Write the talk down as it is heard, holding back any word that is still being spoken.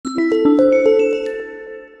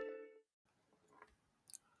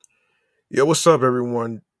Yo, what's up,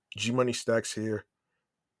 everyone? G Money Stacks here.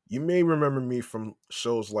 You may remember me from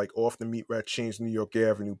shows like Off the Meat Rat Chains New York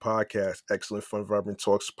Avenue podcast, Excellent Fun Vibrant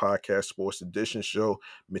Talks podcast, Sports Edition show,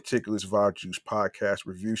 Meticulous Vibe Juice podcast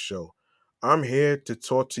review show. I'm here to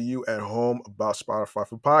talk to you at home about Spotify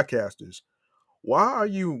for podcasters. Why are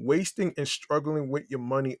you wasting and struggling with your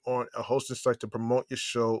money on a hosting site to promote your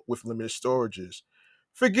show with limited storages?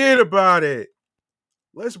 Forget about it.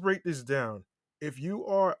 Let's break this down. If you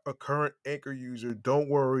are a current Anchor user, don't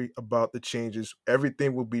worry about the changes.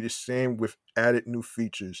 Everything will be the same with added new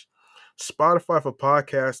features. Spotify for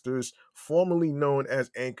Podcasters, formerly known as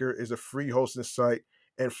Anchor, is a free hosting site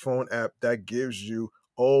and phone app that gives you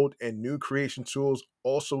old and new creation tools,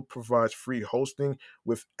 also provides free hosting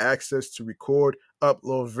with access to record,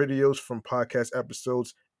 upload videos from podcast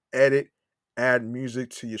episodes, edit, add music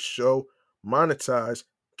to your show, monetize,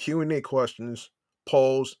 Q&A questions,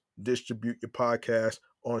 polls, distribute your podcast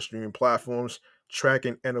on streaming platforms,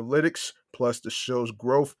 tracking analytics, plus the show's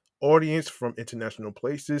growth audience from international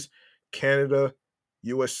places, Canada,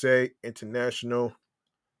 USA, international,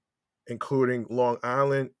 including Long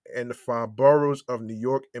Island and the five boroughs of New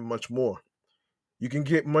York, and much more. You can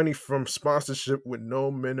get money from sponsorship with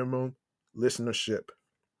no minimum listenership.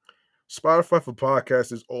 Spotify for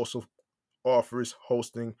Podcasters also offers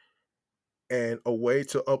hosting and a way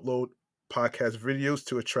to upload podcast videos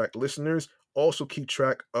to attract listeners. Also keep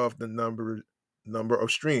track of the number of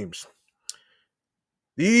streams.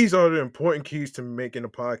 These are the important keys to making a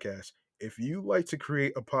podcast. If you like to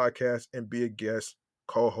create a podcast and be a guest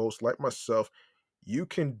co-host like myself, you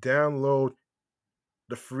can download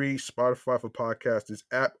the free Spotify for Podcasters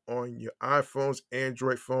app on your iPhones,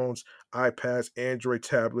 Android phones, iPads, Android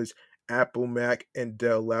tablets, Apple, Mac, and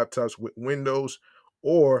Dell laptops with Windows,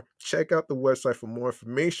 or check out the website for more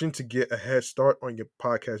information to get a head start on your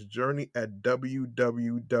podcast journey at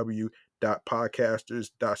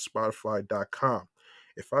www.podcasters.spotify.com.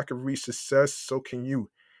 If I can reach success, so can you.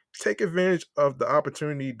 Take advantage of the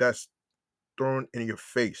opportunity that's thrown in your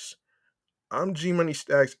face. I'm G Money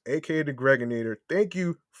Stacks, aka the Gregonator. Thank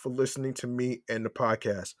you for listening to me and the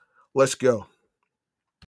podcast. Let's go.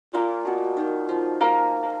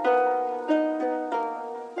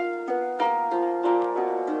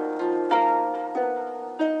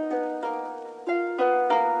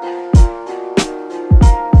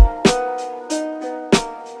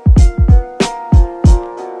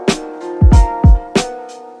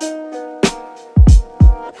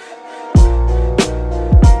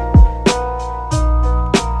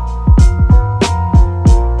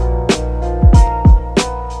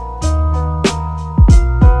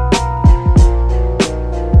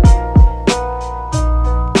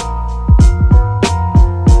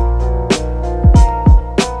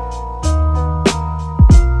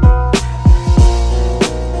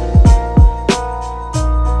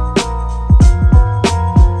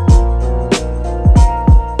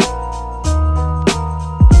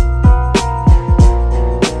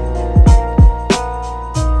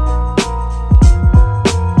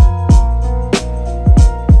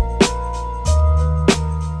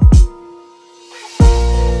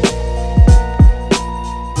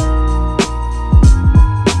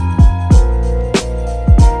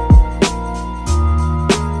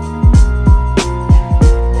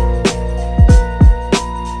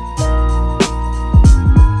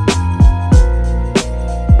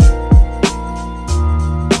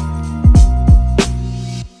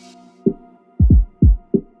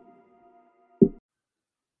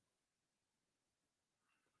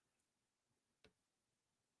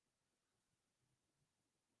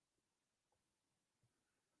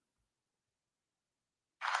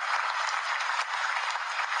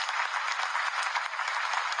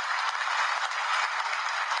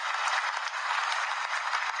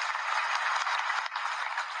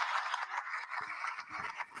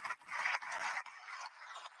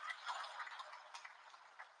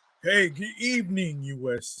 Hey, good evening,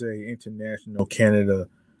 USA, International, Canada,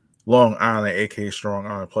 Long Island, aka Strong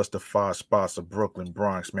Island, plus the five spots of Brooklyn,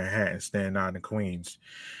 Bronx, Manhattan, Staten Island, Queens.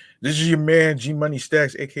 This is your man, G Money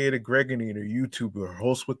Stacks, aka the Gregonator, YouTuber,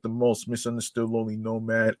 host with the most, misunderstood, lonely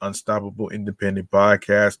nomad, unstoppable, independent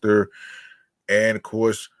podcaster, and of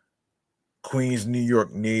course, Queens, New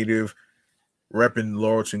York native, repping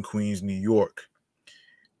Laurelton, Queens, New York.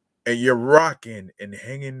 And you're rocking and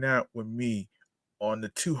hanging out with me on the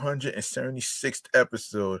 276th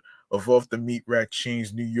episode of Off the Meat Rat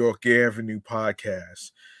Chains New York Avenue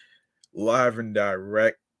podcast, live and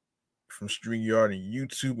direct from StreamYard and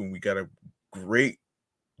YouTube. And we got a great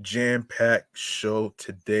jam-packed show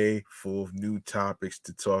today full of new topics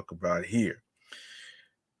to talk about here.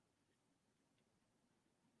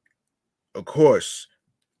 of course,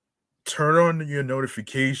 turn on your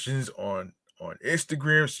notifications on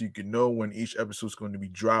Instagram so you can know when each episode is going to be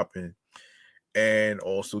dropping, and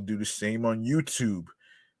also do the same on YouTube,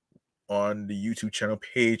 on the YouTube channel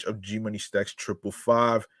page of G Money Stacks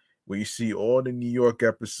 555, where you see all the New York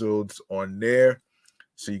episodes on there,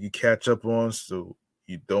 so you can catch up on, so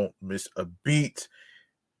you don't miss a beat.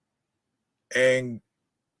 And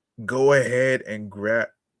go ahead and grab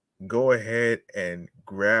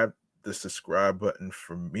the subscribe button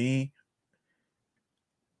for me,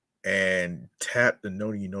 and tap the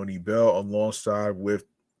noti bell alongside with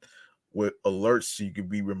alerts, so you can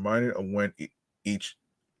be reminded of when each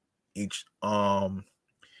each um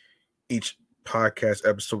each podcast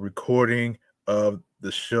episode recording of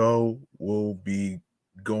the show will be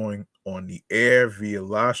going on the air via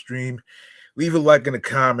live stream. Leave a like and a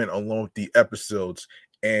comment along with the episodes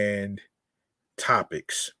and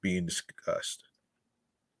topics being discussed.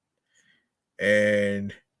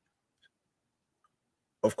 And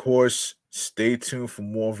of course, stay tuned for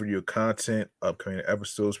more video content, upcoming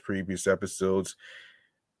episodes, previous episodes,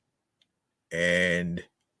 and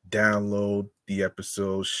download the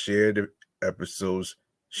episodes, share the episodes,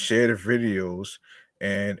 share the videos,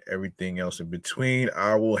 and everything else in between.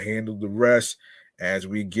 I will handle the rest as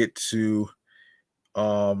we get to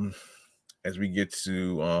I'll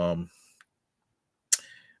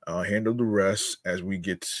handle the rest as we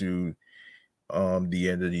get to the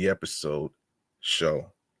end of the episode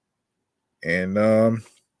show. And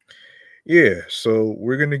yeah, so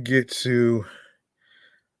we're gonna get to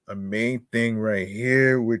a main thing right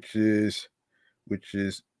here, which is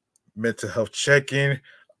mental health check-in.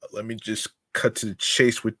 Let me just cut to the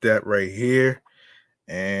chase with that right here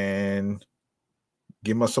and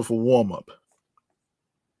give myself a warm-up.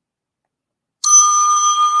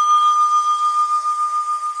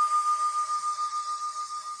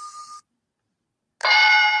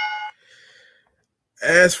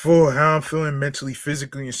 As for how I'm feeling mentally,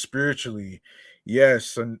 physically, and spiritually,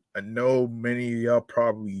 yes, I know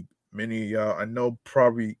I know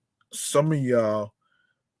probably some of y'all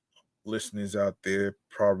listeners out there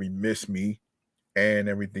probably miss me and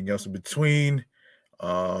everything else in between.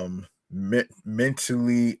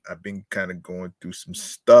 Mentally, I've been kind of going through some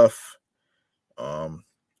stuff. Um,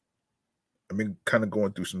 I've been kind of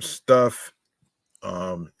going through some stuff.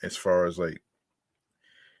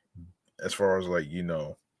 As far as like, you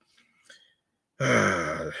know,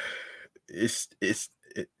 it's it's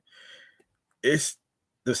it, it's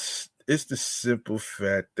it's the simple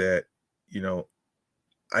fact that, you know,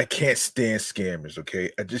 I can't stand scammers.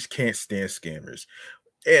 Okay, I just can't stand scammers.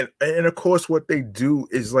 And of course, what they do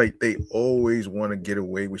is like they always want to get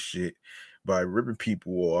away with shit by ripping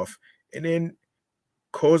people off, and then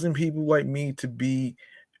causing people like me to be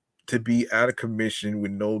out of commission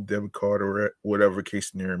with no debit card or whatever case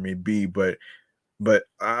scenario may be. But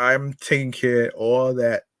I'm taking care of all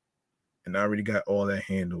that, and I already got all that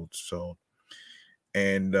handled. So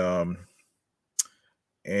and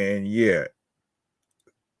and yeah,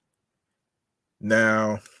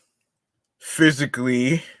 now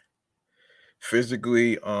physically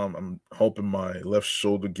I'm hoping my left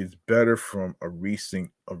shoulder gets better from a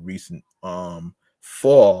recent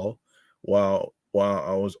fall while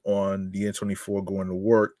I was on the N24 going to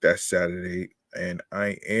work that Saturday, and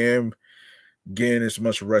I am getting as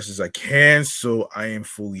much rest as I can, so I am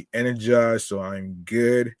fully energized, so I'm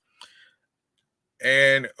good.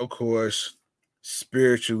 And of course,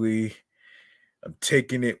 spiritually, I'm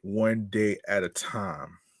taking it one day at a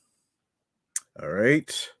time. All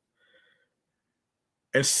right.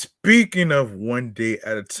 And speaking of one day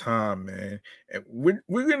at a time, man, and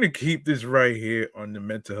we're gonna keep this right here on the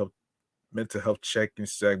mental health check-in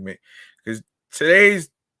segment, because today's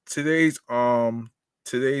today's um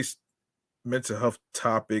today's mental health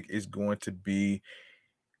topic is going to be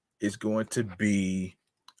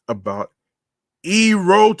about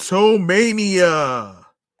erotomania.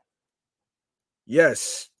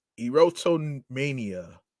 Yes,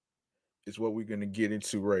 erotomania is what we're gonna get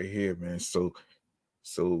into right here, man. So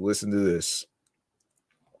listen to this.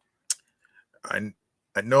 I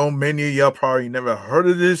I know many of y'all probably never heard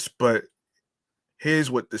of this, but here's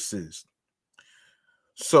what this is.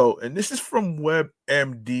 So, and this is from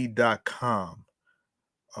webmd.com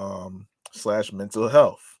slash mental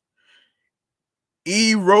health.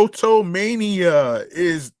 Erotomania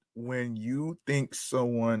is when you think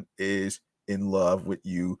someone is in love with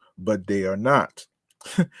you, but they are not.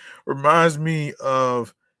 Reminds me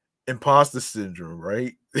of imposter syndrome,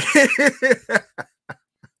 right?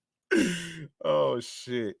 Oh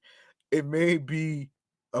shit. It may be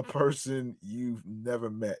a person you've never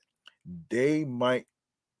met. They might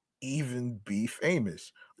even be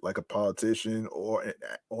famous, like a politician or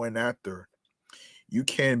an actor. You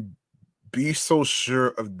can be so sure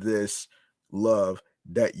of this love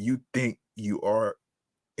that you think you are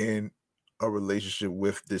in a relationship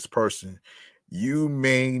with this person. You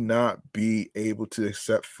may not be able to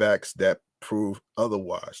accept facts that prove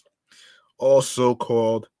otherwise. Also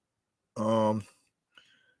called um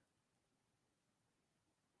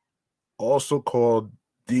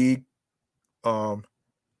the um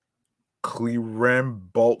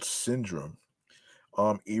Clerambault syndrome.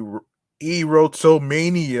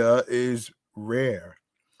 Erotomania is rare.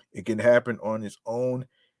 It can happen on its own,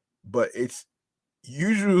 but it's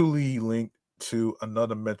usually linked to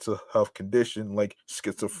another mental health condition like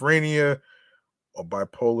schizophrenia or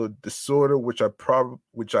bipolar disorder, which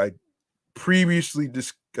I previously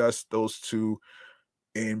discussed those two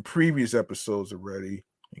in previous episodes already.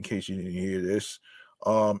 In case you didn't hear this,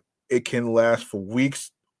 it can last for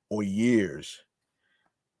weeks or years.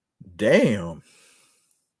 Damn.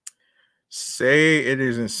 Say it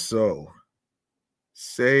isn't so.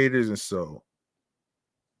 Say it isn't so.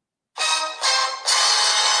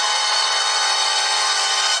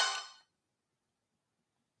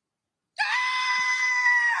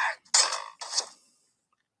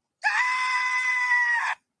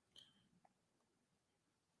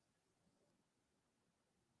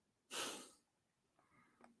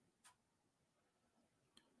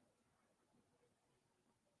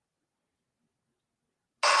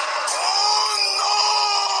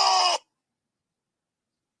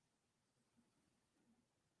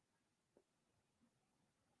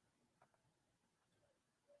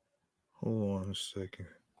 Hold on a second.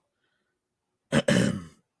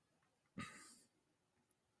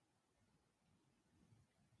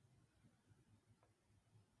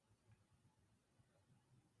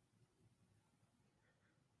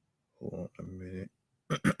 Hold on a minute.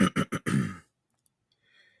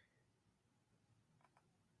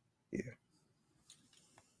 Yeah.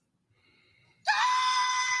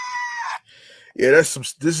 Yeah, this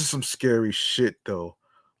is some scary shit though.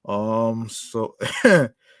 So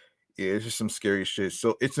yeah, it's just some scary shit.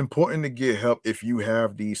 So it's important to get help if you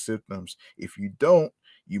have these symptoms. If you don't,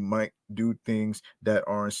 you might do things that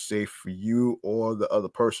aren't safe for you or the other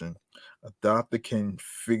person. A doctor can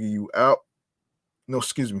figure you out. No,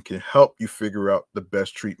 excuse me, can help you figure out the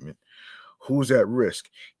best treatment. Who's at risk?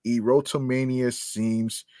 Erotomania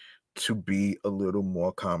seems to be a little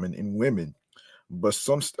more common in women, but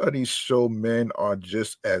some studies show men are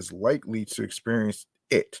just as likely to experience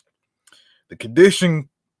it. The condition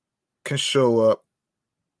can show up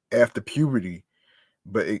after puberty,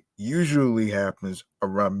 but it usually happens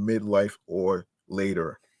around midlife or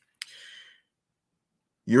later.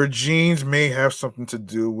 Your genes may have something to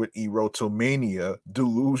do with erotomania.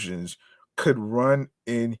 Delusions could run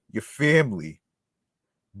in your family,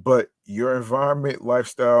 but your environment,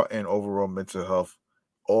 lifestyle, and overall mental health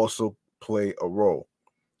also play a role.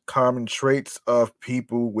 Common traits of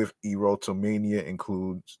people with erotomania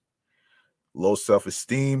includes low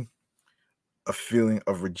self-esteem, a feeling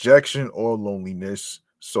of rejection or loneliness,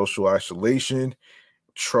 social isolation,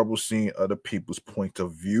 trouble seeing other people's point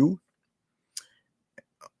of view.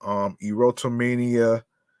 Erotomania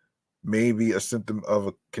may be a symptom of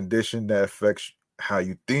a condition that affects how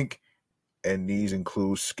you think, and these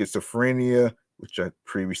include schizophrenia, which I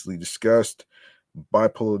previously discussed,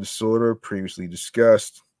 bipolar disorder, previously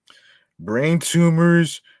discussed, brain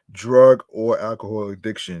tumors, drug or alcohol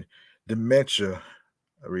addiction, dementia.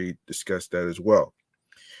 I already discussed that as well.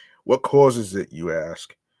 What causes it, you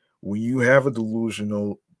ask? When you have a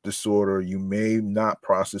delusional disorder, you may not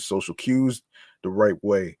process social cues the right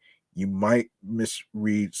way. You might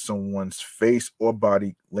misread someone's face or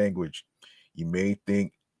body language. You may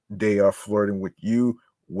think they are flirting with you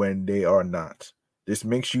when they are not. This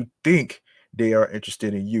makes you think they are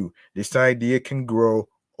interested in you. This idea can grow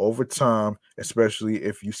over time, especially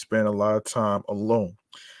if you spend a lot of time alone.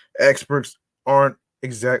 Experts aren't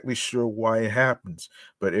exactly sure why it happens,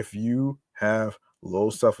 but if you have low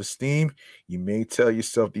self esteem, you may tell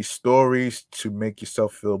yourself these stories to make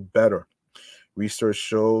yourself feel better. Research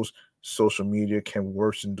shows social media can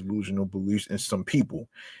worsen delusional beliefs in some people.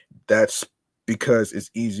 That's because it's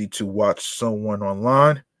easy to watch someone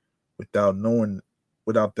online without knowing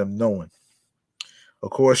without them knowing. Of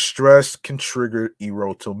course, stress can trigger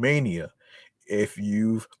erotomania. If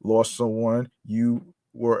you've lost someone you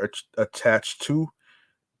were attached to,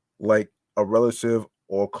 like a relative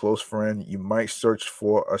or close friend, you might search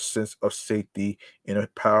for a sense of safety in a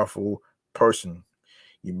powerful person.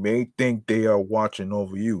 You may think they are watching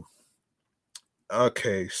over you.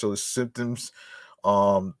 Okay, so the symptoms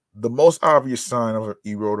The most obvious sign of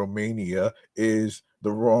erotomania is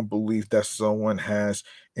the wrong belief that someone has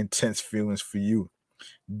intense feelings for you.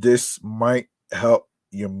 This might help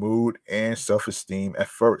your mood and self esteem at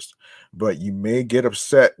first, but you may get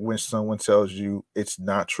upset when someone tells you it's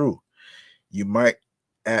not true. You might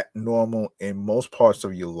act normal in most parts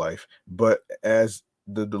of your life, but as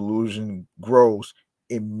the delusion grows,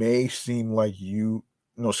 it may seem like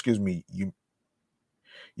no, excuse me,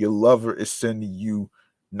 your lover is sending you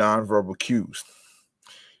nonverbal cues.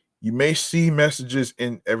 You may see messages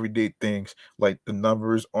in everyday things like the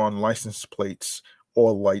numbers on license plates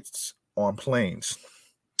or lights on planes.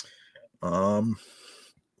 Um,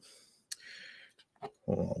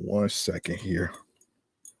 Hold on 1 second here.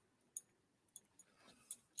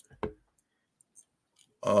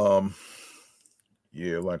 Um,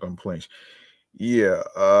 yeah, like on planes. Yeah,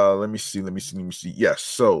 let me see. Yes,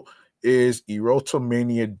 so is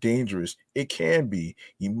erotomania dangerous? It can be.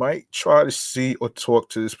 You might try to see or talk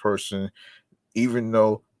to this person even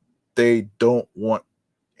though they don't want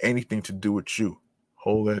anything to do with you.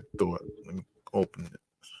 Hold that thought. Let me open it.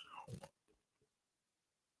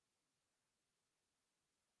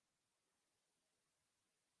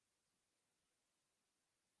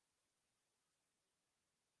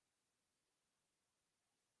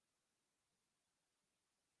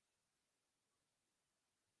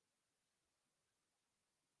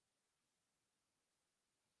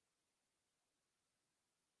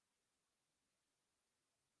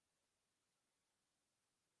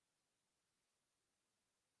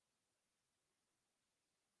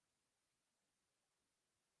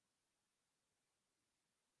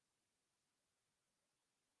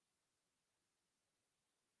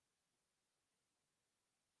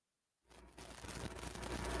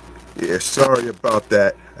 Yeah, sorry about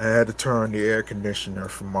that. I had to turn the air conditioner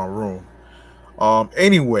from my room.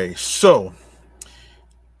 Anyway, so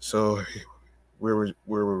where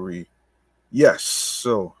were we? Yes,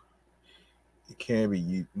 so it can be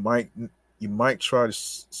you might try to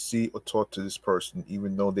see or talk to this person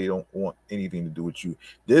even though they don't want anything to do with you.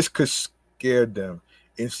 This could scare them.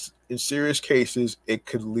 In serious cases, it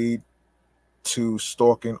could lead to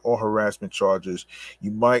stalking or harassment charges.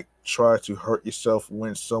 You might try to hurt yourself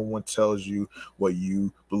when someone tells you what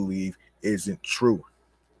you believe isn't true.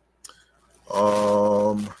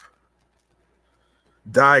 Um,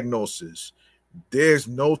 Diagnosis: there's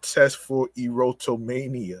no test for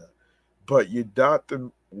erotomania, but your doctor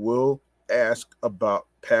will ask about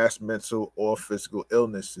past mental or physical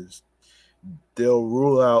illnesses. They'll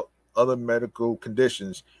rule out other medical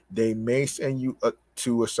conditions. They may send you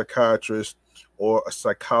to a psychiatrist or a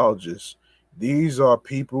psychologist. These are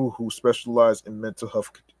people who specialize in mental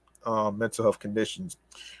health conditions.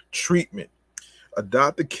 Treatment: a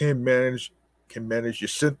doctor can manage your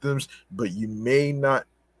symptoms, but you may not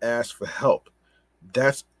ask for help.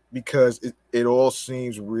 That's because it all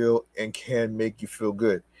seems real and can make you feel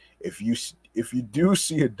good. If you do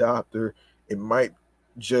see a doctor, it might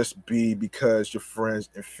just be because your friends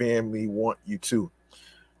and family want you to.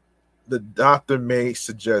 The doctor may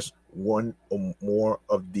suggest one or more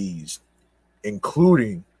of these,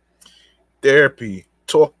 including therapy.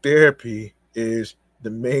 Talk therapy is the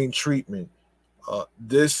main treatment.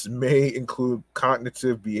 This may include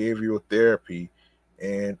cognitive behavioral therapy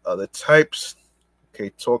and other types. Okay,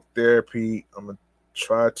 talk therapy. I'm gonna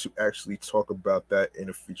try to actually talk about that in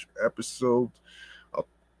a future episode. Uh,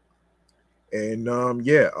 and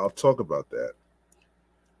yeah, I'll talk about that.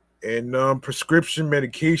 And prescription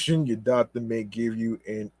medication, your doctor may give you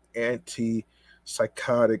an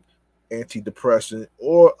antipsychotic, antidepressant,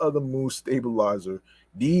 or other mood stabilizer.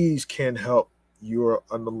 These can help your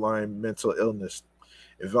underlying mental illness.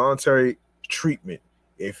 Involuntary treatment: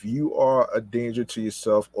 if you are a danger to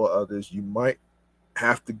yourself or others, you might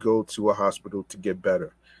have to go to a hospital to get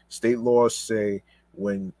better. State laws say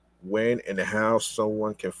when and how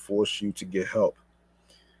someone can force you to get help.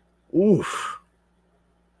 Oof,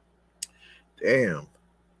 damn,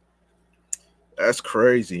 that's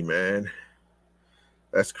crazy, man.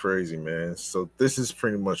 That's crazy, man. So this is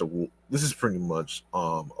pretty much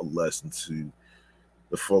a lesson to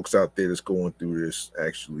the folks out there that's going through this.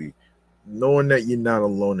 Actually, knowing that you're not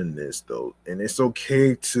alone in this, though, and it's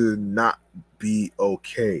okay to not be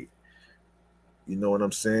okay. You know what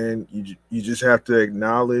I'm saying? You just have to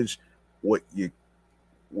acknowledge what you're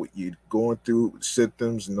going through,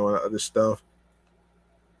 symptoms and all that other stuff.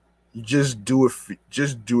 You just do it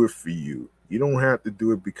for you. You don't have to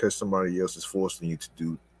do it because somebody else is forcing you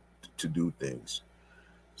to do things.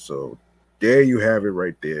 So there you have it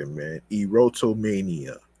right there, man.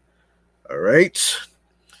 Erotomania. All right.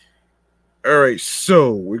 All right,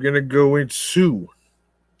 so we're gonna go into.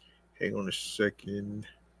 Hang on a second.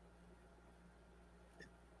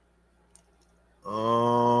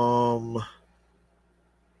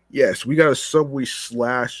 Yes, we got a Subway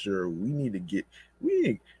slasher. We need to get. We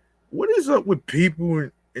need, what is up with people?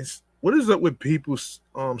 What is up with people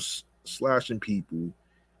slashing people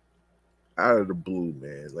out of the blue,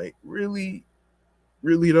 man? Like really,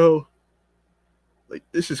 really though. Like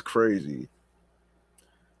this is crazy.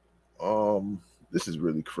 This is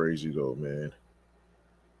really crazy though, man.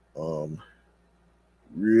 Um,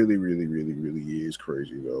 really, really, really, really is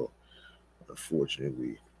crazy though.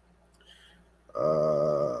 Unfortunately,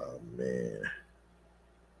 man.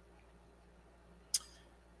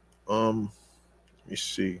 Let me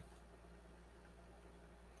see.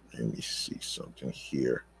 Let me see something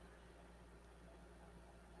here.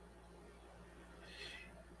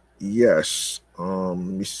 Yes. Let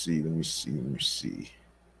me see. Let me see. Let me see.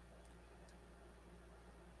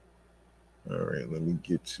 All right. Let me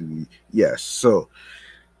get to the. Yes. So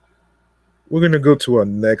we're gonna go to our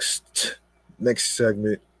next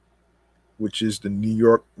segment, which is the New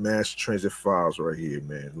York Mass Transit Files right here,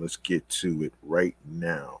 man. Let's get to it right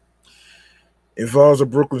now. Involves a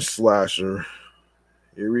Brooklyn slasher.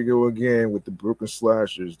 Here we go again with the Brooklyn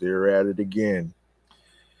slashers. They're at it again.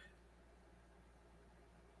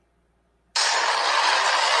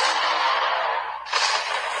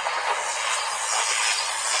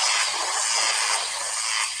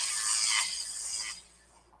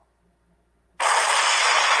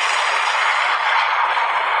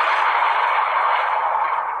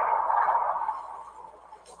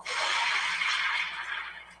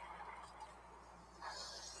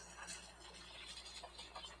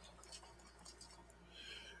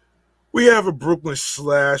 We have a Brooklyn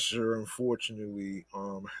slasher. Unfortunately,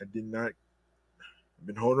 I did not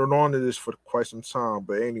been holding on to this for quite some time,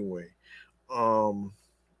 but anyway, um,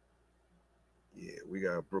 yeah, we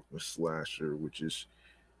got a Brooklyn slasher, which is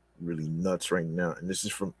really nuts right now, and this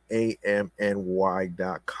is from AMNY.com.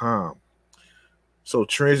 So,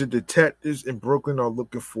 transit detectives in Brooklyn are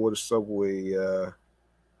looking for the subway. Hold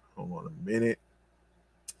on a minute.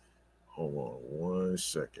 Hold on 1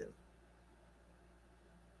 second.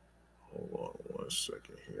 Hold on 1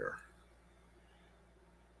 second here.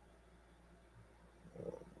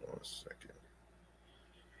 Hold on 1 second.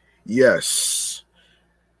 Yes.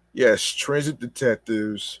 Yes, transit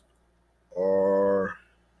detectives are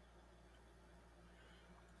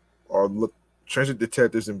look transit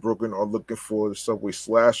detectives in Brooklyn are looking for the subway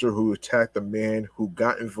slasher who attacked a man who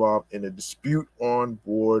got involved in a dispute on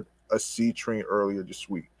board a C train earlier this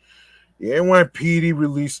week. The NYPD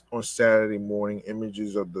released on Saturday morning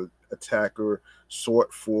images of the attacker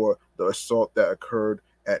sought for the assault that occurred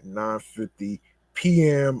at 9:50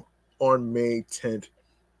 p.m. on May 10th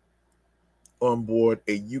on board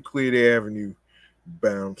a Euclid Avenue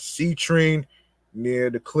bound C train near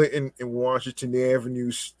the Clinton and Washington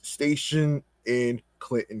Avenue station in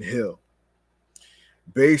Clinton Hill.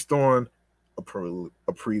 Based on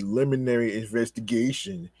a preliminary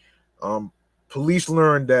investigation, um, police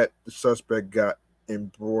learned that the suspect got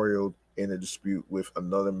embroiled in a dispute with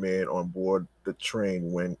another man on board the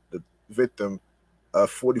train when the victim, a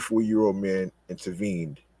 44-year-old man,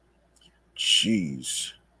 intervened.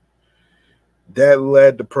 Jeez. That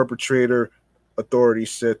led the perpetrator,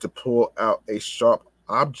 authorities said, to pull out a sharp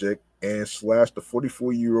object and slash the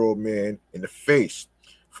 44-year-old man in the face.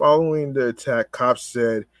 Following the attack, cops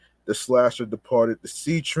said the slasher departed the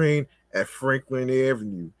C train at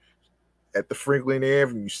the Franklin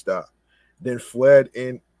Avenue stop, then fled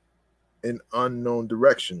in an unknown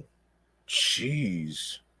direction.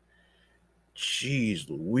 Jeez. Jeez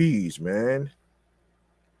Louise, man.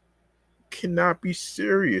 Cannot be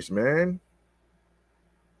serious, man.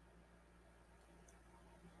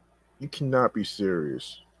 You cannot be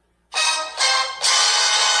serious.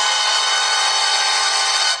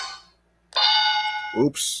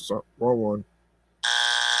 Oops, wrong one.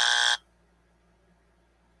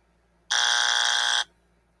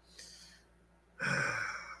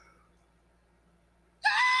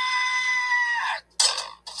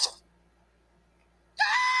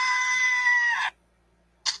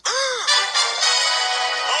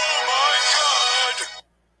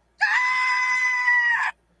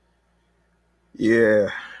 Yeah.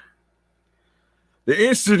 The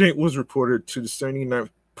incident was reported to the 79th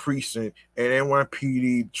Precinct and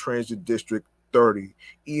NYPD Transit District 30.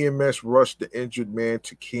 EMS rushed the injured man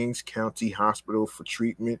to Kings County Hospital for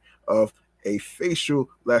treatment of a facial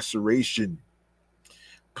laceration.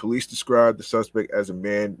 Police described the suspect as a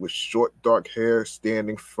man with short dark hair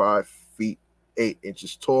standing 5 feet 8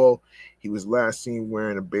 inches tall. He was last seen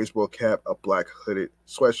wearing a baseball cap, a black hooded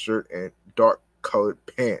sweatshirt, and dark colored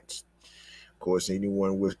pants. Of course,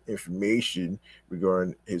 anyone with information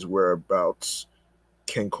regarding his whereabouts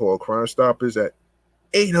can call Crime Stoppers at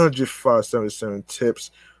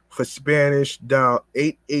 800-577-TIPS. For Spanish, dial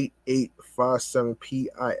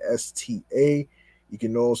 888-57-PISTA. You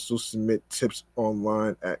can also submit tips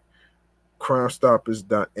online at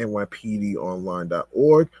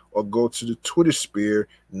crimestoppers.nypdonline.org or go to the Twitter sphere,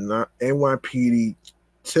 not NYPD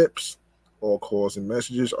tips. All calls and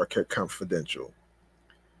messages are kept confidential.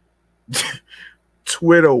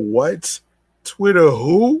 Twitter what? Twitter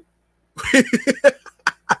who?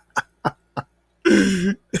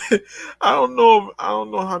 I don't know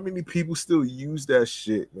how many people still use that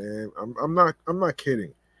shit, man. I'm not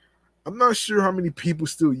kidding. I'm not sure how many people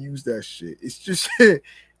still use that shit. It's just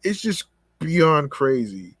it's just beyond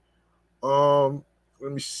crazy. Let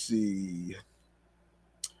me see.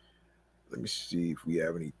 Let me see if we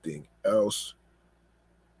have anything else.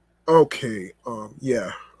 Okay.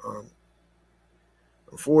 Yeah.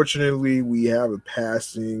 Unfortunately, we have a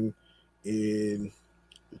passing in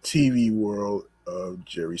the TV world of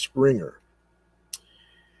Jerry Springer.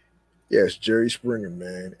 Yes, Jerry Springer,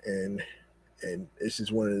 man, and this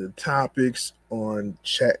is one of the topics on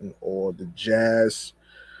Chatting All the Jazz.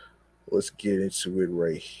 Let's get into it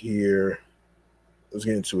right here.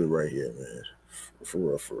 Man. For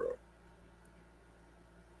real, for real.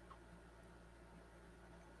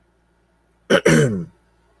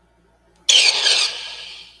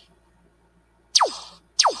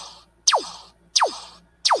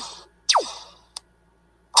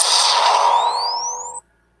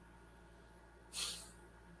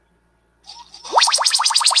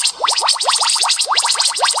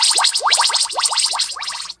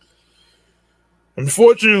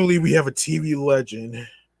 Unfortunately, we have a TV legend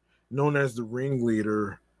known as the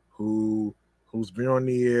ringleader who's been on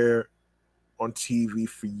the air on TV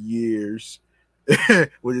for years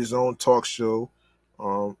with his own talk show.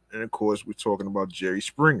 And of course, we're talking about Jerry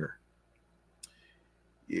Springer.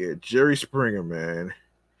 Yeah, Jerry Springer, man,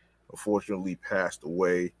 unfortunately passed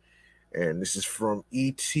away. And this is from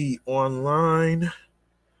ET Online.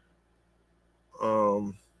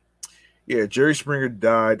 Yeah, Jerry Springer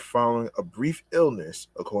died following a brief illness,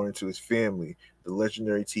 according to his family. The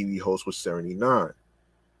legendary TV host was 79.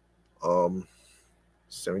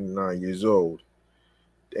 79 years old.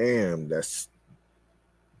 Damn, that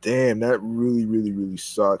really, really, really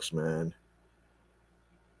sucks, man.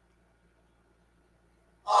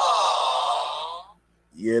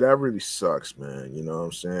 Yeah, that really sucks, man. You know what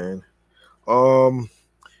I'm saying? Um,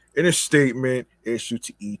 in a statement issued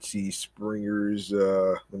to ET Springer's,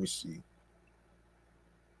 let me see.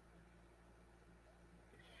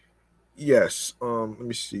 Yes, let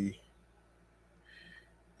me see.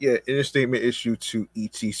 Yeah, in a statement issued to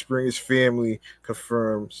ET Springer's family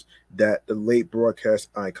confirms that the late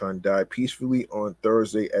broadcast icon died peacefully on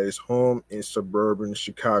Thursday at his home in suburban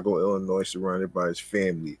Chicago, Illinois, surrounded by his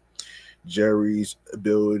family. Jerry's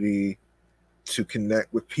ability to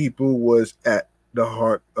connect with people was at the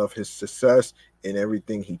heart of his success in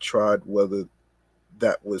everything he tried, whether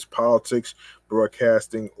that was politics,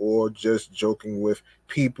 broadcasting, or just joking with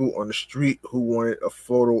people on the street who wanted a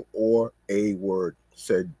photo or a word,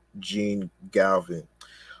 said Gene Galvin,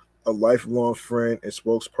 a lifelong friend and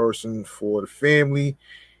spokesperson for the family.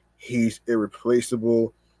 He's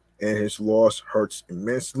irreplaceable, and his loss hurts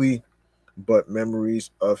immensely, but memories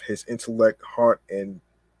of his intellect, heart, and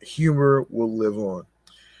humor will live on.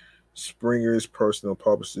 Springer's personal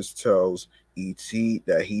publicist tells ET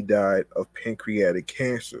that he died of pancreatic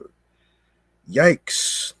cancer.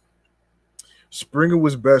 Yikes. Springer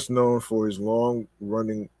was best known for his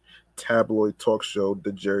long-running tabloid talk show,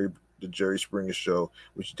 The Jerry Springer Show,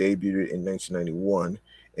 which debuted in 1991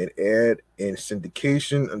 and aired in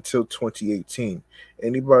syndication until 2018.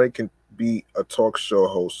 Anybody can be a talk show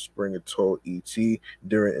host, Springer told ET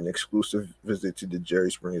during an exclusive visit to The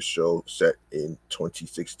Jerry Springer Show set in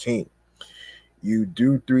 2016. You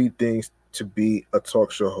do three things to be a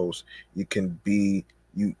talk show host. You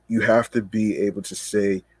have to be able to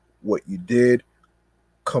say what you did.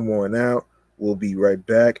 Come on out. We'll be right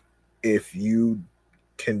back. If you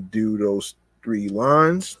can do those three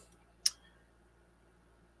lines,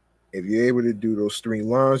 if you're able to do those three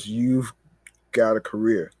lines, you've got a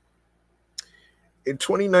career. In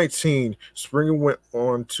 2019, Springer went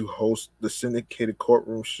on to host the syndicated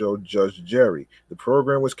courtroom show Judge Jerry. The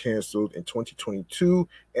program was canceled in 2022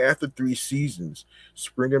 after 3 seasons.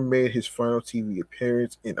 Springer made his final TV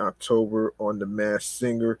appearance in October on The Masked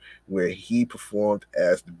Singer, where he performed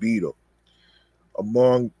as the Beatle.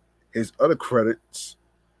 Among His other credits: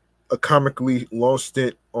 a comically long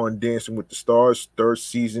stint on Dancing with the Stars, third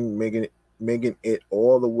season, making it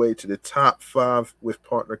all the way to the top 5 with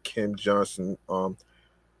partner Kim Johnson.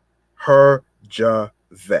 Her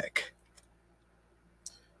Vec.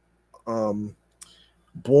 Um,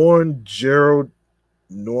 Born Gerald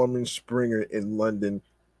Norman Springer in London,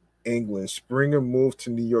 England, Springer moved to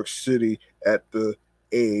New York City at the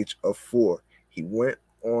age of 4. He went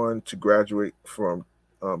on to graduate from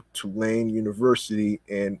Tulane University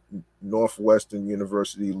and Northwestern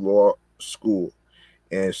University Law School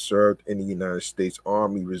and served in the United States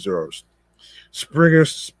Army Reserves. Springer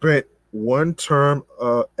spent one term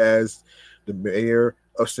as the mayor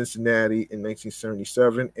of Cincinnati in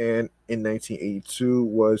 1977, and in 1982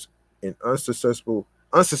 was an unsuccessful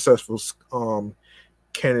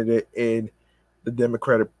candidate in the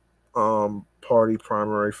Democratic Party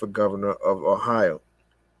primary for governor of Ohio.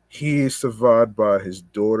 He is survived by his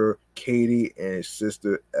daughter Katie and his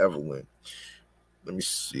sister Evelyn. Let me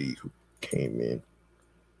see who came in.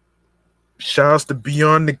 Shouts to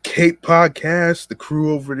Beyond the Cape podcast, the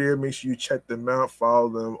crew over there. Make sure you check them out. Follow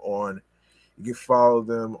them on. You can follow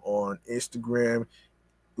them on Instagram.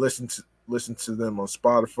 Listen to them on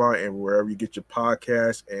Spotify and wherever you get your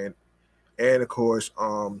podcasts. And of course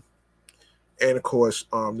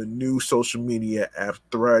the new social media app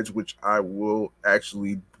Threads, which I will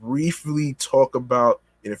actually briefly talk about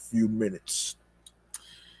in a few minutes.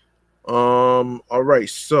 All right,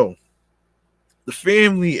 so the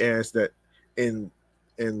family asks that in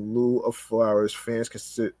lieu of flowers, fans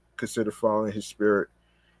consider following his spirit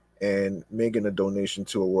and making a donation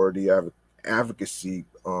to a worthy advocacy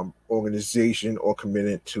organization or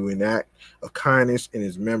committed to an act of kindness in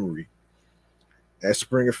his memory. As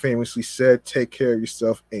Springer famously said, take care of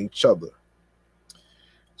yourself and each other.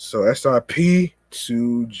 So SIP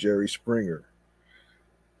to Jerry Springer.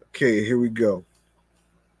 Okay, here we go.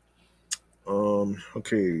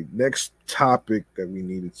 Okay, next topic that we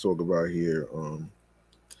need to talk about here.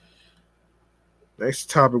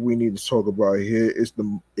 Next topic we need to talk about here is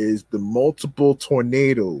the multiple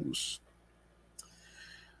tornadoes.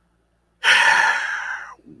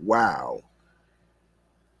 Wow.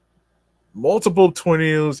 Multiple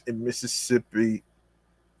tornadoes in Mississippi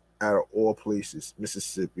out of all places.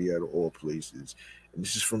 Mississippi out of all places. And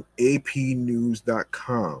this is from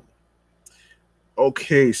apnews.com.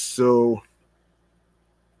 Okay, so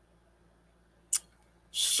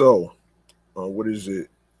what is it?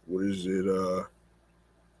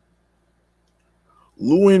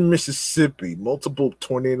 Lewin, Mississippi. Multiple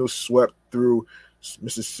tornadoes swept through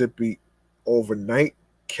Mississippi overnight,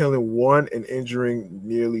 killing one and injuring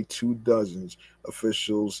nearly 2 dozens,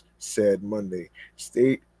 officials said Monday.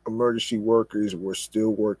 State emergency workers were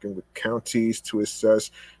still working with counties to assess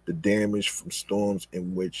the damage from storms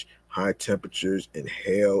in which high temperatures and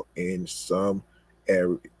hail in some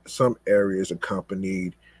areas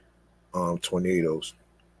accompanied tornadoes.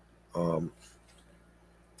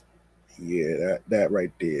 Yeah, that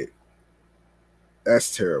right there.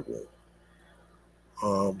 That's terrible.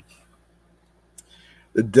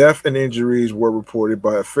 The death and injuries were reported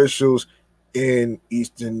by officials in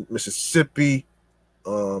eastern Mississippi,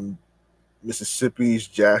 Mississippi's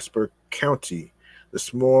Jasper County. The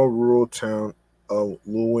small rural town of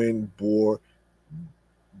Lewin bore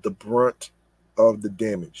the brunt of the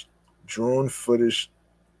damage. Drone footage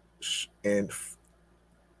and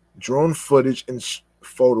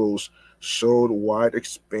photos showed wide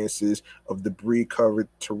expanses of debris-covered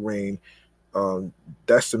terrain,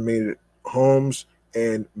 decimated homes,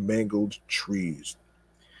 and mangled trees.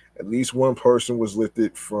 At least one person was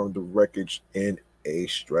lifted from the wreckage in a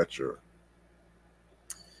stretcher.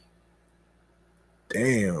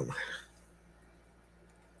 Damn.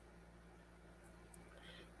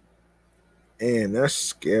 And that's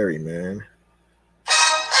scary, man.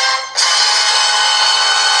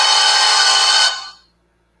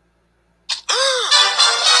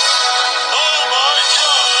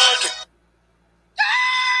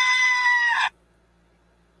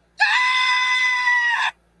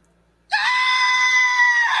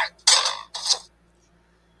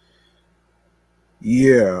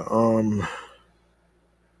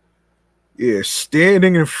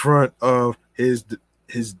 Standing in front of his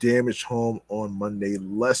damaged home on Monday,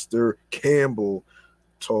 Lester Campbell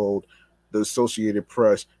told the Associated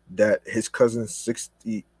Press that his cousin,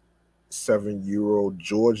 67-year-old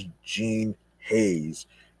George Gene Hayes,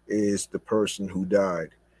 is the person who died.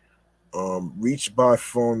 Reached by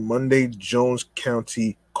phone Monday, Jones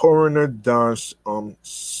County Coroner Don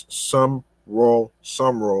Sumrall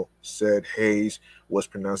said Hayes was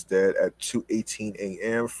pronounced dead at 2:18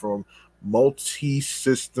 a.m. from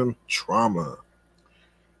multi-system trauma.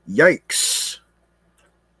 Yikes.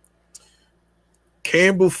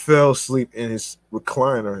 Campbell fell asleep in his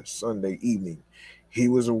recliner Sunday evening. He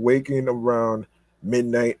was awakened around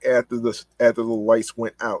midnight after the lights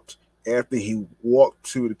went out. After he walked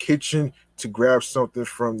to the kitchen to grab something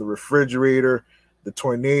from the refrigerator, the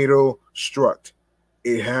tornado struck.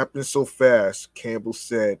 It happened so fast, Campbell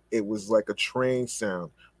said, it was like a train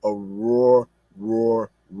sound, a roar, roar,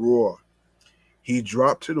 roar. He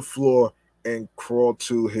dropped to the floor and crawled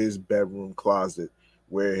to his bedroom closet,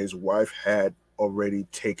 where his wife had already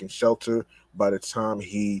taken shelter. By the time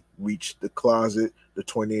he reached the closet, the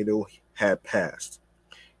tornado had passed.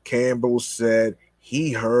 Campbell said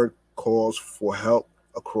he heard calls for help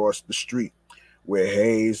across the street, where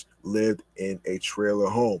Hayes lived in a trailer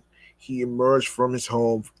home. He emerged from his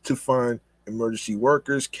home to find emergency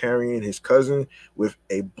workers carrying his cousin with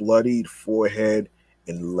a bloodied forehead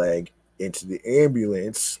and leg into the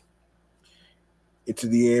ambulance. Into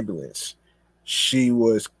the ambulance. She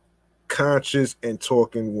was conscious and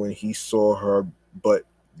talking when he saw her, but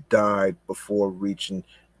died before reaching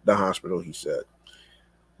the hospital, he said.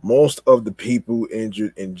 Most of the people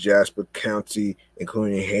injured in Jasper County,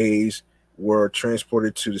 including Hayes, were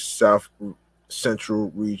transported to the South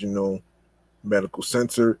Central Regional Medical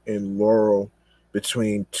Center in Laurel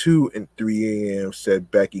between 2 and 3 a.m., said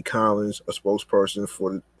Becky Collins, a spokesperson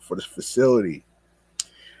for the facility.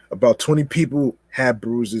 About 20 people had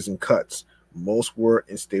bruises and cuts. Most were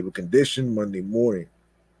in stable condition Monday morning.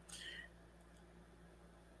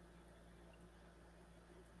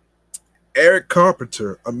 Eric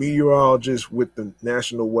Carpenter, a meteorologist with the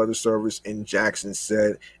National Weather Service in Jackson,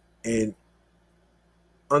 said an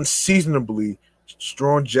unseasonably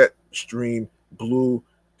strong jet stream blew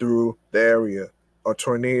through the area. A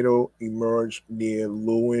tornado emerged near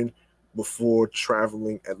Lewin before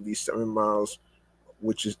traveling at least 7 miles,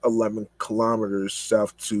 which is 11 kilometers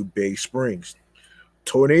south to Bay Springs.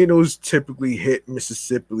 Tornadoes typically hit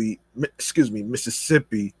Mississippi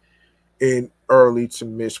in early to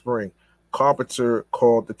mid-spring. Carpenter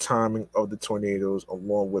called the timing of the tornadoes,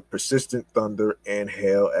 along with persistent thunder and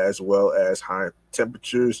hail, as well as high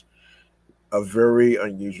temperatures, a very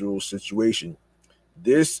unusual situation.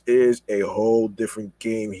 This is a whole different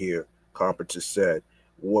game here, Carpenter said.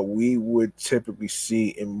 What we would typically see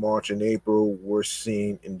in March and April, we're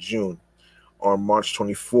seeing in June. On March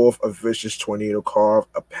 24th, a vicious tornado carved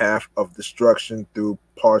a path of destruction through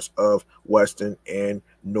parts of western and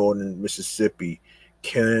northern Mississippi,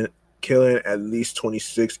 killing at least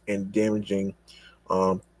 26 and damaging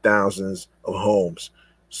thousands of homes.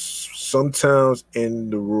 Some towns in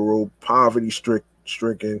the rural,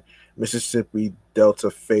 poverty-stricken Mississippi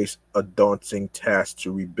Delta face a daunting task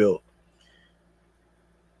to rebuild.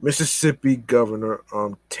 Mississippi Governor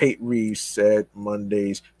Tate Reeves said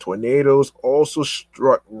Monday's tornadoes also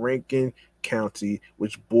struck Rankin County,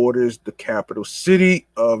 which borders the capital city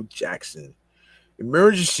of Jackson.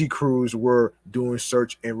 Emergency crews were doing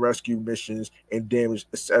search and rescue missions and damage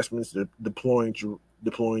assessments, deploying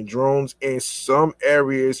drones in some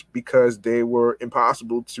areas because they were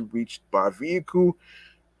impossible to reach by vehicle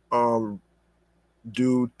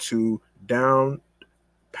due to down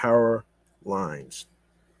power lines.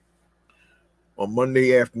 On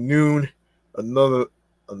Monday afternoon, another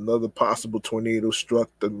possible tornado struck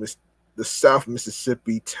the South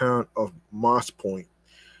Mississippi town of Moss Point.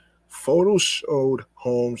 Photos showed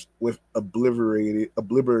homes with obliterated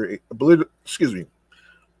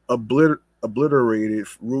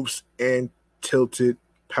roofs and tilted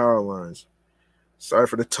power lines. Sorry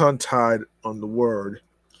for the tongue tied on the word.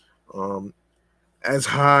 As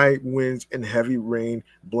high winds and heavy rain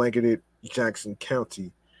blanketed Jackson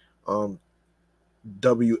County.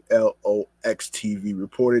 WLOX TV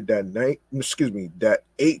reported that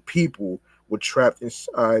 8 people were trapped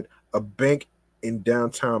inside a bank in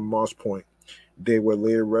downtown Moss Point. They were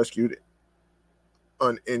later rescued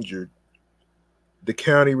uninjured. The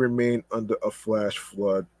county remained under a flash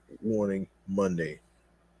flood warning Monday.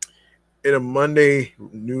 In a Monday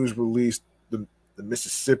news release, the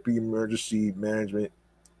Mississippi Emergency Management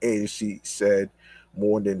Agency said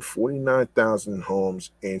more than 49,000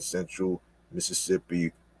 homes in central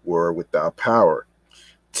Mississippi were without power.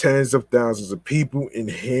 Tens of thousands of people in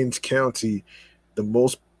Hinds County, the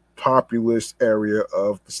most populous area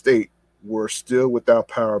of the state, were still without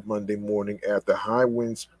power Monday morning after high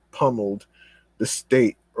winds pummeled the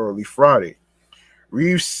state early Friday.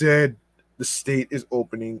 Reeves said the state is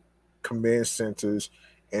opening command centers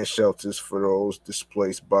and shelters for those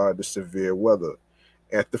displaced by the severe weather.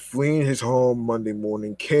 After fleeing his home Monday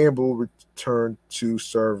morning, Campbell returned to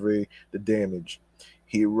survey the damage.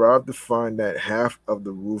 He arrived to find that half of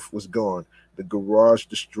the roof was gone, the garage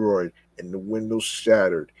destroyed, and the windows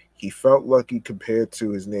shattered. He felt lucky compared to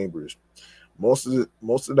his neighbors. Most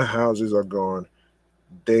of the houses are gone.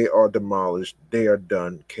 They are demolished. They are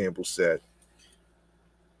done, Campbell said.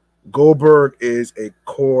 Goldberg is a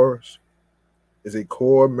core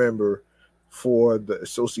member for the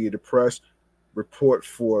Associated Press, report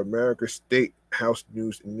for America State House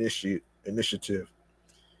News Initiative.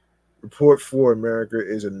 Report for America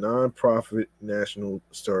is a nonprofit national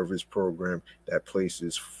service program that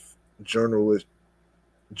places journalists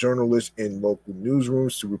journalists in local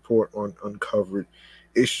newsrooms to report on uncovered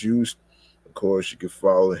issues. Of course, you can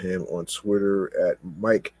follow him on Twitter at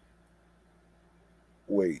Mike.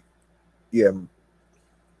 Wait, yeah,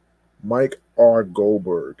 Mike R.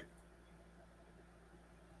 Goldberg.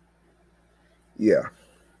 Yeah,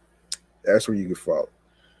 that's where you can follow.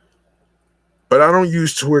 But I don't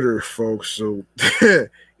use Twitter, folks. So you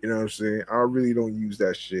know what I'm saying. I really don't use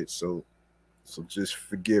that shit. So just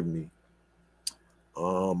forgive me.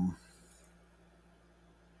 Um,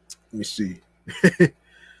 let me see.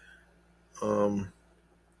 um,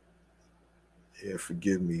 yeah,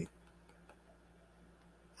 forgive me.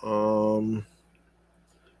 Um,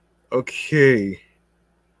 okay.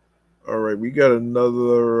 All right, we got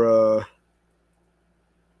another.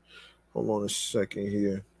 Hold on a second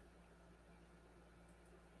here.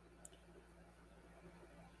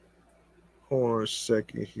 Hold on a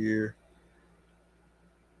second here.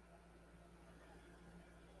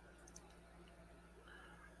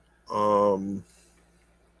 Um.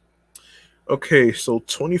 Okay, so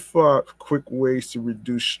 25 quick ways to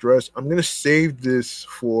reduce stress. I'm gonna save this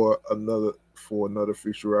for another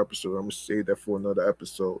future episode. I'm gonna save that for another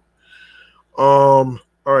episode. All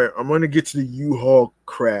right, I'm gonna get to the U-Haul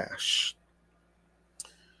crash.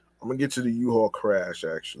 I'm gonna get to the U-Haul crash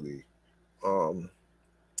actually. Um.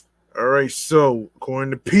 All right, so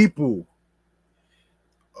according to People,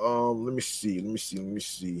 let me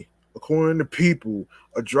see. According to People,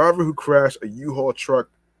 a driver who crashed a U-Haul truck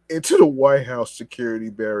into the White House security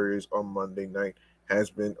barriers on Monday night has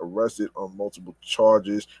been arrested on multiple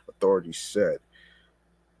charges, authorities said.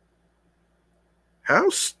 How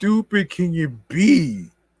stupid can you be?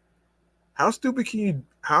 How stupid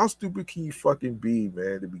can you fucking be,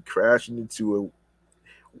 man, to be crashing into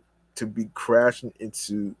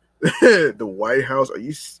the White House?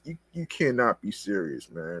 You cannot be serious,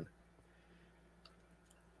 man.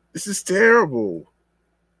 This is terrible.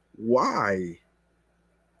 Why?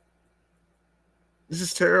 This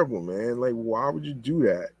is terrible, man. Like, why would you do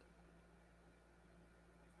that?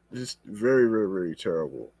 This is very, very, very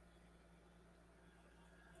terrible.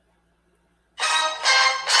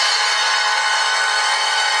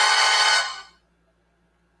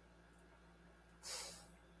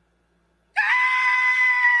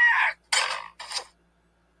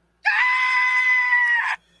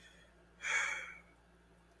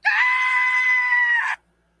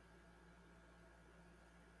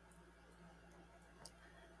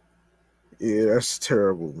 Yeah, that's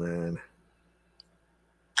terrible, man.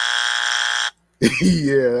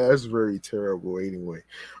 Yeah, that's very terrible. Anyway,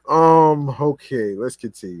 okay, let's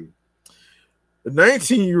continue. The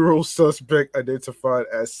 19-year-old suspect identified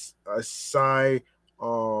as Asai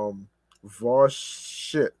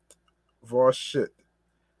Varshit Varshit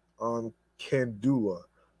Kandula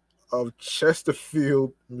of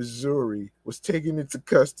Chesterfield, Missouri, was taken into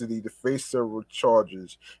custody to face several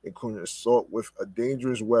charges, including assault with a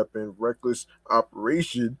dangerous weapon, reckless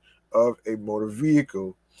operation of a motor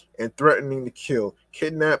vehicle, and threatening to kill,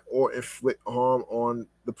 kidnap, or inflict harm on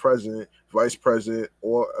the president, vice president,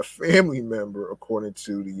 or a family member, according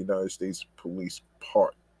to the United States Police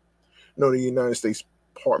Part. No, the United States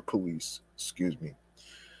Park Police. Excuse me.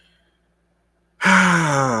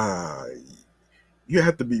 You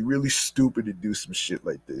have to be really stupid to do some shit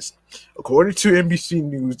like this. According to NBC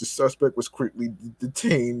News, the suspect was quickly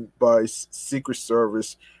detained by Secret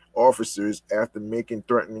Service officers after making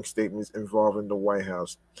threatening statements involving the White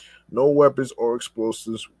House. No weapons or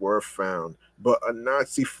explosives were found, but a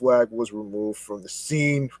Nazi flag was removed from the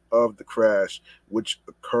scene of the crash, which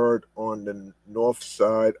occurred on the north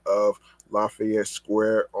side of Lafayette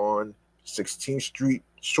Square on 16th Street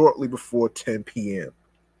shortly before 10 p.m.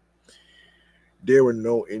 There were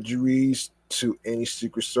no injuries to any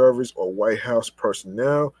Secret Service or White House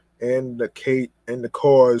personnel, and the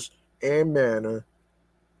cause and manner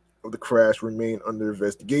of the crash remain under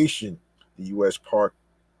investigation, the U.S. Park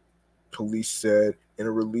Police said in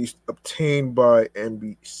a release obtained by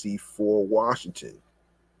NBC4 Washington.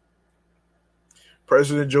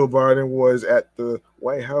 President Joe Biden was at the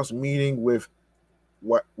White House meeting with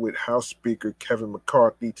with House Speaker Kevin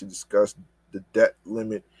McCarthy to discuss the debt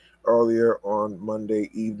limit earlier on Monday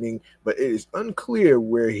evening, but it is unclear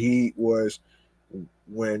where he was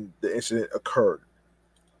when the incident occurred.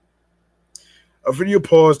 A video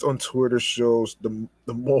paused on Twitter shows the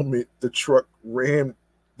moment the truck rammed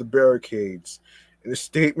the barricades. In a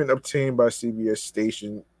statement obtained by CBS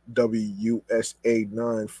station WUSA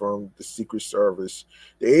 9 from the Secret Service,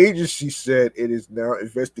 the agency said it is now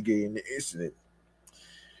investigating the incident.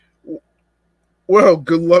 Well,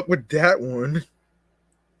 good luck with that one.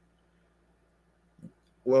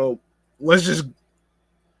 Well, let's just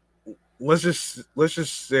let's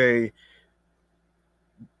just say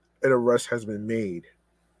an arrest has been made.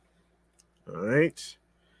 All right.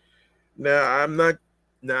 Now I'm not.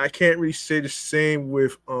 Now I can't really say the same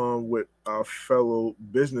with our fellow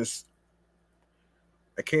business.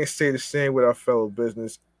 I can't say the same with our fellow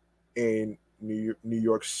business in New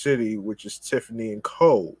York City, which is Tiffany and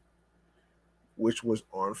Co., which was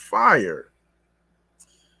on fire.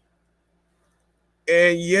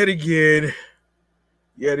 And yet again,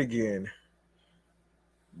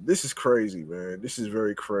 this is crazy, man. This is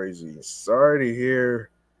very crazy. Sorry to hear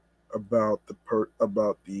about the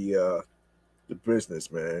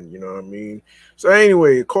business, man. You know what I mean? So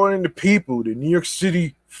anyway, according to People, the New York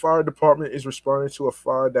City Fire Department is responding to a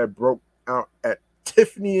fire that broke out at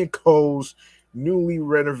Tiffany and Co.'s newly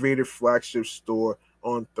renovated flagship store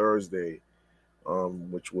on Thursday,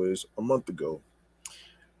 which was a month ago.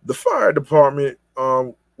 The fire department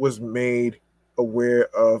was made aware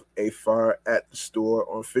of a fire at the store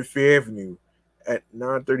on Fifth Avenue at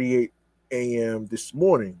 9:38 a.m. this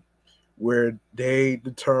morning, where they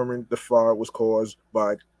determined the fire was caused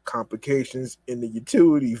by complications in the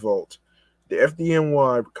utility vault. The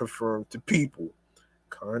FDNY confirmed to People.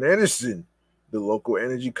 Con Edison, the local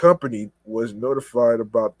energy company, was notified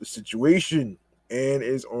about the situation and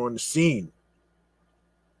is on the scene.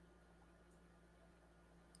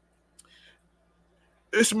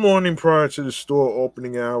 This morning, prior to the store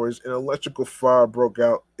opening hours, an electrical fire broke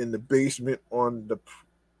out in the basement on the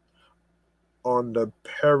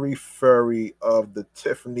periphery of the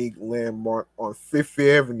Tiffany landmark on Fifth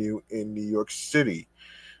Avenue in New York City,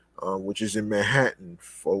 which is in Manhattan,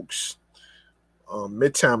 folks,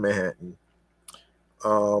 Midtown Manhattan.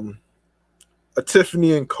 Um, a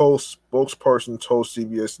Tiffany and Co. spokesperson told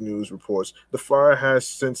CBS News reports the fire has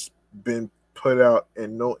since been put out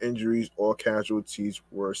and no injuries or casualties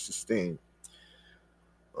were sustained.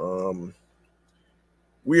 Um,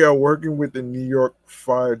 we are working with the New York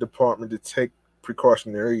Fire Department to take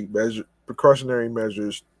precautionary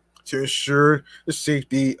measures to ensure the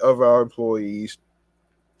safety of our employees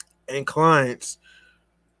and clients.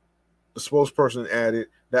 The spokesperson added,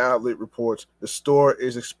 the outlet reports the store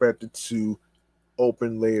is expected to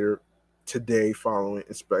open later today following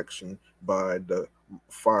inspection by the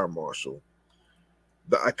fire marshal.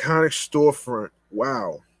 The iconic storefront,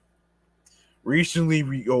 wow, recently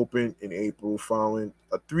reopened in April following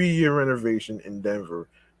a 3-year renovation in Denver.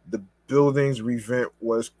 The building's revamp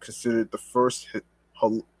was considered the first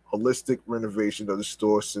holistic renovation of the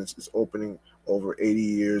store since its opening over 80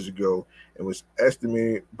 years ago and was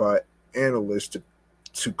estimated by analysts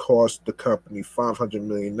to cost the company $500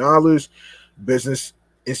 million. Business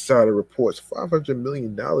Insider reports $500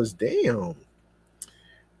 million. Damn.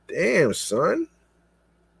 Damn, son.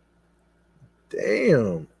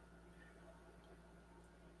 Damn.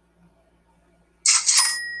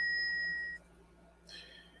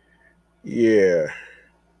 Yeah.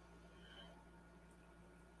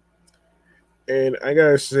 And I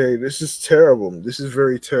gotta say, this is terrible. This is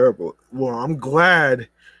very terrible. Well, I'm glad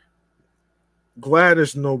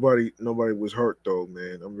there's nobody was hurt though,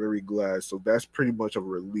 man. I'm very glad. So that's pretty much a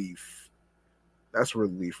relief. That's a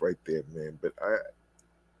relief right there, man. But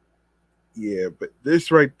but this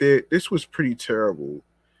right there, this was pretty terrible.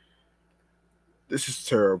 This is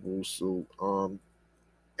terrible. So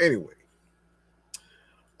anyway,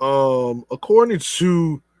 according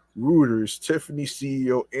to Reuters, Tiffany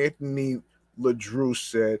CEO Anthony LaDrew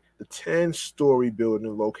said the 10-story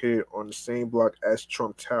building located on the same block as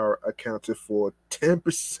Trump Tower accounted for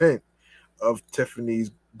 10% of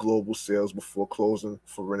Tiffany's global sales before closing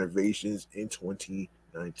for renovations in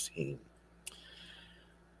 2019.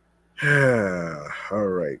 All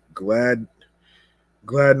right, glad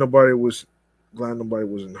nobody was glad nobody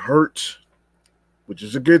wasn't hurt, which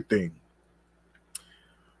is a good thing.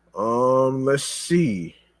 Let's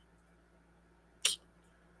see.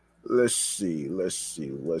 Let's see.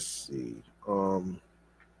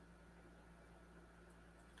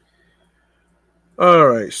 All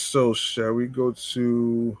right, so shall we go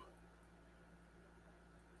to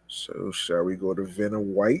So shall we go to Vanna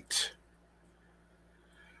White?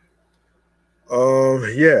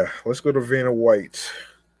 Yeah, let's go to Vanna White.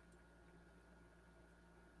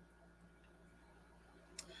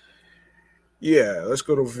 Yeah, let's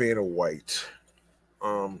go to Vanna White.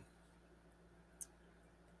 Um,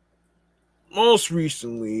 Most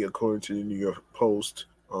recently, according to the New York Post,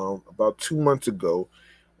 about 2 months ago,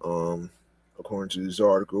 um, according to this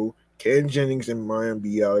article, Ken Jennings and Maya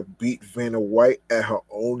Bialik beat Vanna White at her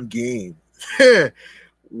own game.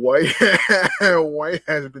 White White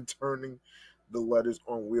has been turning the letters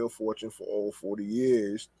on Wheel of Fortune for over 40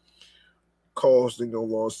 years, causing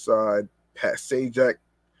alongside Pat Sajak,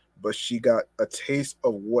 but she got a taste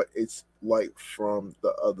of what it's like from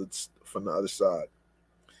the other side.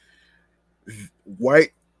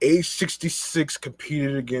 White, age 66,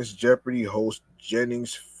 competed against Jeopardy host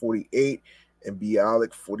Jennings 48 and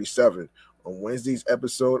Bialik 47 on Wednesday's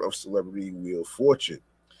episode of Celebrity Wheel of Fortune.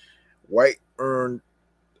 White earned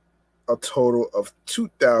a total of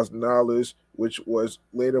 $2,000, which was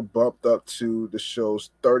later bumped up to the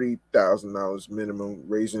show's $30,000 minimum,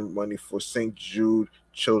 raising money for St. Jude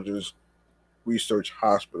Children's Research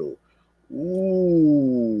Hospital.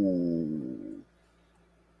 Ooh.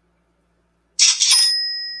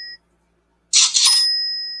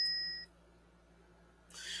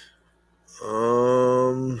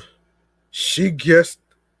 Um, she guessed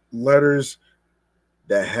letters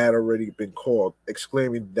that had already been called,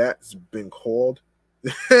 exclaiming, "That's been called."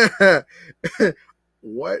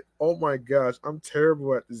 What? Oh my gosh, I'm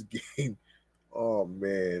terrible at this game. Oh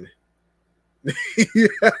man.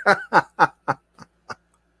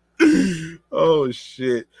 Oh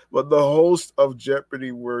shit. But the hosts of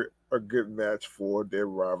Jeopardy were a good match for their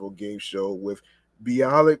rival game show, with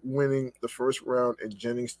Bialik winning the first round and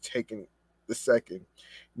Jennings taking the second.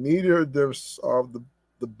 Neither of them solved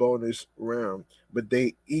the bonus round, but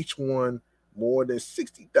they each won more than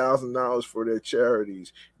 $60,000 for their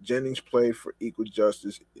charities. Jennings played for Equal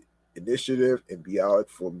Justice Initiative and Bialik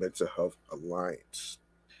for Mental Health Alliance.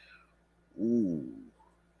 Ooh,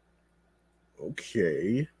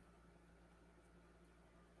 okay.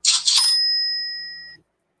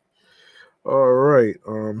 All right.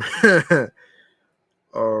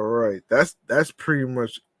 All right. That's pretty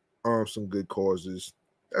much some good causes.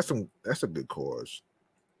 That's a good cause.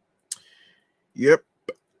 Yep.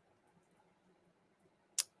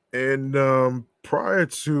 And prior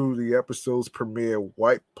to the episode's premiere,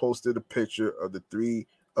 White posted a picture of the three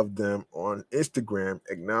of them on Instagram,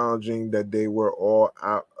 acknowledging that they were all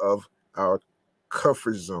out of our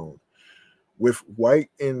comfort zone. With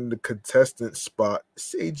White in the contestant spot,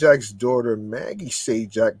 Sajak's daughter Maggie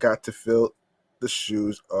Sajak got to fill the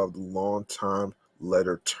shoes of the longtime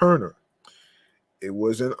letter Turner. It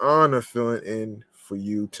was an honor filling in for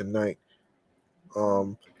you tonight.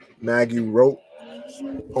 Um, Maggie wrote,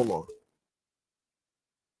 hold on.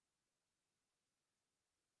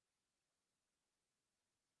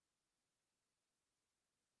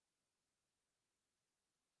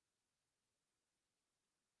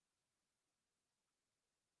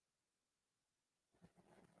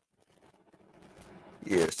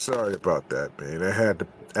 Yeah, sorry about that, man. I had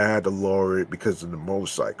to lower it because of the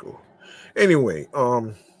motorcycle. Anyway,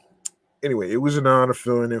 it was an honor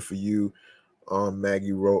filling in for you.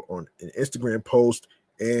 Maggie wrote on an Instagram post,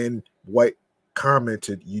 and White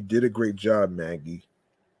commented, "You did a great job, Maggie."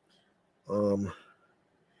 Um,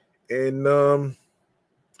 and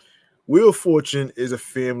Wheel of Fortune is a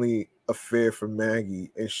family affair for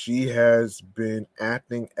Maggie, and she has been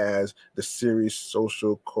acting as the series'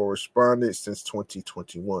 social correspondent since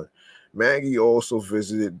 2021. Maggie also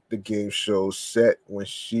visited the game show's set when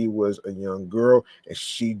she was a young girl, and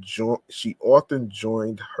she often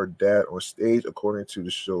joined her dad on stage, according to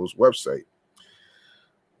the show's website.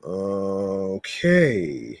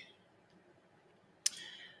 Okay.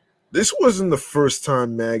 This wasn't the first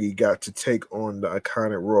time Maggie got to take on the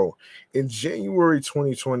iconic role. In January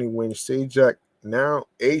 2020, when Sajak, now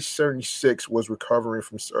age 76, was recovering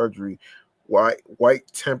from surgery, White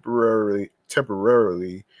temporarily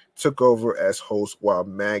took over as host while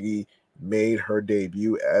Maggie made her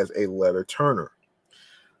debut as a letter turner.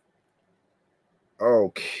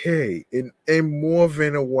 Okay, in more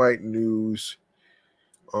Vanna White news,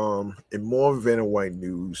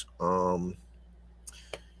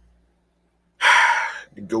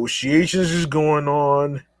 negotiations is going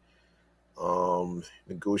on.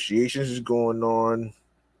 Negotiations is going on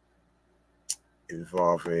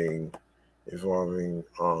involving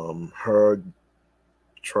her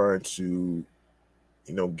trying to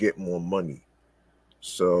get more money.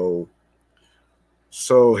 So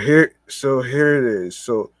so here it is.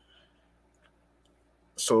 So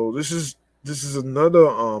So this is another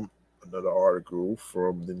article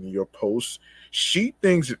from the New York Post. She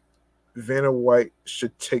thinks Vanna White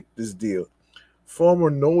should take this deal. Former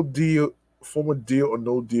no deal, former deal or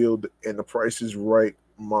no deal, and the Price is Right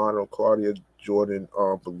model Claudia Jordan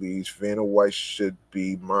believes Vanna White should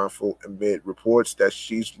be mindful amid reports that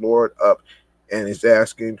she's lured up and is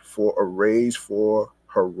asking for a raise for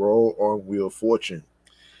her role on Wheel of Fortune.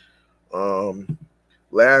 Um,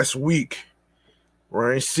 Last week,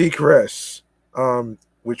 Ryan Seacrest,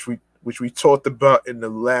 which we talked about in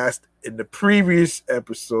the previous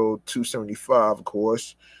episode 275, of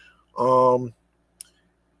course, um,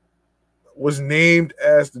 was named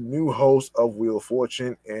as the new host of Wheel of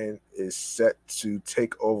Fortune and is set to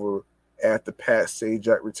take over after Pat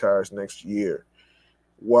Sajak retires next year.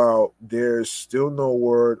 While there's still no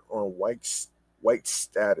word on White's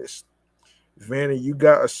status, Vanna, you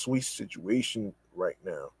got a sweet situation right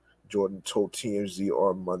now, Jordan told TMZ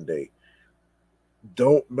on Monday.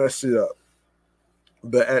 Don't mess it up.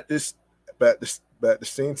 But at this, but at the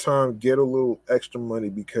same time, get a little extra money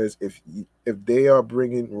because if they are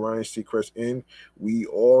bringing Ryan Seacrest in, we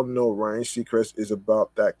all know Ryan Seacrest is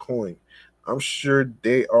about that coin. I'm sure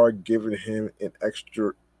they are giving him an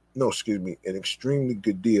extremely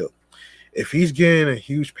good deal. If he's getting a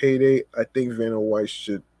huge payday, I think Vanna White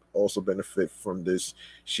should also benefit from this.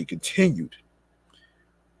 She continued.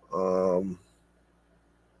 Um,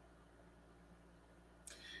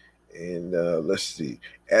 And let's see.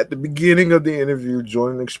 At the beginning of the interview,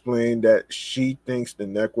 Jordan explained that she thinks the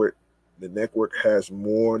network has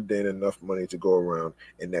more than enough money to go around,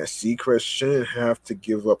 and that Seacrest shouldn't have to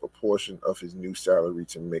give up a portion of his new salary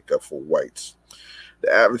to make up for White's.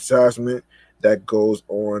 The advertisement that goes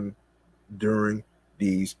on during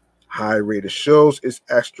these high-rated shows is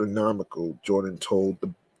astronomical, Jordan told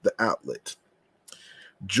the outlet.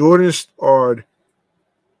 Jordan starred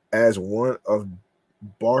as one of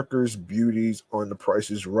Barker's Beauties on The Price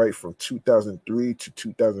is Right from 2003 to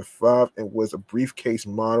 2005 and was a briefcase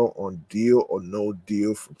model on Deal or No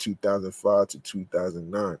Deal from 2005 to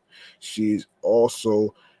 2009. She is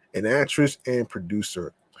also an actress and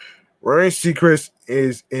producer. Ryan Seacrest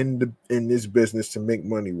is in this business to make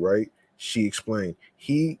money, right? She explained.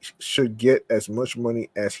 He should get as much money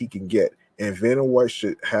as he can get, and Vanna White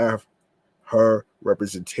should have her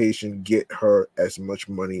representation get her as much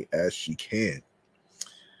money as she can.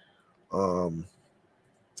 Um,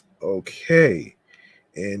 okay.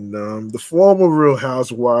 And the former Real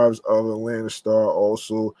Housewives of Atlanta star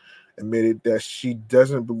also admitted that she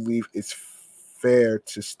doesn't believe it's fair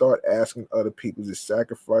to start asking other people to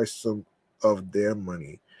sacrifice some of their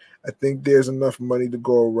money. I think there's enough money to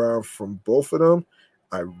go around from both of them.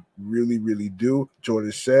 I really, really do.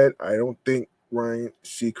 Jordan said, I don't think Ryan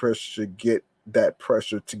Seacrest should get that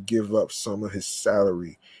pressure to give up some of his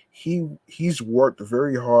salary. He's worked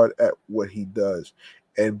very hard at what he does,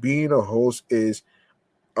 and being a host is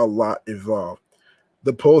a lot involved.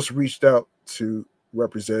 The Post reached out to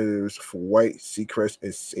representatives for White, Seacrest,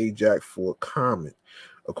 and Sajak for comment.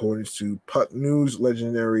 According to Puck News,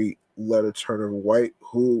 legendary Letter Turner White,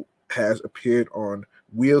 who has appeared on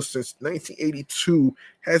Wheel since 1982,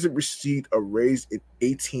 hasn't received a raise in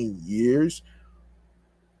 18 years.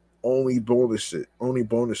 Only bonuses.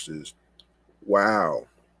 Wow.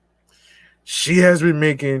 She has been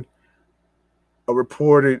making a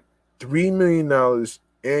reported $3 million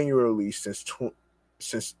annually since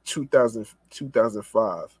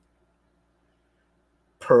 2005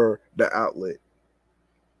 per the outlet.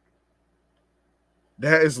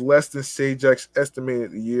 That is less than Sajak's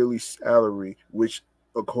estimated yearly salary, which,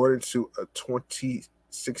 according to a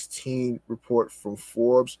 2016 report from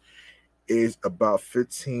Forbes, is about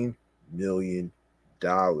 $15 million.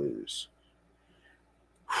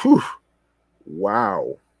 Whew.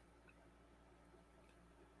 Wow.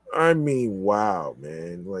 I mean, wow,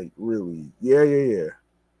 man. Like, really. Yeah, yeah,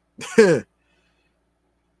 yeah.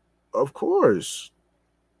 Of course.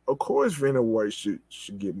 Of course Vanna White should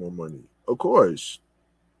get more money. Of course.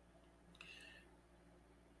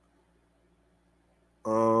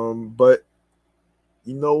 But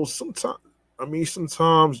sometimes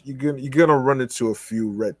sometimes you're gonna run into a few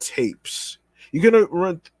red tapes. You're gonna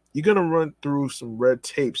run through some red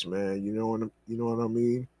tapes, man. You know what I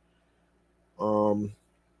mean? Um,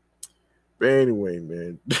 but anyway,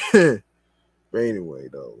 man. But anyway,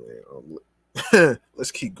 though, man.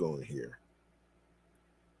 Let's keep going here.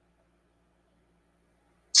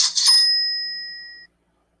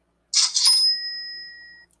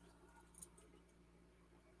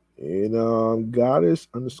 And goddess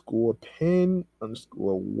underscore pen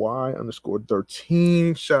underscore y underscore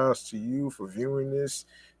 13. Shout outs to you for viewing this.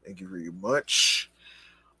 Thank you very much.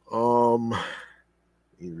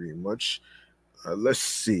 Very much. Let's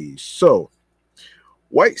see. So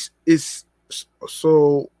White is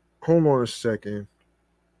so. Hold on a second.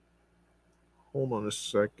 Hold on a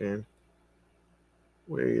second.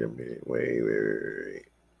 Wait a minute. Wait.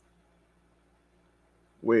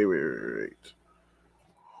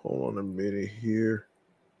 Hold on a minute here.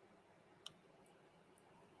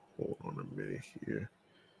 Hold on a minute here.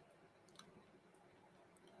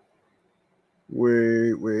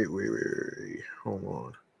 Wait. Hold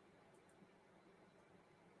on.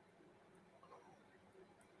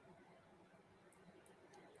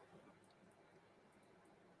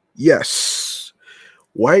 Yes.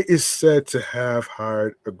 White is said to have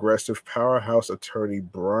hired aggressive powerhouse attorney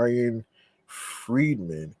Brian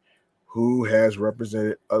Friedman, who has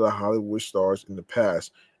represented other Hollywood stars in the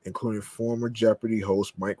past, including former Jeopardy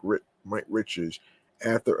host Mike Richards,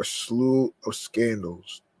 after a slew of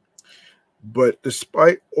scandals. But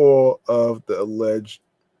despite all of the alleged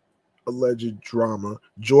drama,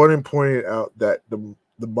 Jordan pointed out that the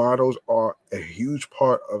models are a huge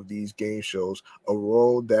part of these game shows, a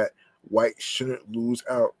role that White shouldn't lose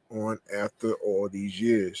out on after all these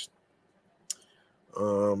years.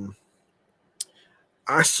 Um,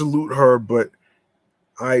 I salute her, but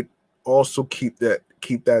I also keep that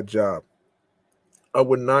job. I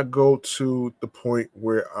would not go to the point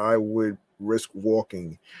where I would risk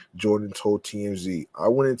walking, Jordan told TMZ. I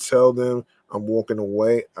wouldn't tell them I'm walking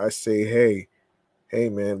away. I say, hey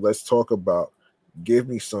man, let's talk about give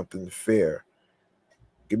me something fair.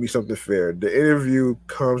 Give me something fair. The interview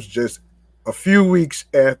comes just a few weeks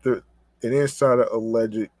after an insider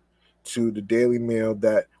alleged to the Daily Mail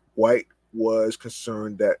that White was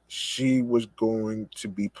concerned that she was going to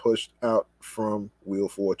be pushed out from Wheel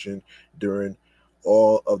of Fortune during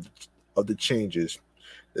all of the changes.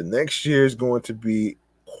 The next year is going to be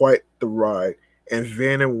quite the ride, and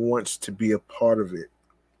Vanna wants to be a part of it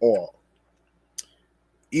all,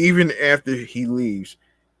 even after he leaves,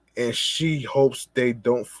 and she hopes they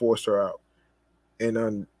don't force her out.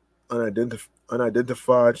 An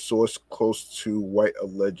unidentified source close to White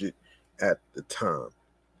alleged at the time.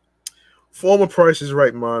 Former Price is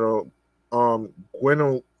Right model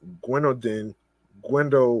Gwendolyn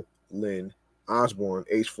Gwendolyn Osborne,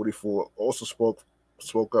 age 44, also spoke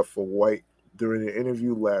up for White during an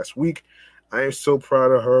interview last week. I am so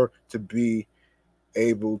proud of her to be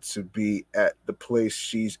able to be at the place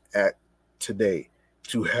she's at today,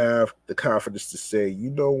 to have the confidence to say, you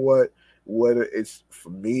know what, whether it's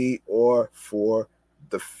for me or for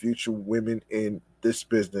the future women in this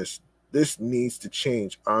business, this needs to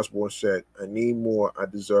change. Osborne said, I need more, I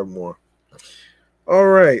deserve more. All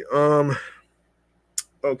right.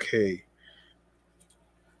 Okay.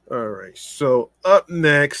 All right. So let's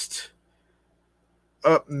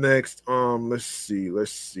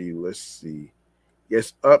see.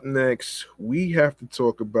 Yes, up next, we have to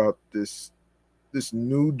talk about this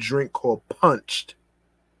new drink called Punched.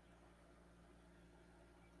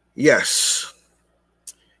 Yes.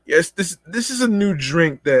 Yes, this is a new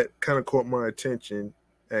drink that kind of caught my attention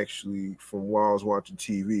actually from while I was watching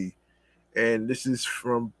TV. And this is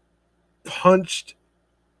from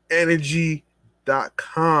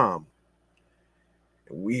punchedenergy.com.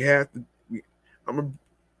 And we have to I'm gonna, I'm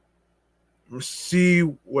gonna see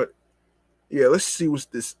what let's see what's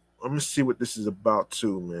this. I'm gonna see what this is about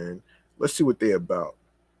too, man. Let's see what they're about.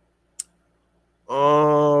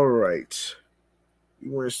 All right. We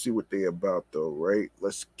want to see what they're about though, right?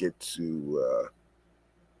 Let's get to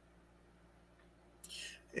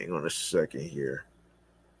hang on a second here.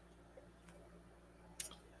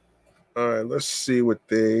 All right, let's see what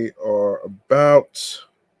they are about.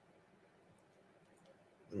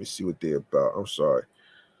 Let me see what they're about. I'm sorry.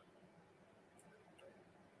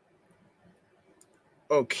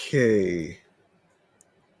 Okay.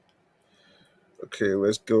 Okay,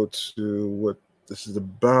 let's go to what this is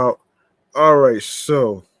about. All right,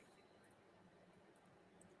 so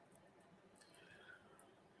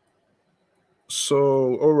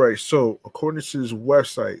according to this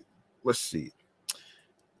website, let's see.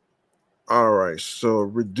 All right, so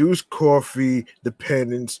reduce coffee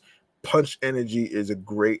dependence. Punch Energy is a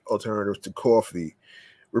great alternative to coffee.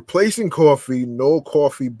 Replacing coffee, no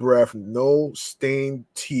coffee breath, no stained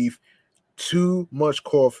teeth, too much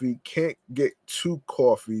coffee, can't get too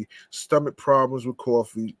coffee, stomach problems with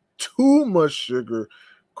coffee, too much sugar,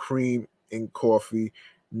 cream in coffee,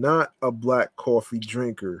 not a black coffee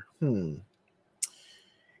drinker.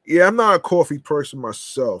 Yeah, I'm not a coffee person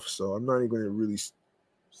myself, so I'm not even gonna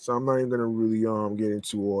really get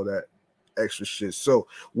into all that extra shit. So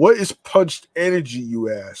what is Punched Energy,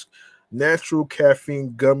 you ask? Natural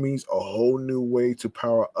caffeine gummies, a whole new way to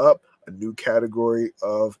power up, a new category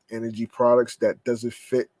of energy products that doesn't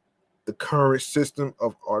fit the current system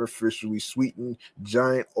of artificially sweetened,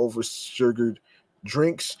 giant oversugared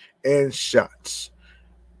drinks and shots.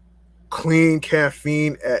 Clean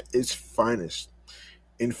caffeine at its finest,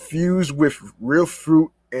 infused with real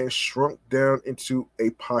fruit and shrunk down into a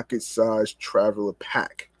pocket sized traveler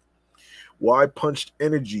pack. Why punched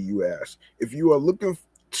energy, you ask? If you are looking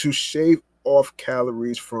to shave off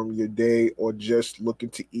calories from your day or just looking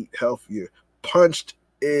to eat healthier, punched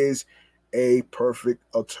is a perfect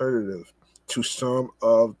alternative to some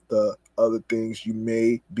of the other things you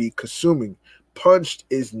may be consuming. Punched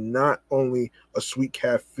is not only a sweet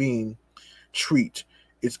caffeine treat,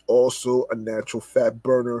 it's also a natural fat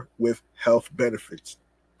burner with health benefits.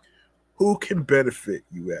 Who can benefit,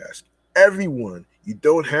 you ask? Everyone. You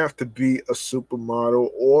don't have to be a supermodel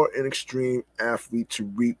or an extreme athlete to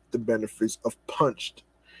reap the benefits of punched.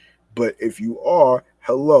 But if you are,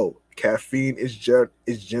 hello, caffeine is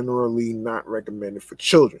generally not recommended for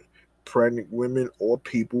children, pregnant women, or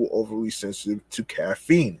people overly sensitive to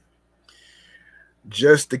caffeine.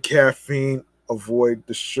 Just the caffeine, avoid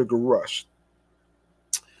the sugar rush.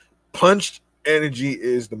 Punched energy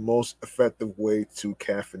is the most effective way to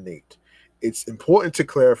caffeinate. It's important to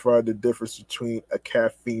clarify the difference between a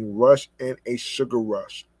caffeine rush and a sugar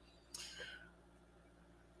rush.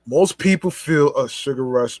 Most people feel a sugar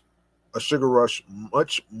rush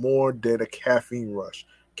much more than a caffeine rush.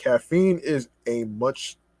 Caffeine is a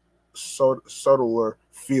much subtler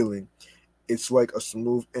feeling. It's like a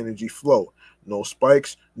smooth energy flow. No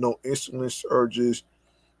spikes, no insulin surges.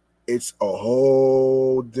 It's a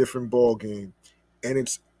whole different ball game, and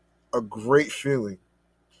it's a great feeling.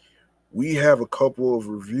 We have a couple of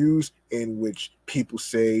reviews in which people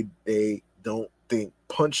say they don't think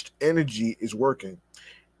punched energy is working.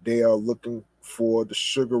 They are looking for the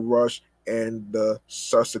sugar rush and the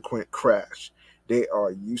subsequent crash. They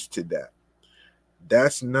are used to that.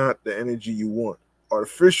 That's not the energy you want.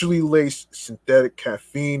 Artificially laced synthetic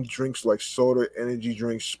caffeine drinks like soda, energy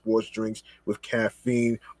drinks, sports drinks with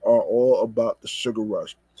caffeine are all about the sugar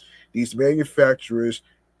rush. These manufacturers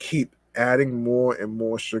keep adding more and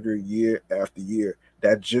more sugar year after year.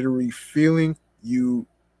 That jittery feeling you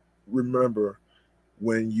remember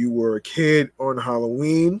when you were a kid on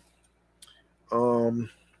Halloween, um,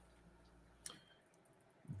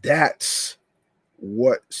 that's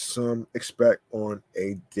what some expect on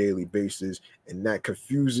a daily basis, and that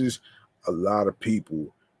confuses a lot of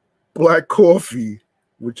people. Black coffee,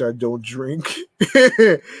 which I don't drink,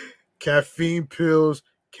 caffeine pills,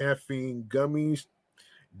 caffeine gummies,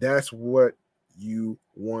 that's what you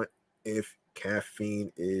want if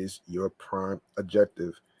caffeine is your prime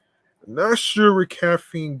objective. I'm not sure what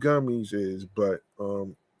caffeine gummies is, but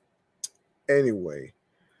anyway,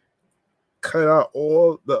 cut out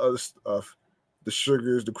all the other stuff, the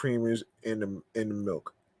sugars, the creamers, and the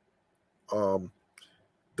milk. Um,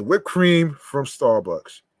 the whipped cream from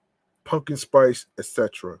Starbucks, pumpkin spice,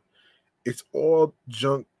 etc. It's all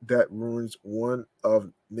junk that ruins one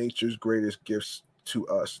of nature's greatest gifts to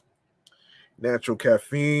us. Natural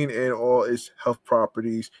caffeine and all its health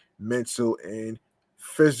properties, mental and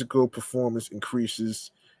physical performance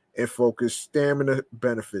increases and focus, stamina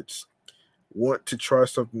benefits. Want to try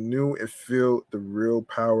something new and feel the real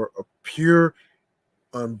power of pure,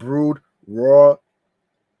 unbrewed, raw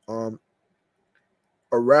um,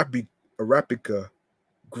 Arabica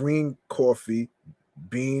green coffee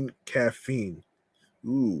bean caffeine.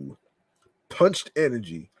 Ooh, punched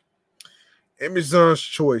energy. Amazon's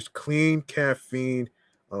choice clean caffeine,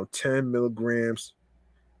 10 milligrams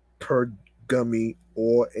per gummy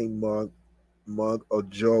or a mug of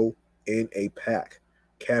Joe in a pack.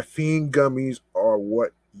 Caffeine gummies are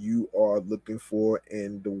what you are looking for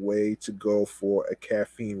and the way to go for a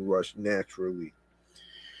caffeine rush naturally.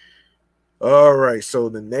 All right, so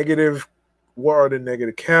what are the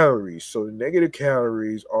negative calories? So the negative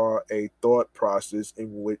calories are a thought process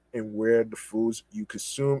in where the foods you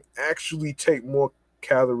consume actually take more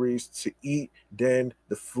calories to eat than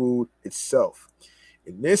the food itself.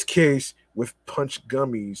 In this case, with punch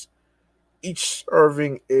gummies, each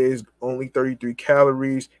serving is only 33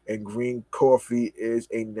 calories, and green coffee is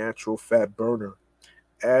a natural fat burner.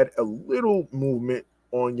 Add a little movement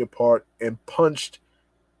on your part, and punched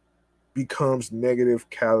becomes negative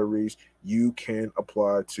calories you can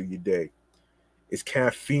apply to your day. Is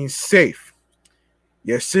caffeine safe?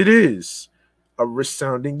 Yes, it is. A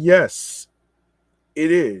resounding yes,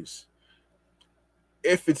 it is.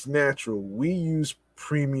 If it's natural, we use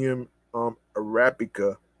premium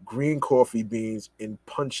Arabica green coffee beans in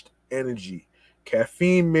punched energy.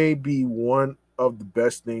 Caffeine may be one of the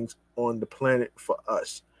best things on the planet for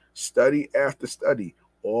us. Study after study,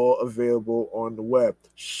 all available on the web,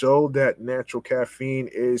 show that natural caffeine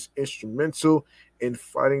is instrumental in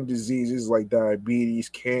fighting diseases like diabetes,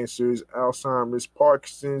 cancers, Alzheimer's,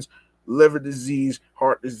 Parkinson's, liver disease,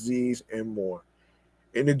 heart disease, and more.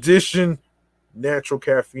 In addition, natural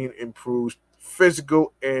caffeine improves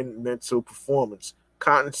physical and mental performance.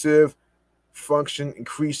 Cognitive function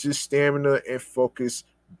increases stamina and focus,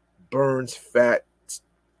 burns fat,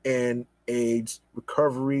 and aids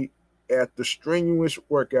recovery after strenuous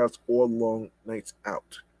workouts or long nights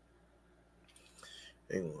out.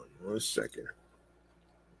 Hang on 1 second.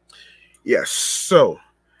 Yes, so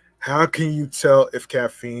how can you tell if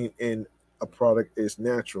caffeine in a product is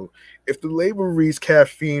natural? If the label reads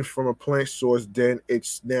caffeine from a plant source, then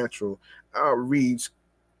it's natural. Reads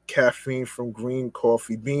caffeine from green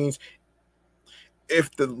coffee beans.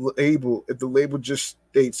 If the label just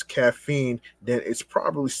states caffeine, then it's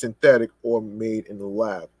probably synthetic or made in the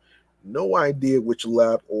lab. No idea which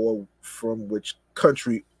lab or from which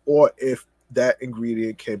country, or if that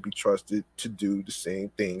ingredient can be trusted to do the same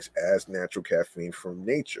things as natural caffeine from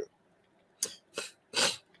nature.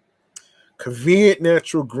 Convenient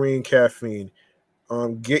natural green caffeine.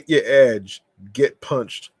 Get your edge. Get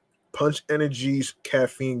punched. Punch Energy's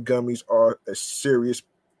caffeine gummies are a serious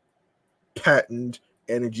patent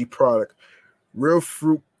energy product. Real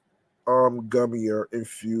fruit gummy are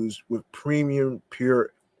infused with premium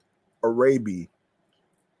pure Arabi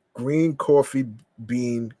green coffee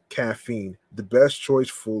bean caffeine. The best choice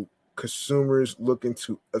for consumers looking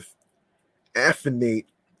to affinate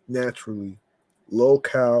naturally. Low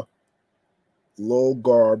cal, low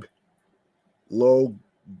carb, low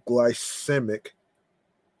glycemic,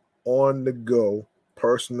 on the go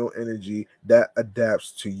personal energy that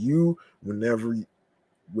adapts to you whenever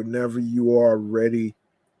you are ready,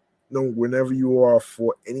 no, whenever you are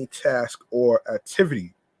for any task or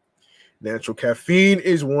activity. Natural caffeine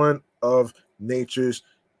is one of nature's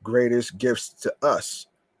greatest gifts to us.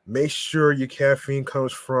 Make sure your caffeine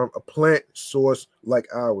comes from a plant source like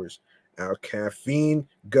ours. Our caffeine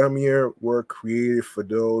gummier were created for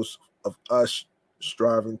those of us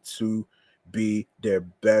striving to be their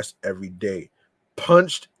best every day.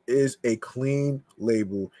 Punched is a clean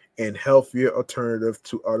label and healthier alternative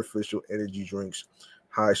to artificial energy drinks,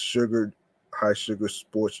 high sugar, high sugar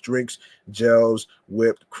sports drinks, gels,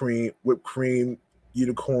 whipped cream,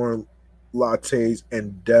 unicorn lattes,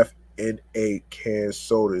 and death in a can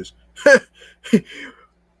sodas.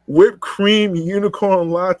 Whipped cream unicorn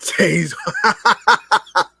lattes.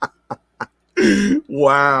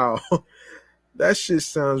 Wow. That shit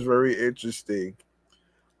sounds very interesting.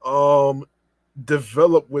 Um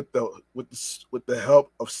Developed with the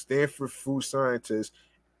help of Stanford food scientists,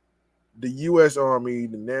 the US Army,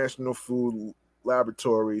 the National Food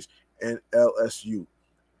Laboratories, and LSU.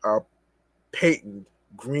 Our patent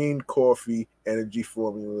green coffee energy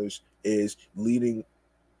formulas is leading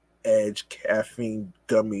edge caffeine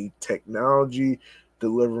gummy technology,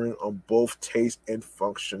 delivering on both taste and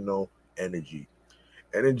functional energy.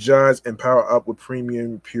 Energize and power up with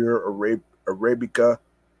premium pure Arabica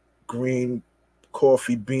green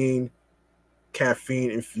coffee bean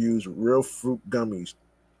caffeine infused real fruit gummies.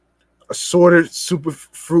 Assorted super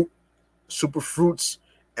fruits,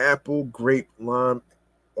 apple, grape, lime,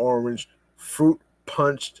 orange, fruit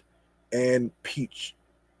punched, and peach.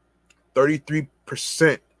 33%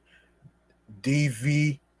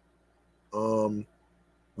 DV, um,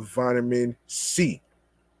 vitamin C.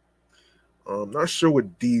 Not sure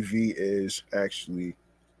what DV is actually.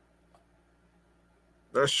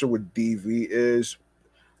 Not sure what DV is.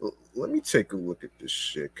 Let me take a look at this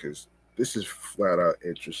shit because this is flat out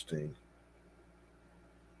interesting.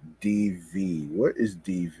 DV. What is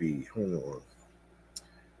DV? Hold on.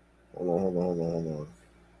 Hold on.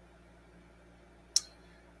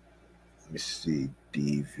 Let me see.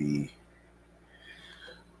 DV.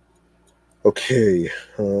 Okay.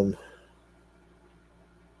 Hold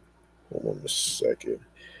on a second.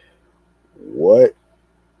 What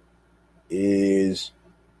is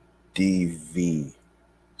DV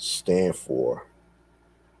stand for?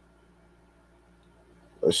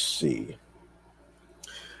 Let's see.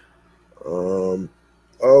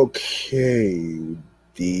 Okay.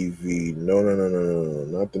 DV. No.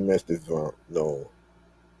 Not domestic violence. No.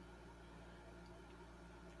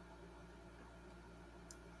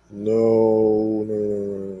 No.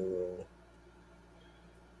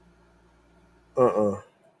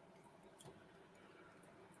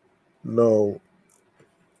 No.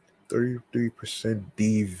 33%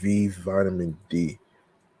 DV vitamin D.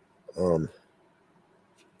 Um,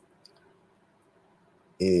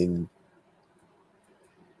 in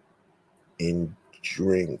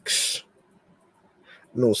drinks.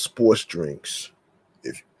 No, sports drinks.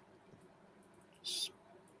 If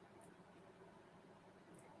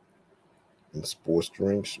in sports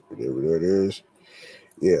drinks, whatever that is.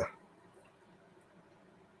 Yeah.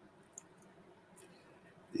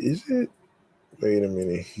 Is it? Wait a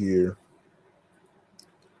minute here.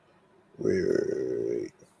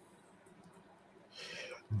 Wait.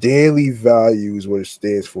 Daily value is what it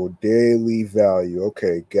stands for. Daily value.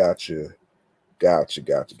 Okay, gotcha.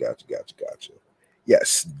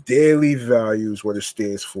 Yes, daily value is what it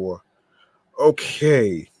stands for.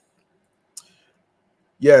 Okay.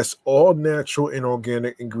 Yes, all natural and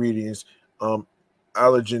organic ingredients, um,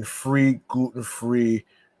 allergen free, gluten free,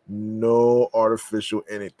 no artificial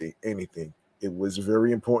anything. It was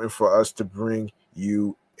very important for us to bring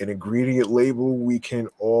you an ingredient label we can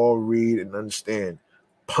all read and understand.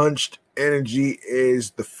 Punched Energy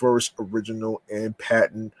is the first original and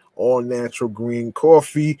patent all natural green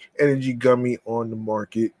coffee energy gummy on the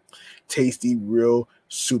market. Tasty, real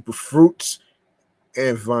super fruits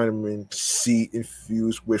and vitamin C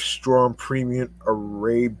infused with strong premium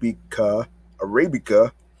Arabica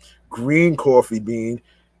green coffee bean,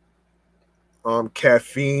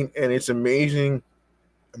 caffeine, and its amazing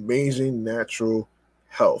natural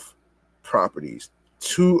health properties.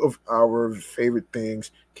 Two of our favorite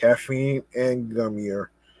things, caffeine and gummier.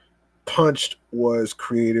 Punched was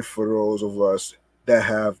created for those of us that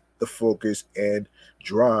have the focus and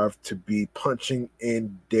drive to be punching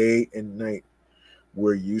in day and night.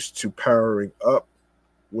 We're used to powering up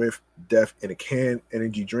with death in a can,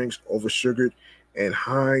 energy drinks, oversugared, and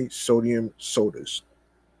high sodium sodas,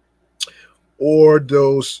 or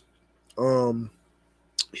those um,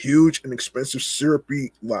 huge and expensive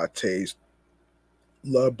syrupy lattes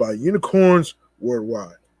loved by unicorns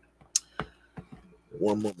worldwide.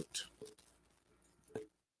 One moment.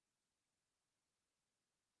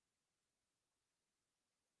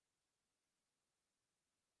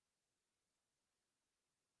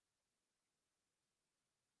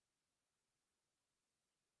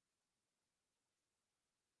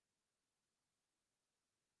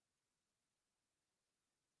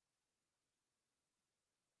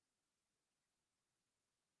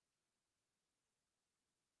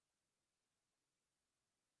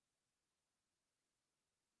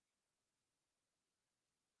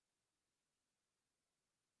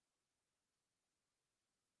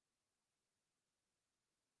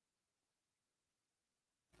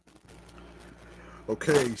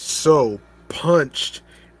 Okay, so Punched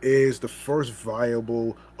is the first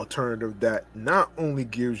viable alternative that not only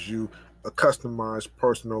gives you a customized,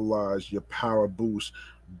 personalized your power boost,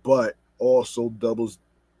 but also doubles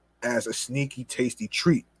as a sneaky, tasty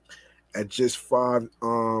treat at just 5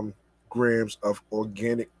 grams of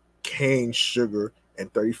organic cane sugar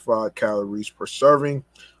and 35 calories per serving.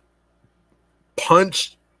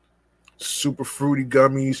 Punched super fruity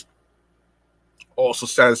gummies also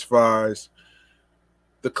satisfies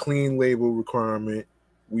the clean label requirement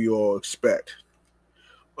we all expect.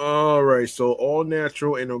 All right, so all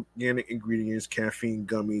natural and organic ingredients, caffeine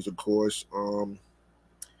gummies, of course.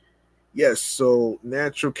 Yes, so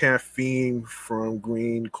natural caffeine from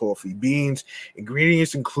green coffee beans.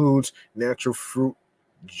 Ingredients includes natural fruit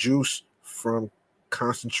juice from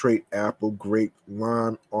concentrate apple, grape,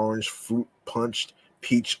 lime, orange, fruit punched,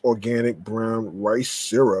 peach, organic, brown, rice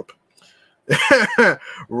syrup.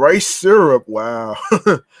 Rice syrup, wow.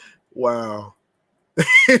 Wow.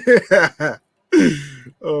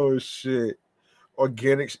 Oh shit.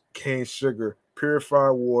 Organic cane sugar,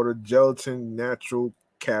 purified water, gelatin, natural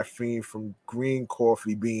caffeine from green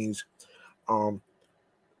coffee beans, um,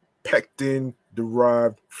 pectin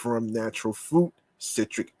derived from natural fruit,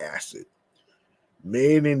 citric acid.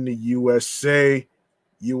 Made in the USA,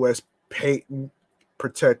 US patent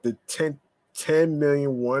protected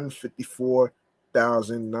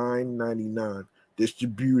 10,154,999.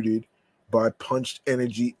 Distributed by Punched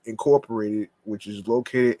Energy Incorporated, which is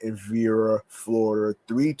located in Vera, Florida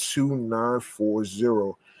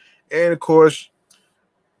 32940. And of course,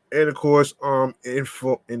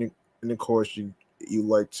 info and of course you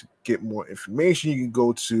like to get more information, you can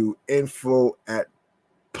go to info at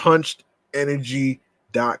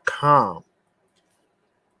punchedenergy.com.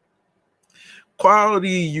 Quality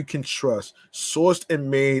you can trust, sourced and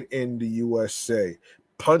made in the USA.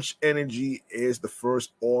 Punch Energy is the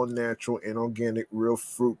first all natural and organic real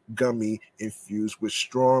fruit gummy infused with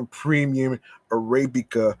strong premium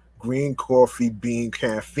Arabica green coffee bean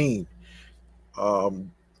caffeine.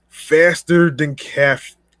 Um, faster than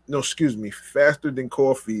faster than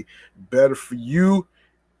coffee, better for you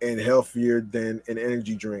and healthier than an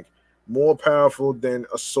energy drink, more powerful than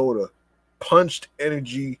a soda. Punched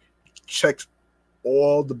Energy checks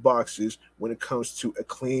all the boxes when it comes to a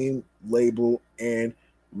clean label and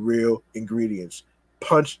real ingredients.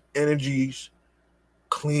 Punch Energy's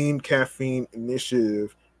clean caffeine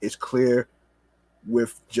initiative is clear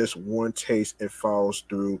with just one taste and follows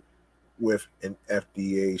through with an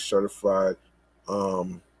FDA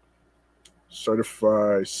um,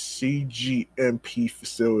 certified CGMP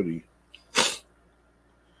facility.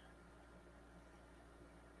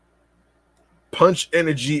 Punch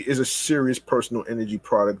Energy is a serious personal energy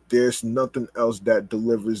product. There's nothing else that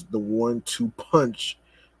delivers the 1-2 punch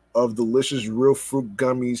of delicious real fruit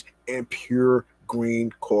gummies and pure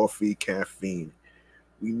green coffee caffeine.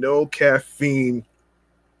 We know caffeine,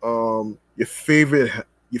 your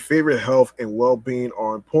favorite health and well-being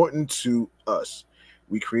are important to us.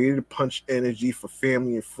 We created Punch Energy for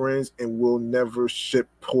family and friends and will never ship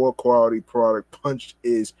poor quality product. Punch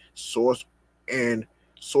is and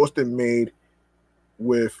sourced and made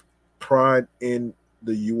with pride in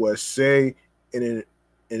the USA in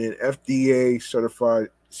an FDA certified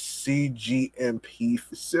CGMP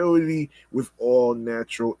facility with all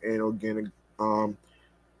natural and organic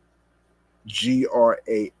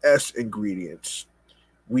GRAS ingredients.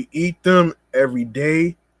 We eat them every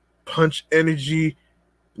day. Punch Energy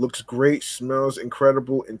looks great, smells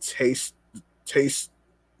incredible, and tastes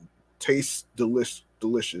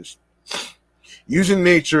delicious. Using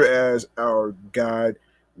nature as our guide,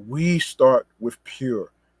 we start with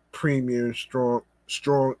pure, premium, strong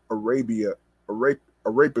Arabica,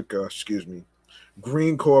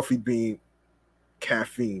 green coffee bean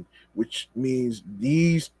caffeine, which means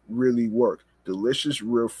these really work. Delicious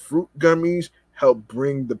real fruit gummies help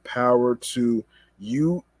bring the power to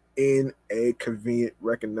you in a convenient,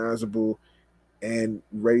 recognizable, and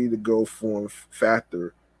ready to go form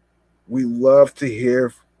factor. We love to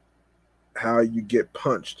hear how you get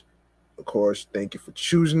punched. Of course, thank you for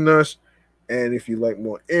choosing us. And if you'd like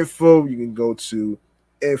more info, you can go to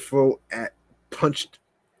info at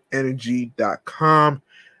punchedenergy.com.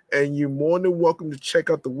 And you're more than welcome to check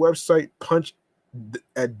out the website punch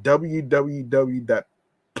at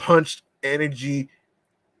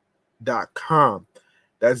www.punchedenergy.com.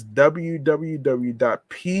 That's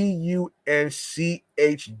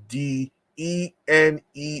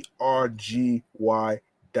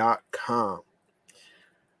www.punchedenergy.com.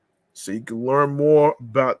 So you can learn more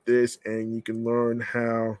about this and you can learn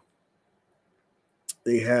how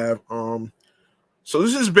they have so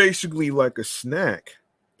this is basically like a snack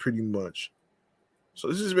pretty much. So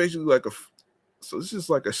this is basically like this is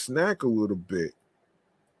like a snack a little bit.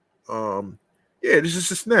 Yeah, this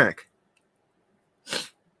is a snack.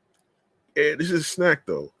 Yeah, this is a snack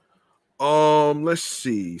though. Let's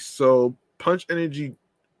see. So Punch Energy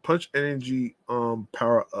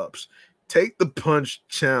power ups. Take the punch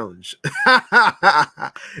challenge.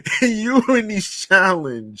 You in these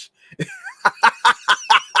challenge.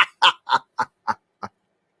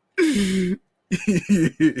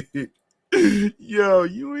 Yo,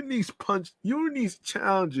 you in these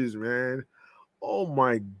challenges, man. Oh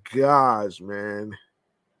my gosh, man.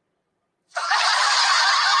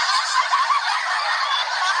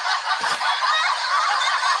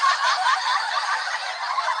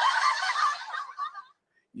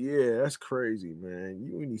 Yeah, that's crazy, man.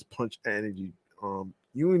 You and these punch energy,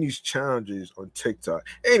 you and these challenges on TikTok.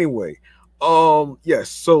 Anyway, yes,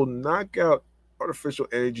 so knockout artificial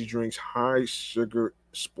energy drinks, high sugar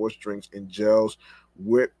sports drinks and gels,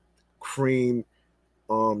 whipped cream,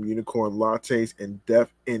 unicorn lattes, and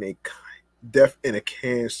death in a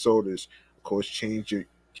can sodas. Of course, change your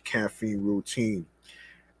caffeine routine.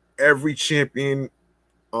 Every champion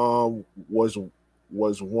um was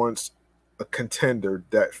was once a contender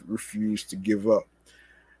that refused to give up.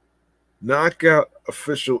 Knockout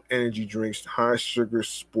official energy drinks, high sugar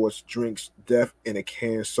sports drinks, death in a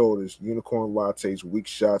can sodas, unicorn lattes, weak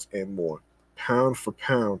shots, and more. Pound for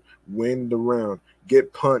pound, win the round,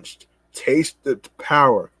 get punched, taste the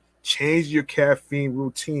power, change your caffeine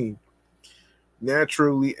routine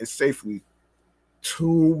naturally and safely.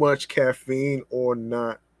 Too much caffeine or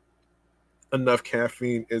not enough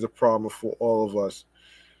caffeine is a problem for all of us.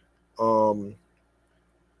 Um,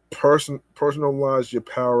 Personalize your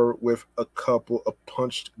power with a couple of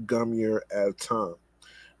punched gummier at a time.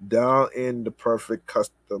 Dial in the perfect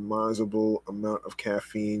customizable amount of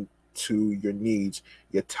caffeine to your needs,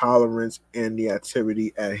 your tolerance, and the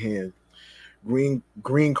activity at hand.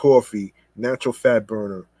 Green coffee, natural fat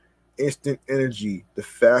burner, instant energy, the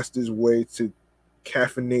fastest way to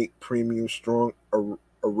caffeinate premium strong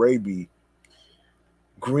Arabi.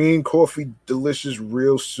 Green coffee, delicious,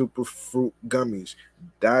 real super fruit gummies.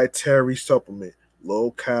 Dietary supplement,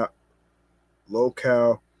 low cal, low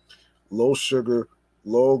sugar,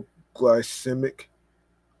 low glycemic,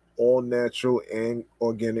 all natural and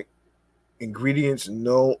organic ingredients.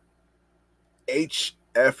 No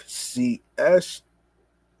HFCS,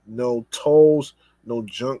 no tolls, no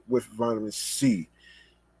junk with vitamin C.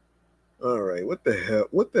 All right, what the hell?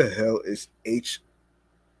 What the hell is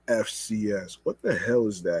HFCS? What the hell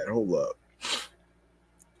is that? Hold up.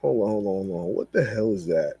 Hold on. What the hell is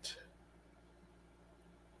that?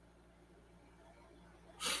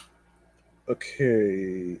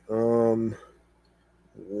 Okay. One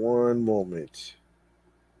moment.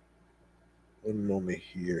 One moment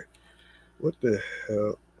here. What the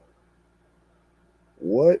hell?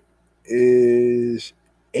 What is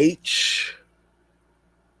HFCS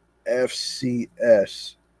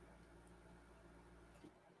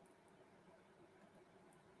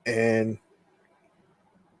and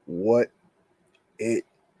what it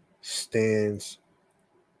stands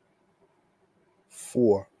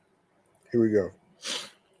for? Here we go.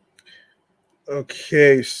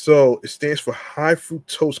 Okay, so it stands for high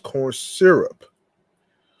fructose corn syrup,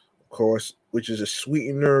 of course, which is a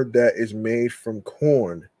sweetener that is made from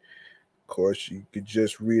corn. Of course, you could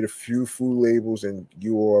just read a few food labels and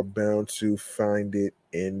you are bound to find it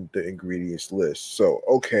in the ingredients list. So,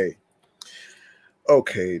 okay.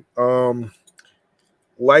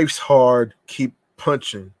 Life's hard, keep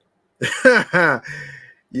punching.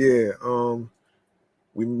 Yeah,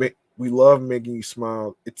 we love making you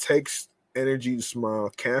smile. It takes energy to smile.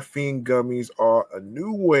 Caffeine gummies are a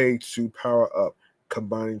new way to power up,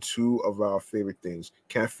 combining two of our favorite things.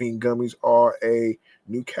 Caffeine gummies are a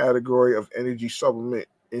new category of energy supplement,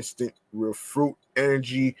 instant real fruit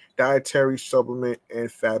energy, dietary supplement,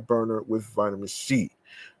 and fat burner with vitamin C.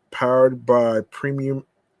 Powered by premium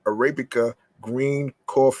Arabica green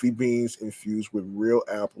coffee beans infused with real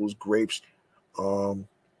apples, grapes, um,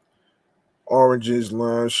 oranges,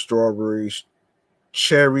 limes, strawberries,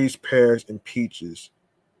 cherries, pears, and peaches.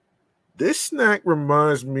 This snack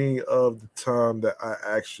reminds me of the time that I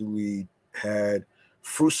actually had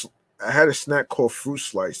fruit. I had a snack called fruit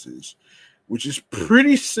slices, which is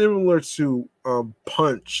pretty similar to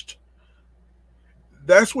punched.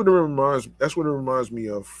 That's what it reminds. That's what it reminds me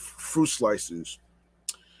of. Fruit slices.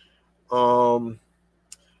 Um,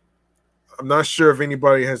 I'm not sure if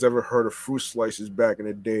anybody has ever heard of fruit slices back in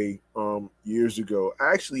the day, years ago.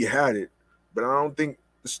 I actually had it, but I don't think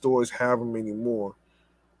the stores have them anymore.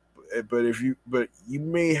 But you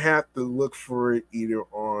may have to look for it either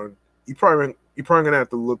on you're probably gonna have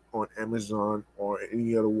to look on Amazon or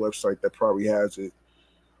any other website that probably has it.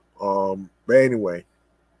 But anyway,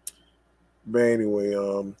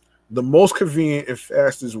 the most convenient and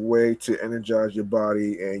fastest way to energize your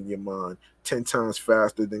body and your mind. 10 times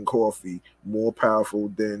faster than coffee, more powerful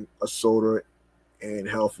than a soda, and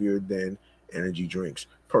healthier than energy drinks.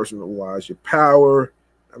 Personalize your power.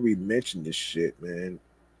 I already mentioned this shit, man.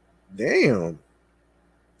 Damn.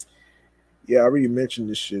 Yeah, I already mentioned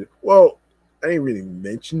this shit. Well, I didn't really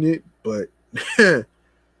mention it, but I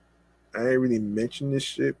ain't really mention this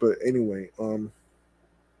shit. But anyway,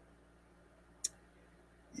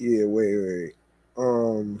 yeah, wait.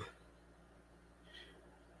 Um,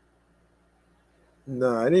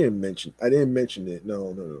 no, I didn't mention it.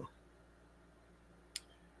 No.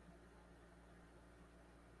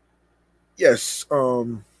 Yes,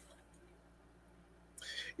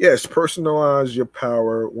 yes, personalize your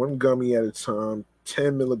power one gummy at a time,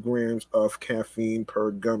 10 milligrams of caffeine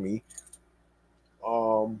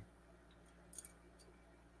um,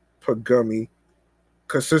 per gummy,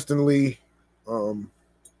 consistently, um,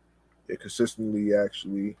 yeah, consistently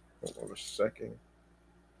actually, hold on a second.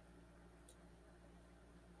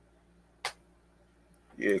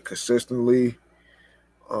 Yeah, consistently,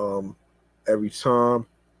 um, every time.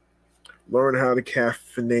 Learn how to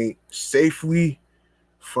caffeinate safely,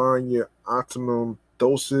 find your optimum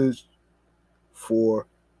dosage for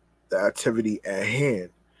the activity at hand.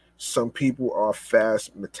 Some people are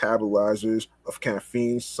fast metabolizers of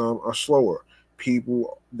caffeine, some are slower.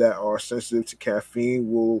 People that are sensitive to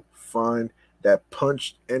caffeine will find that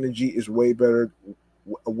punched energy is a way better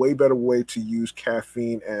way to use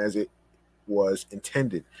caffeine as it was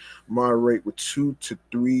intended. Moderate with 2 to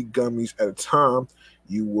 3 gummies at a time.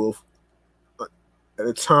 You will at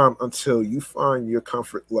a time until you find your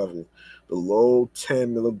comfort level. The low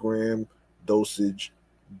 10 milligram dosage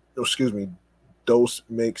excuse me, dose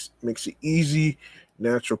makes it easy.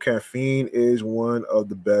 Natural caffeine is one of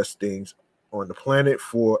the best things on the planet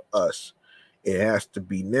for us. It has to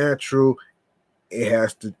be natural. it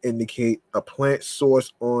has to indicate a plant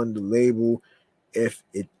source on the label. If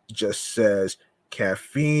it just says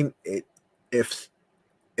caffeine, if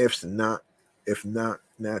if not if not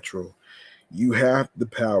natural. You have the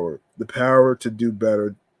power to do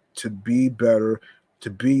better, better, to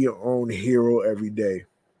be your own hero every day.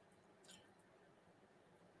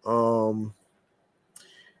 Um,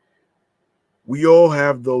 we all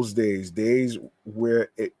have those days where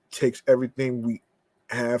it takes everything we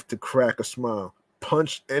have to crack a smile.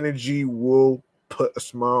 Punch Energy will put a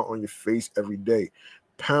smile on your face every day.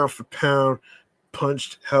 Pound for pound,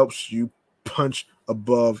 Punched helps you punch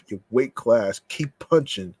above your weight class. Keep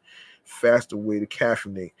punching. Faster way to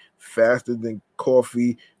caffeinate. Faster than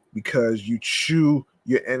coffee because you chew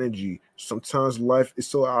your energy. Sometimes life is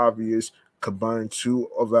so obvious. Combine two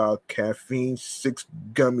of our caffeine 6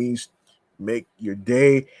 gummies, make your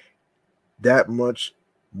day that much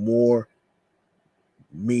more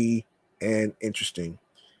me and interesting.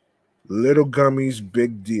 Little gummies,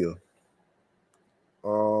 big deal.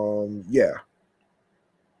 Yeah.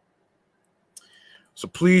 So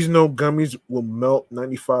please know gummies will melt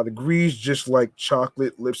 95 degrees, just like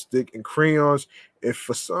chocolate, lipstick, and crayons. If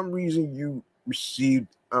for some reason you received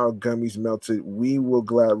our gummies melted, we will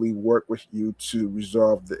gladly work with you to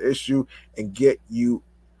resolve the issue and get you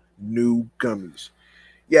new gummies.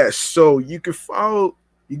 Yes, so you can follow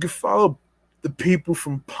the people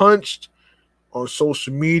from Punched on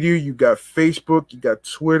social media. You got Facebook, you got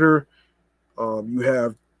Twitter, you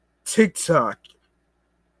have TikTok,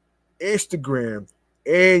 Instagram,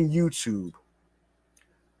 and YouTube.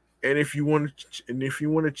 And if you want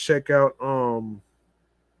to check out and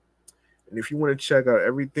if you want to check out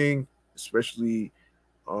everything, especially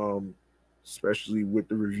um especially with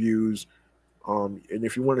the reviews, and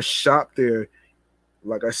if you want to shop there,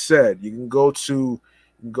 like I said, you can go to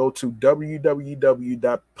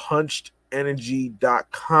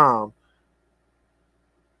www.punchedenergy.com,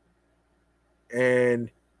 and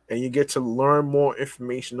you get to learn more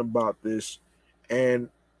information about this, and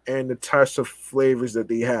the types of flavors that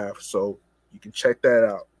they have. So you can check that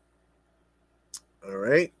out. All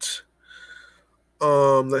right.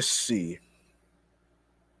 Let's see.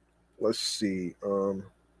 Let's see.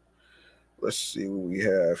 Let's see what we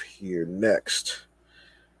have here next.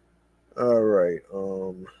 All right.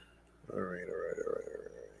 All right. All right. All right. All right.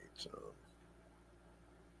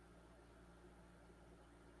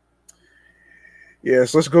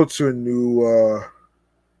 Yes. Let's go to a new.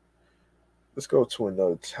 Let's go to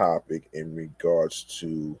another topic in regards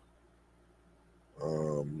to.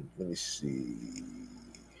 Let me see.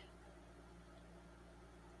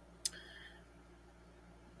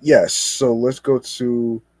 Yes. So let's go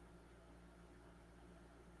to.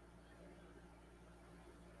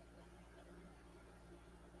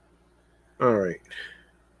 All right.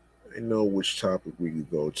 I know which topic we could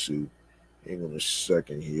go to. Hang on a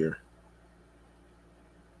second here.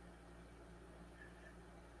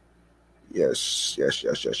 Yes, yes,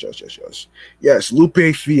 yes, yes, yes, yes, yes. Yes,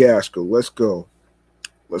 Lupe Fiasco. Let's go.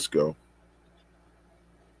 Let's go.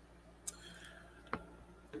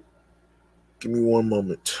 Give me one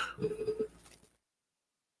moment.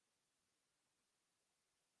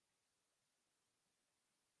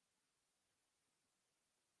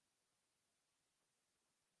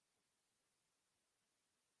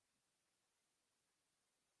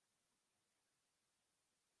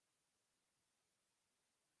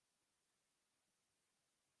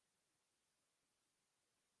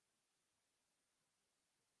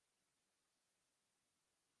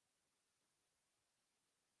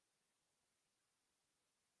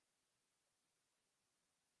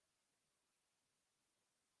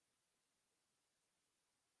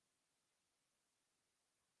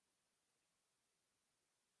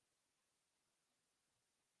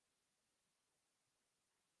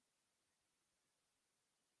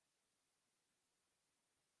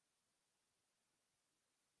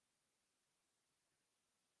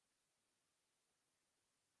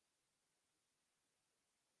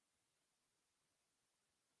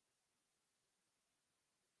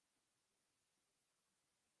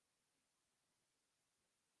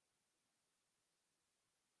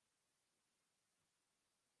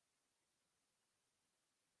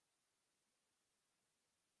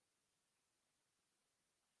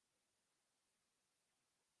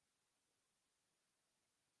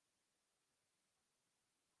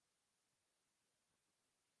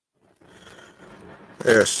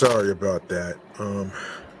 Yeah, sorry about that. All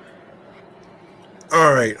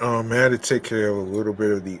right. I had to take care of a little bit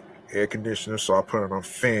of the air conditioner, so I put it on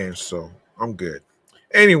fan, so I'm good.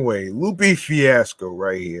 Anyway, Lupe Fiasco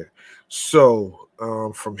right here. So,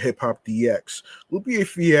 from Hip Hop DX, Lupe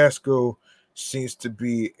Fiasco seems to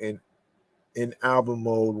be in album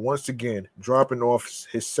mode once again, dropping off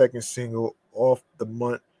his second single off the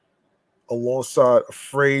month alongside a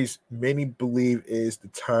phrase many believe is the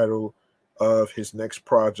title of his next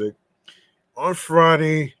project. On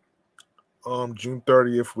Friday, June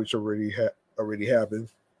 30th, which already happened,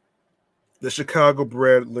 the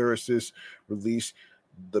Chicago-bred lyricist released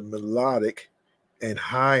the melodic and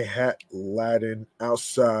hi-hat Latin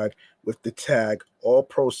outside with the tag "All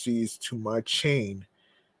proceeds to my chain,"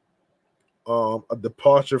 a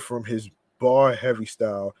departure from his bar-heavy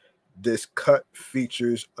style. This cut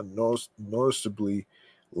features a noticeably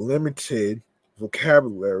limited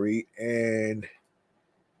vocabulary and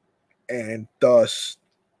thus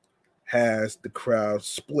has the crowd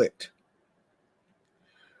split.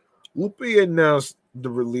 Lupe announced the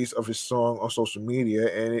release of his song on social media,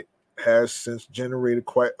 and it has since generated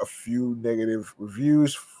quite a few negative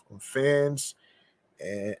reviews from fans.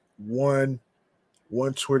 And one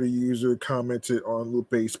Twitter user commented on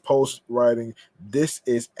Lupe's post, writing, "This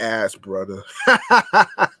is ass, brother."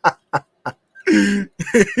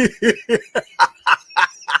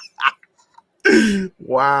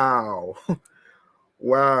 Wow,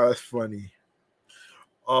 wow, that's funny.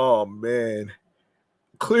 Oh man.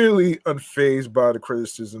 Clearly unfazed by the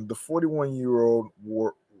criticism, the 41-year-old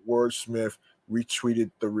wordsmith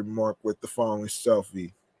retweeted the remark with the following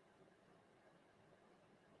selfie.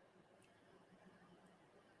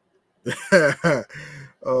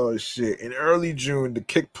 Oh shit. In early June, the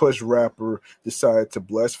Kick Push rapper decided to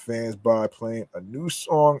bless fans by playing a new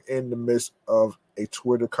song in the midst of a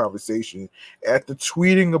Twitter conversation. After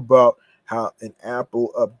tweeting about how an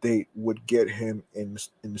Apple update would get him in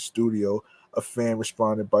the studio, a fan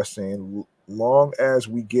responded by saying, "Long as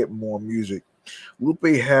we get more music." Lupe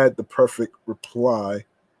had the perfect reply,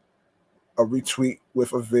 a retweet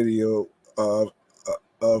with a video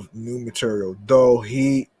of new material. Though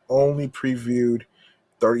he only previewed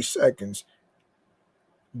 30 seconds,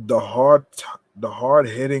 the hard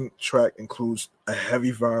hitting track includes a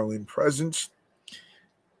heavy violin presence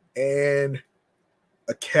and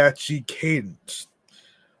a catchy cadence.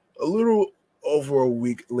 A little over a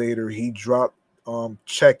week later, he dropped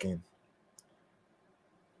Checkin'.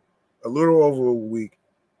 A little over a week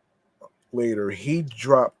later, he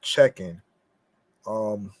dropped Checkin'.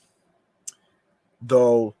 Um,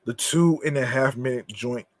 though the 2.5 minute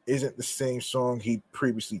joint isn't the same song he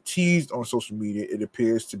previously teased on social media, it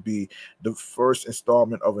appears to be the first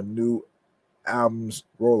installment of a new album's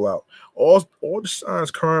rollout. All the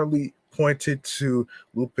signs currently pointed to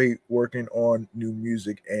Lupe working on new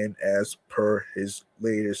music, and as per his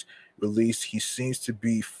latest release, he seems to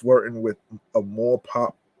be flirting with a more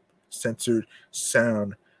pop centered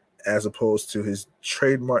sound as opposed to his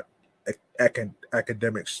trademark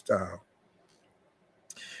academic style.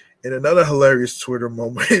 In another hilarious Twitter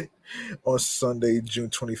moment on Sunday, June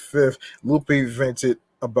 25th, Lupe vented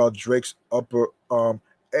about Drake's upper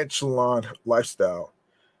echelon lifestyle,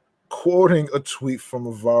 quoting a tweet from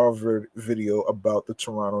a viral video about the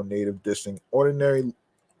Toronto native dissing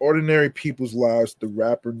ordinary people's lives. The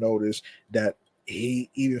rapper noticed that he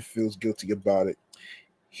even feels guilty about it.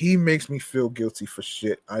 "He makes me feel guilty for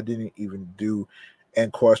shit I didn't even do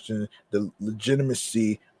and question the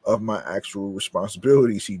legitimacy of my actual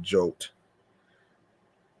responsibilities," he joked.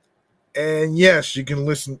 And yes, you can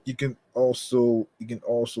also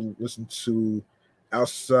listen to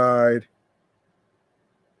Outside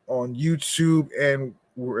on YouTube and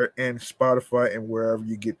Spotify and wherever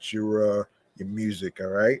you get your music. All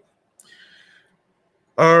right.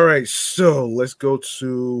 So let's go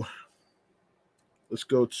to let's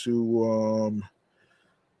go to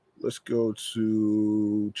let's go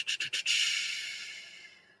to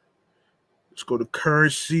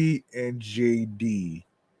Currency and JD.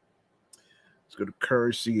 Let's go to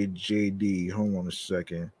Currency and JD. Hold on a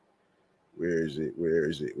second. Where is it? Where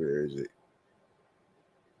is it? Where is it?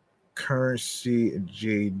 Currency and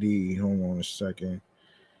JD. Hold on a second.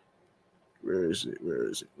 Where is it? Where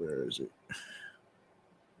is it? Where is it?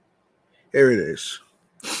 Here it is.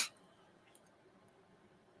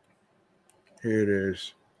 Here it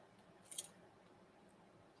is.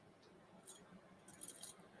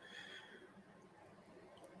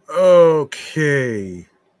 Okay.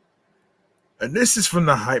 And this is from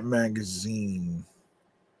the Hype magazine.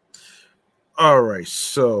 All right.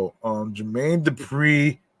 So, Jermaine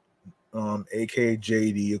Dupri, aka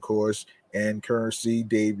JD, of course, and Currency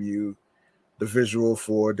debut the visual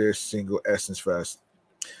for their single Essence Fest.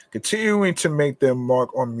 Continuing to make their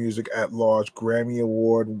mark on music at large, Grammy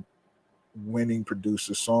Award winning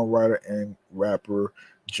producer, songwriter, and rapper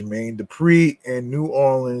Jermaine Dupri, and New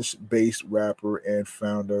Orleans based rapper and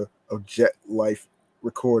founder of Jet Life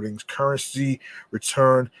Recordings. Currency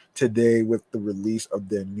returned today with the release of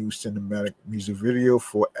their new cinematic music video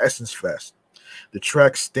for Essence Fest. The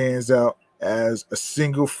track stands out as a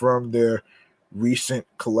single from their recent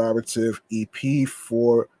collaborative EP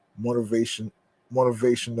for motivational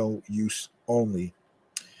use only.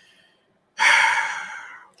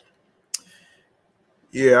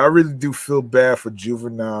 Yeah, I really do feel bad for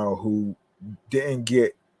Juvenile, who didn't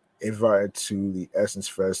get invited to the Essence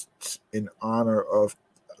Fest in honor of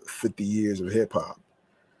 50 years of hip hop,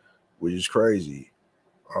 which is crazy.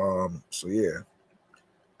 So yeah,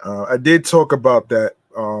 I did talk about that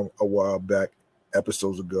a while back,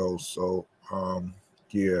 episodes ago. So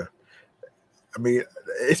yeah, I mean,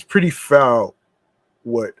 it's pretty foul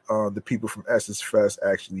what the people from Essence Fest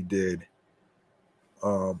actually did.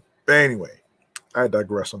 But anyway, I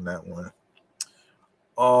digress on that one.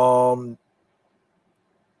 Um,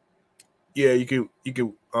 yeah, you can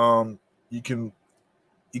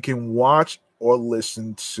you can watch or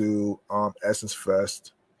listen to Essence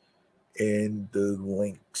Fest in the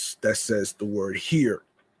links that says the word here.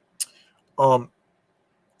 Um,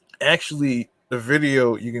 Actually, the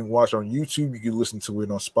video you can watch on YouTube. You can listen to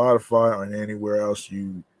it on Spotify or anywhere else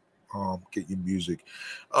you get your music.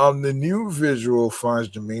 The new visual finds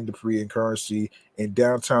Jermaine Dupri and Currency in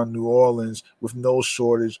downtown New Orleans with no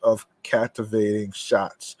shortage of captivating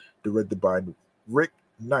shots. Directed by Rick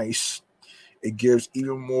Nice, it gives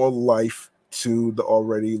even more life to the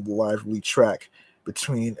already lively track.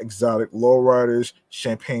 Between exotic lowriders,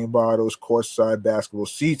 champagne bottles, courtside basketball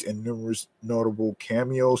seats, and numerous notable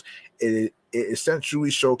cameos, it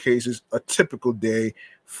essentially showcases a typical day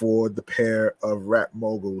for the pair of rap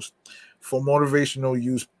moguls. For motivational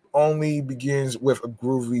use only begins with a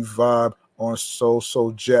groovy vibe on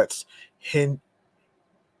So Jets, hinging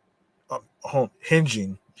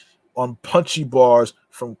on punchy bars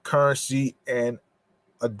from Currency and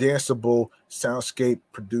a danceable soundscape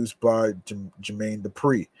produced by Jermaine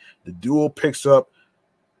Dupri. The duo picks up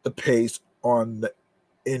the pace on the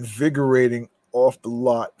invigorating Off the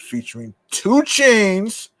Lot featuring 2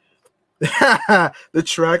 Chainz. The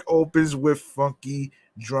track opens with funky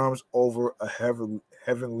drums over a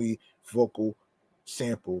heavenly vocal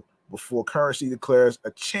sample before Currency declares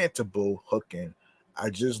a chantable hook in. I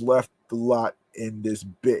just left the lot in this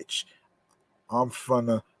bitch. I'm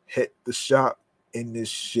finna hit the shop in this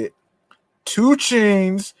shit. 2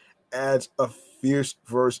 Chainz adds a fierce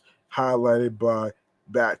verse highlighted by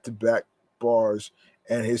back-to-back bars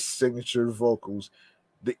and his signature vocals.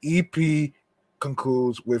 The EP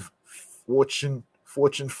concludes with Fortune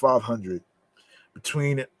 500.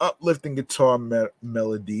 Between an uplifting guitar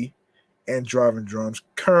melody and driving drums,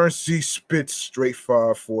 Currency spits straight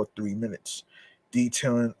fire for 3 minutes,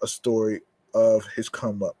 detailing a story of his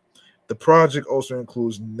come up. The project also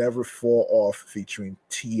includes Never Fall Off featuring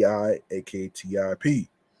T.I., aka TIP.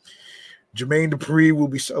 Jermaine Dupri will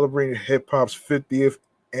be celebrating hip hop's 50th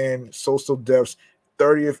and So Def's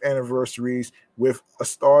 30th anniversaries with a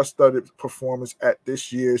star-studded performance at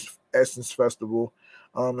this year's Essence Festival.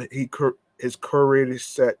 His curated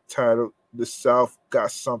set titled "The South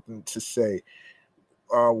Got Something to Say"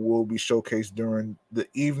 will be showcased during the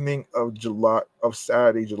evening of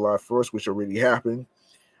Saturday, July 1st, which already happened,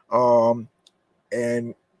 um,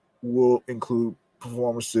 and will include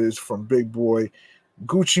performances from Big Boy,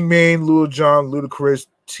 Gucci Mane, Lil Jon, Ludacris,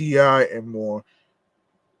 T.I., and more.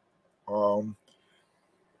 Um,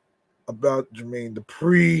 about Jermaine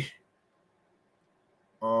Dupri.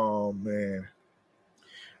 Oh man.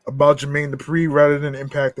 About Jermaine Dupri, rather than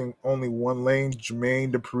impacting only one lane,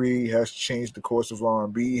 Jermaine Dupri has changed the course of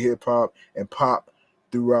R&B, hip hop, and pop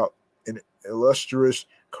throughout an illustrious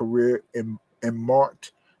career and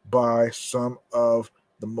marked by some of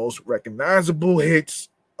the most recognizable hits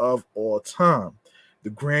of all time. The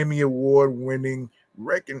Grammy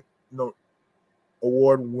recon, no,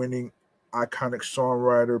 award-winning iconic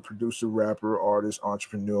songwriter, producer, rapper, artist,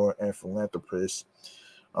 entrepreneur, and philanthropist,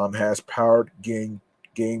 has powered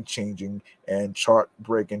game-changing and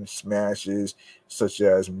chart-breaking smashes such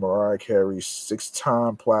as Mariah Carey's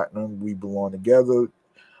 6-time platinum "We Belong Together,"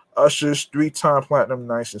 Usher's 3-time platinum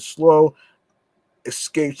 "Nice and Slow,"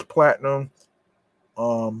 Escape's platinum,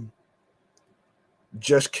 um,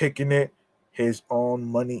 "Just Kicking It," his own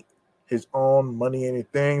Money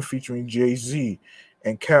Anything featuring Jay-Z,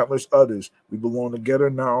 and countless others. "We Belong Together"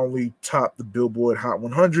 not only topped the Billboard Hot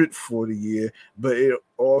 100 for the year, but it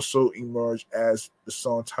also emerged as the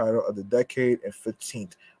song title of the decade and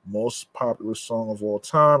 15th most popular song of all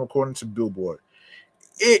time, according to Billboard.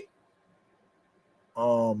 It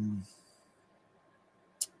Um,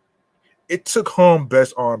 it took home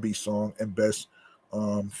Best R&B Song and Best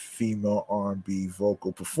Female R&B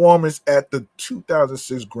Vocal Performance at the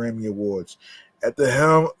 2006 Grammy Awards. At the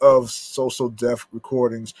helm of Social Def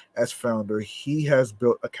Recordings as founder, he has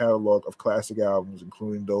built a catalog of classic albums,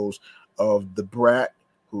 including those of The Brat,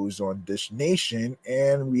 who's on Dish Nation,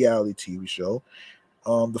 and reality TV show.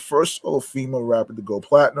 The first solo female rapper to go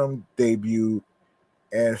platinum, debut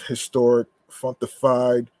and historic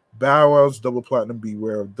Funkified, Bow Wow's double platinum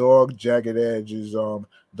Beware of Dog, Jagged Edge's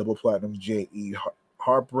double platinum J.E.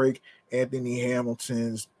 Heartbreak, Anthony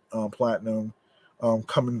Hamilton's platinum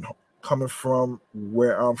coming from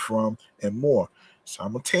Where I'm From, and more.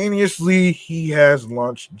 Simultaneously, he has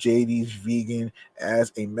launched JD's Vegan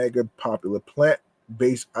as a mega popular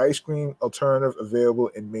plant-based ice cream alternative available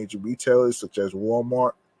in major retailers such as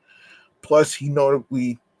Walmart. Plus, he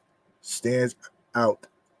notably stands out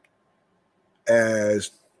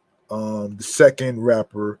as the second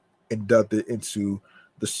rapper inducted into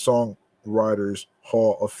the Songwriters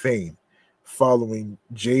Hall of Fame, following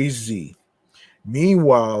Jay-Z.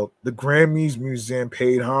 Meanwhile, the Grammys Museum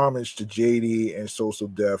paid homage to JD and Social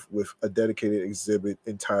Def with a dedicated exhibit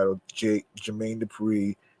entitled Jermaine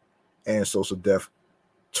Dupri and Social Def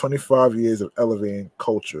 25 Years of Elevating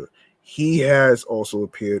Culture. He has also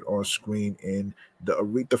appeared on screen in the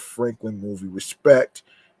Aretha Franklin movie Respect,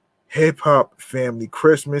 Hip Hop Family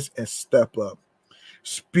Christmas, and Step Up.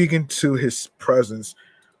 Speaking to his presence,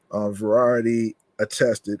 Variety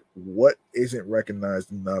attested what isn't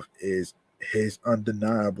recognized enough is his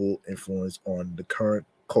undeniable influence on the current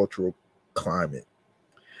cultural climate.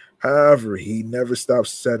 However, he never stopped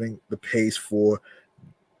setting the pace for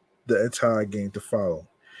the entire game to follow.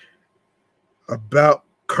 About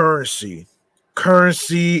Currency,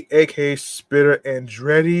 aka Spitter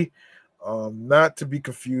Andretti, not to be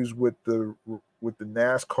confused with the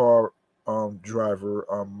NASCAR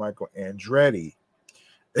driver Michael Andretti,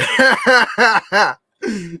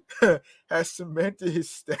 has cemented his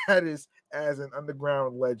status as an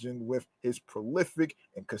underground legend with his prolific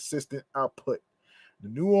and consistent output. The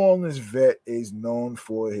New Orleans vet is known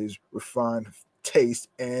for his refined taste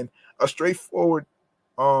and a straightforward,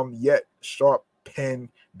 yet sharp pen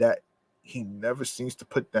that he never seems to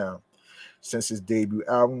put down. Since his debut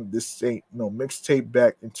album, This Ain't No Mixtape,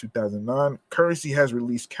 back in 2009, Currency has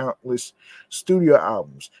released countless studio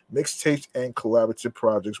albums, mixtapes, and collaborative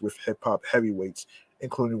projects with hip hop heavyweights,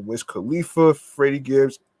 including Wiz Khalifa, Freddie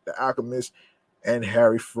Gibbs, The Alchemist, and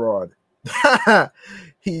Harry Fraud.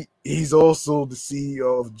 He's also the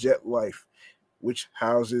CEO of Jet Life, which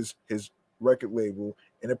houses his record label,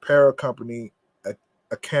 an apparel company,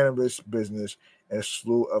 a cannabis business, and a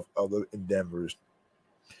slew of other endeavors.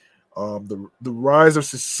 The rise of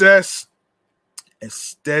success and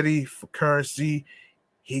steady for Currency,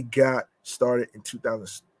 he got started in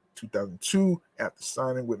 2002 after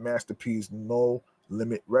signing with Master P's No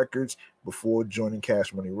Limit Records before joining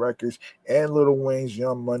Cash Money Records and Lil Wayne's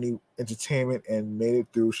Young Money Entertainment, and made it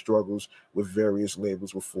through struggles with various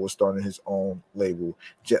labels before starting his own label,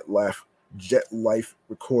 Jet Life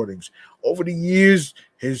Recordings. Over the years,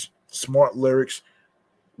 his smart lyrics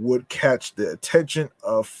would catch the attention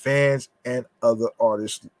of fans and other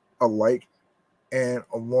artists alike, and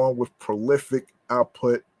along with prolific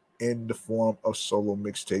output in the form of solo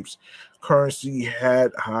mixtapes, Currency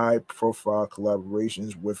had high profile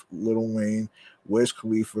collaborations with Lil Wayne, Wiz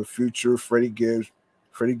Khalifa, Future, Freddie Gibbs,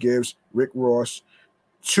 Rick Ross,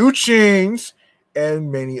 2 Chainz,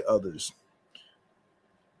 and many others.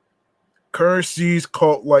 Currency's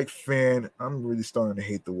cult like fan, I'm really starting to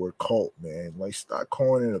hate the word cult, man. Like, stop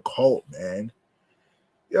calling it a cult, man.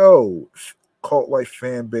 Yo, cult like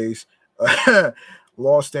fan base,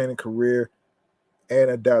 long standing career,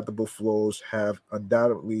 and adaptable flows have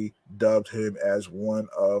undoubtedly dubbed him as one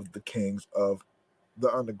of the kings of the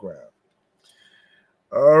underground.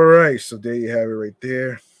 All right, so there you have it right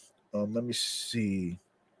there. Let me see.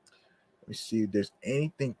 Let me see if there's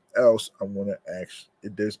anything else I want to ask.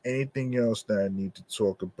 If there's anything else that I need to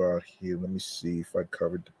talk about here, let me see if I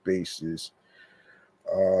covered the bases.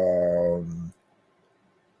 Um,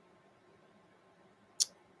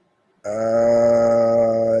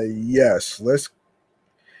 yes, let's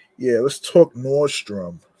talk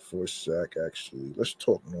Nordstrom for a sec. Actually, let's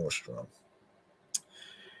talk Nordstrom.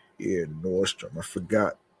 Yeah, Nordstrom. I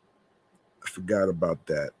forgot about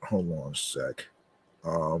that. Hold on a sec.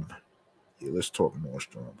 Um, yeah, let's talk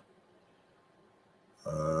Nordstrom.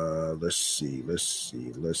 Let's see.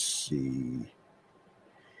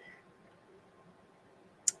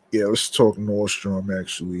 Yeah, let's talk Nordstrom.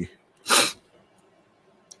 Actually,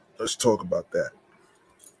 let's talk about that.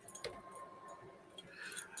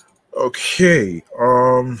 Okay.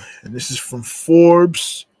 And this is from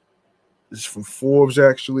Forbes.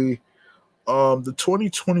 Actually. The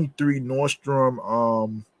 2023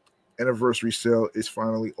 Nordstrom anniversary sale is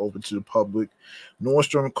finally open to the public.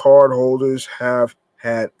 Nordstrom card holders have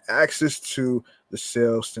had access to the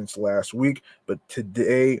sale since last week, but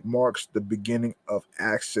today marks the beginning of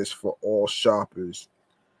access for all shoppers.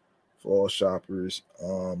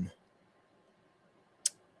 The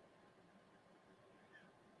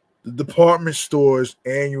department store's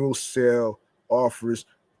annual sale offers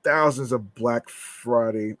thousands of Black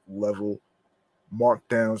Friday level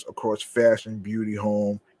markdowns across fashion, beauty,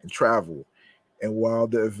 home, and travel. And while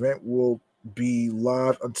the event will be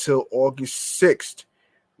live until August 6th,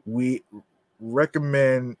 we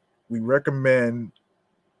recommend we recommend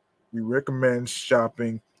we recommend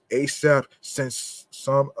shopping ASAP since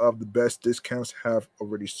some of the best discounts have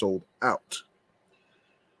already sold out.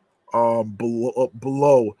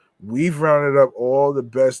 Below we've rounded up all the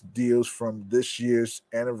best deals from this year's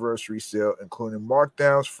anniversary sale, including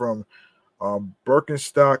markdowns from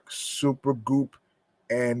Birkenstock, Supergoop,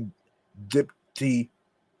 and Dipty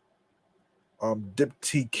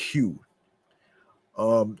Dipty Q.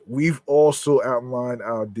 We've also outlined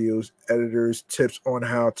our deals, editors, tips on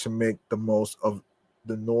how to make the most of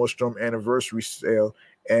the Nordstrom anniversary sale,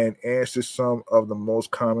 and answer some of the most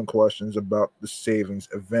common questions about the savings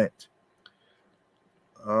event.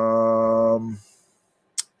 Um,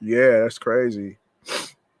 yeah, that's crazy.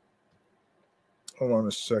 Hold on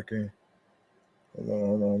a second.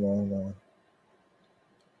 Hold on.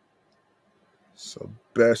 So,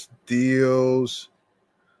 best deals.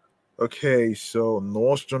 Okay, so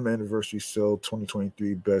Nordstrom anniversary sale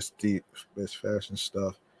 2023 best fashion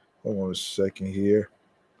stuff. Hold on a second here.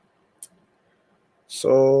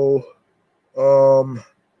 So hold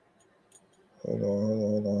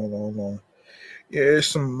on. Yeah,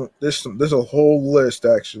 there's a whole list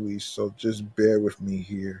actually, so just bear with me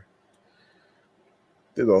here.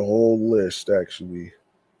 There's a whole list actually.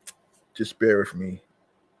 Just bear with me.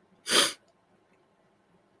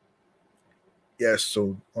 Yes,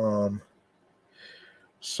 so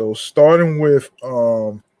starting with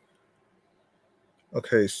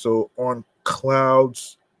okay, so Cloud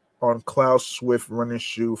Swift running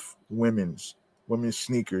shoe women's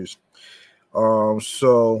sneakers.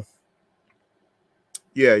 So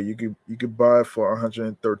yeah, you could buy it for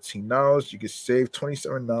 $113. You could save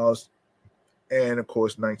 $27 and of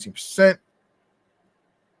course 19%.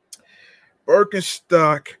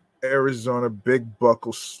 Birkenstock Arizona Big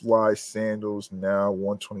Buckle Slide Sandals now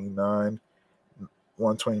 $129.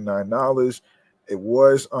 It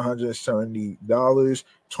was $170,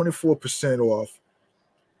 24% off.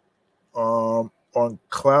 On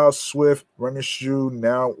Cloud Swift running shoe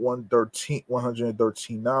now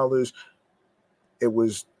 $113. It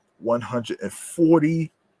was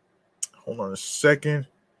 140. Hold on a second.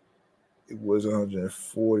 It was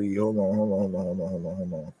 140. Hold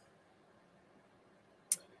on.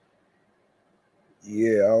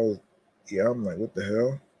 I'm like, what the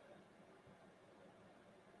hell?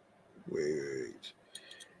 Wait.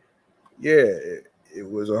 Yeah, it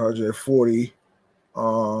was 140.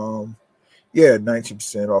 Yeah,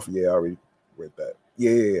 19% off. Yeah, I already read that.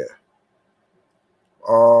 Yeah.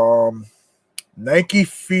 Nike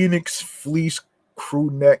Phoenix Fleece crew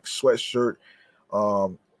neck sweatshirt.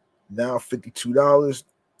 Now $52.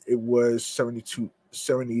 It was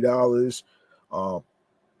 $70.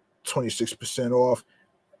 26% off.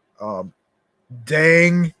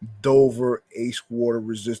 Dang Dover Ace water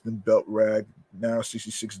resistant belt rag now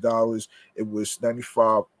 $66. It was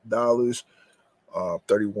 $95.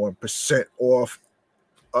 31% off.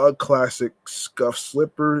 A classic scuff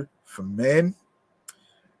slipper for men,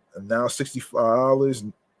 and now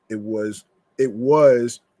 $65. It was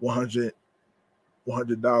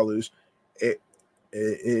 $100. It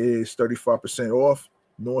is 35% off.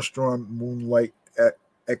 Nordstrom Moonlight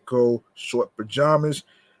Echo short pajamas.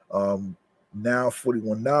 Now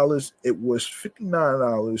 $41. It was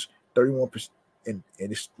 $59, 31%, and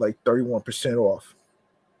it's like 31% off.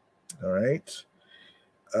 All right.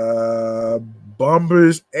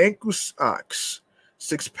 Bombers ankle socks.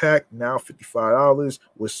 6-pack now $55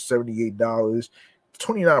 was $78,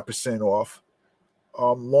 29% off.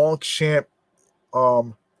 Longchamp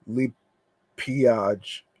Le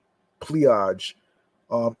Pliage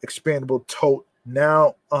expandable tote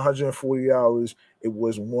now $140. It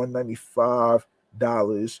was $195.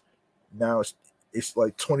 Now it's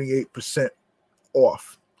like 28%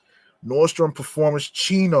 off. Nordstrom Performance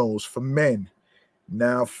chinos for men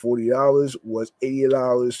now $40 was $80,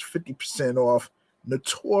 50% off.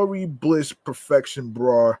 Notori Bliss Perfection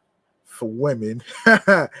bra for women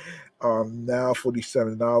Now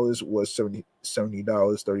 $47 was $70,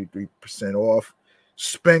 $33% off.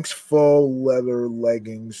 Spanx faux leather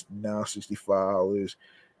leggings now $65.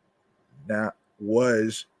 Now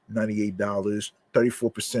was $98,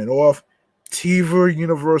 34% off. Teva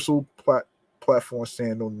Universal Platform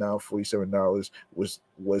Sandal now $47 was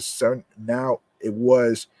seven. Now it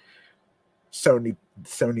was $70,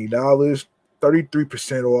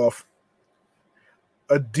 33% off.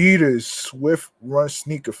 Adidas Swift Run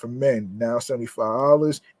sneaker for men now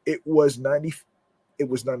 $75. It was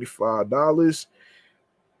 $95.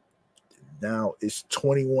 Now it's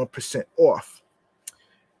 21% off.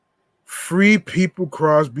 Free People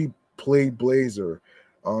Crosby Play Blazer.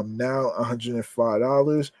 Now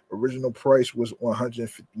 $105. Original price was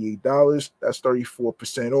 $158. That's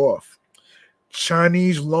 34% off.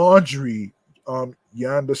 Chinese Laundry.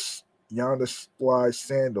 Yonder Slide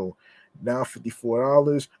Sandal. Now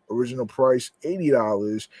 $54. Original price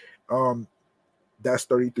 $80. That's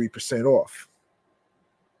 33% off.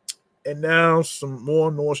 And now some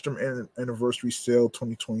more Nordstrom Anniversary Sale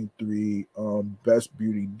 2023 Best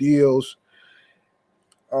Beauty Deals.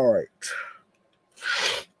 All right.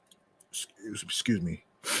 Excuse me.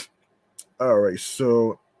 All right.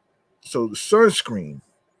 So the sunscreen.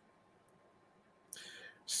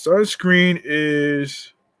 Sunscreen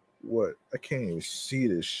is what? I can't even see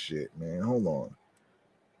this shit, man. Hold on.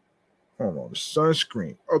 The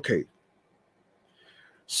sunscreen. Okay.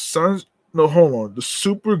 Hold on. The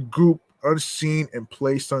Super Goop Unseen and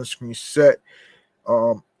Play sunscreen set.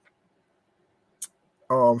 Now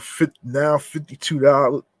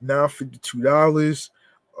 $52. Now $52.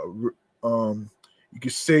 You can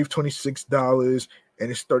save $26 and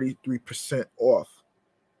it's 33% off.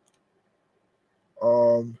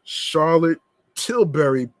 Charlotte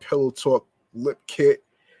Tilbury Pillow Talk Lip Kit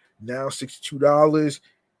now $62.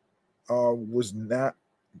 Was not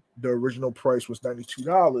the original price was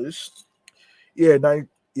 $92. Yeah,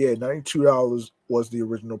 $92 was the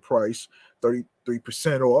original price,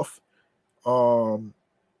 33% off.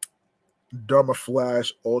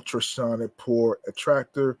 Dermaflash Ultrasonic Pore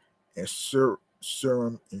Attractor and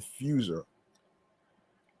Serum Infuser.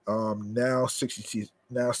 Now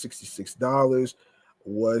 $66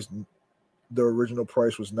 was the original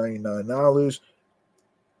price was $99.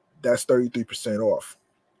 That's 33% off.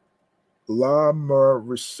 La Mer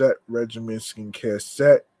Reset Regimen Skincare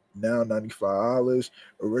Set now $95.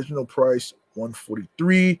 Original price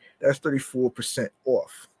 $143. That's 34%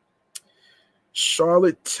 off.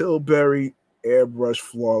 Charlotte Tilbury Airbrush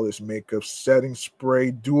Flawless Makeup Setting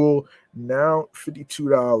Spray Dual now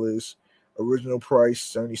 $52. Original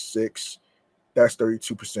price $76. That's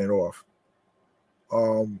 32% off.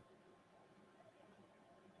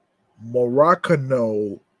 Morocco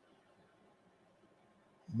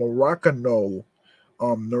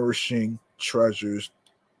Nourishing Treasures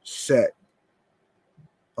set.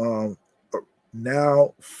 Now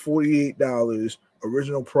 $48.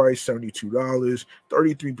 Original price $72.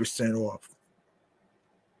 33% off.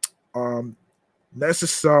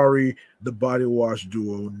 Necessary the Body Wash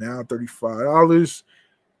Duo now $35.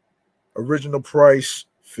 Original price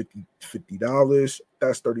 $50.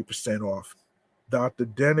 That's 30% off. Dr.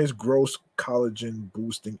 Dennis Gross Collagen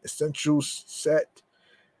Boosting Essentials set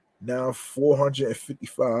now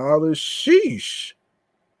 $455. Sheesh.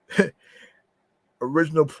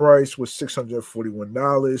 Original price was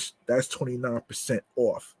 $641. That's 29%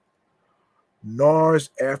 off. NARS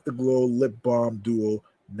Afterglow Lip Balm Duo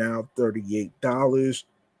now $38.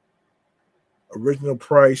 Original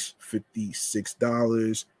price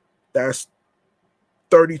 $56. That's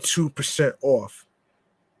 32% off.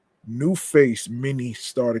 New Face Mini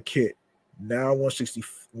Starter Kit now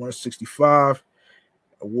 $165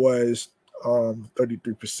 was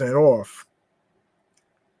 33% off.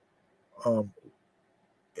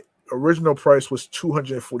 Original price was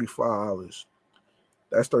 $245.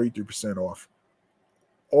 That's 33% off.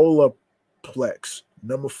 Olaplex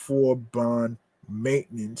No. 4 Bond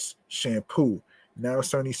Maintenance Shampoo now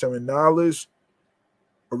 $77.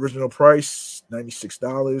 Original price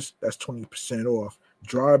 $96. That's 20% off.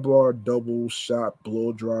 Dry Bar Double Shot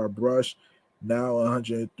Blow Dry Brush now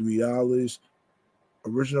 $103.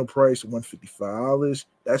 Original price $155.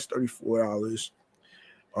 That's $34.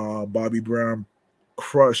 Bobbi Brown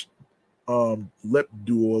Crushed Lip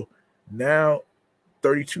Duo now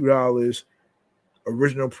 $32.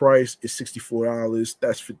 Original price is $64.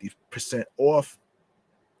 That's 50% off.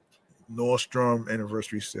 Nordstrom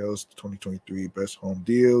Anniversary Sales 2023 Best Home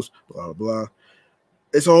Deals, blah, blah.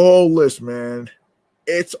 It's a whole list, man.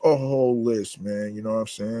 You know what I'm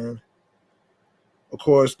saying? Of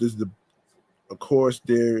course, there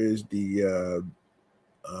is the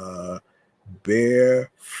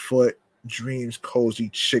Barefoot Dreams Cozy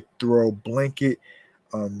Chick Throw Blanket.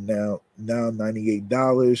 Now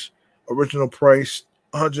 $98. Original price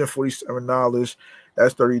 $147.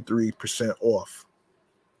 That's 33% off.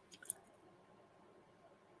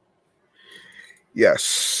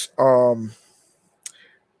 Yes.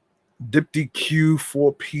 Dipty Q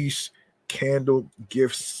 4-piece candle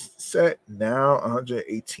gift set, now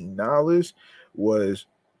 $118. Was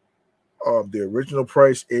the original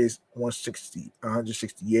price is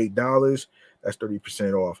 $168. That's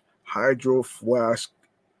 30% off. Hydro Flask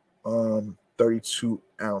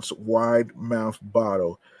 32-ounce wide mouth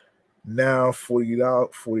bottle, now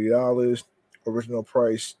 $40. Original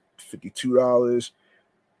price $52.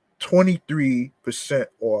 23%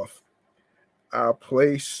 off. Our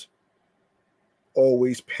Place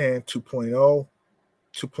Always Pan 2.0,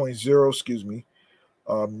 excuse me.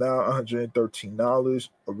 Now $113.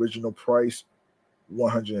 Original price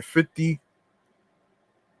 $150.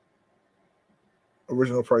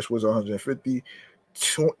 Original price was $150.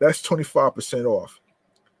 That's 25% off.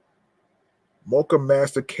 Mocha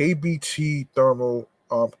Master KBT Thermal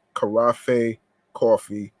Carafe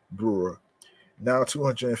Coffee Brewer, now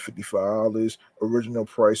 $255. Original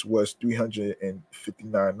price was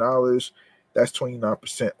 $359. That's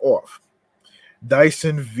 29% off.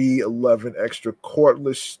 Dyson V11 Extra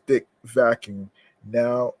Cordless Stick Vacuum,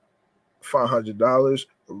 now $500.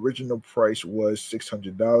 Original price was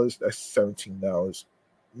 $600. That's $17.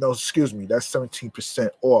 No, excuse me, that's 17%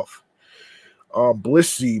 off.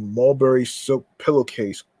 Blissey Mulberry Silk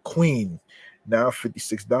Pillowcase Queen, now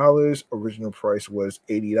 $56. Original price was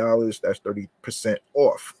 $80. That's 30%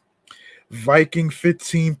 off. Viking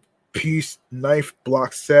 15-piece knife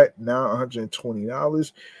block set, now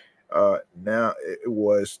 $120. Now it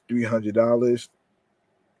was $300.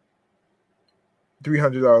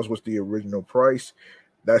 $300 was the original price.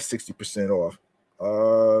 That's 60% off.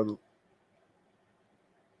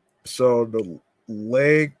 So the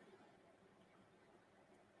leg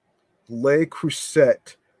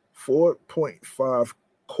Crusette 4.5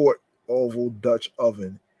 quart oval Dutch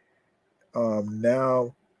oven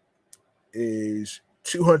now is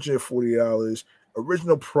 $240.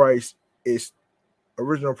 Original price was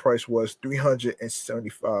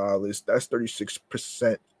 $375. That's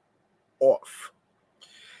 36% off.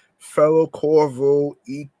 Fellow Corvo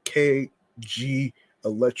EKG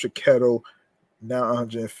electric kettle, now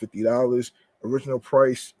 $150. Original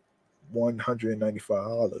price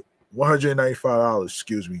 $195. $195,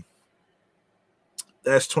 excuse me.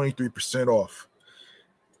 That's 23% off.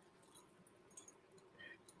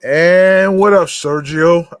 And what up,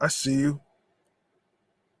 Sergio? I see you.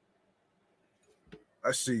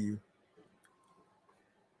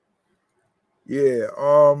 Yeah,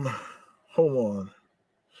 hold on.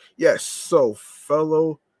 Yes, so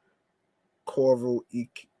fellow Corvo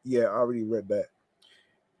yeah, I already read that.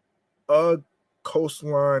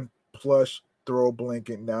 Coastline plush throw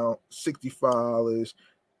blanket, now $65.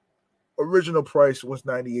 Original price was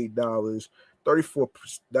 $98. 34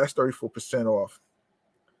 that's 34% off.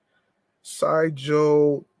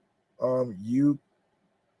 Sidjo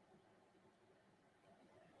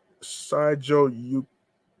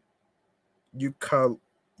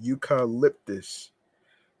eucalyptus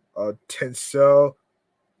Tencel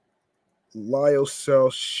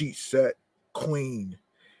Lyocell sheet set queen,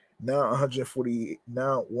 now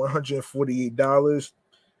 $148.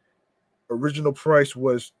 Original price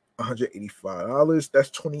was $185.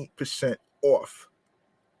 That's 20% off.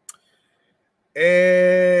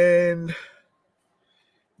 And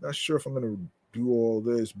not sure if I'm gonna do all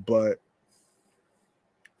this, but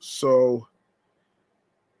so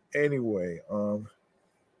anyway,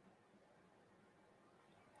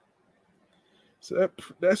 so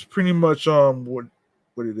that's pretty much what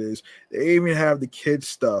it is. They even have the kids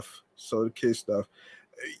stuff. So the kids stuff,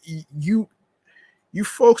 you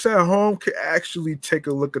folks at home could actually take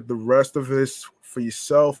a look at the rest of this for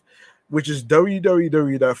yourself, which is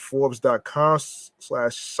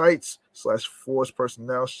www.forbes.com/sites/Forbes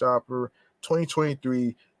Personnel Shopper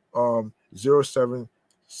 2023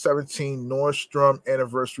 0717 Nordstrom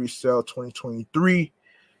Anniversary Sale 2023.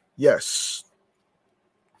 Yes.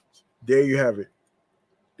 There you have it.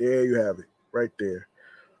 Right there.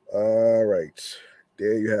 All right.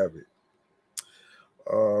 There you have it.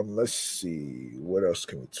 Let's see. What else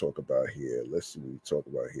can we talk about here?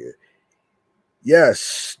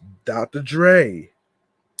 Yes, Dr. Dre.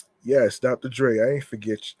 Yes, Dr. Dre. I ain't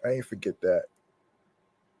forget that.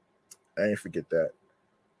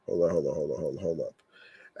 Hold up.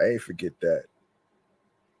 I ain't forget that.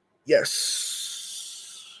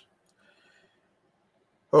 Yes.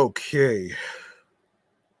 Okay.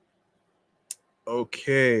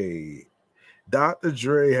 Okay. Dr.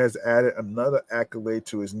 Dre has added another accolade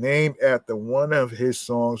to his name after one of his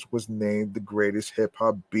songs was named the greatest hip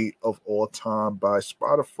hop beat of all time by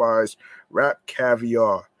Spotify's Rap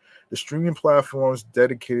Caviar. The streaming platform's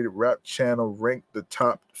dedicated rap channel ranked the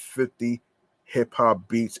top 50 hip hop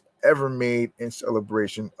beats ever made in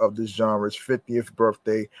celebration of the genre's 50th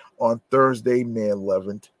birthday on Thursday, May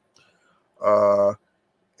 11th, uh,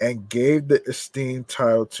 and gave the esteemed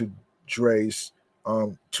title to Dre's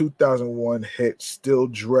 2001 hit "Still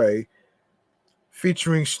Dre"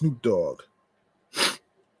 featuring Snoop Dogg.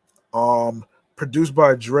 Um, produced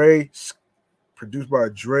by Dre, Scott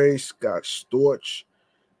Storch,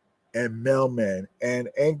 and Melman, and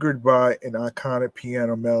anchored by an iconic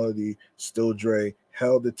piano melody. "Still Dre"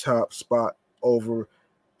 held the top spot over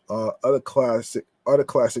other classic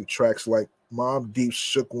tracks like Mobb Deep's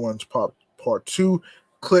 "Shook Ones" Pop Part Two,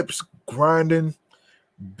 Clips "Grindin',"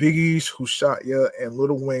 Biggie's "Who Shot Ya," and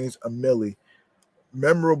Lil Wayne's "A Milli."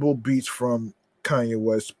 Memorable beats from Kanye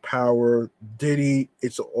West, "Power," Diddy,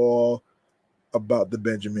 "It's All About the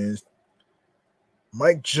Benjamins,"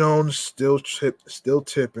 Mike Jones, Still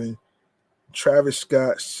Tipping," Travis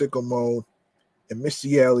Scott, "Sicko Mode," and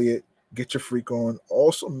Missy Elliott, "Get Your Freak On"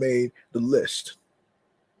 also made the list.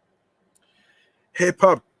 Hip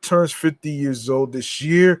hop turns 50 years old this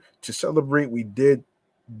year. To celebrate, we did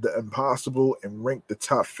the impossible and ranked the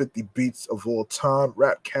top 50 beats of all time.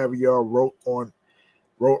 Rap Caviar wrote on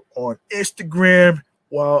Instagram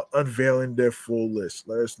while unveiling their full list.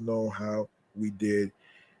 Let us know how we did.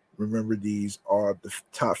 Remember, these are the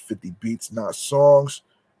top 50 beats, not songs.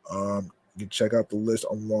 You can check out the list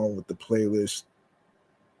along with the playlist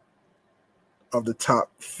of the top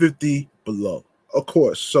 50 below. Of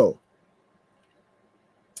course, so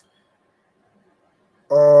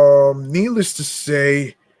needless to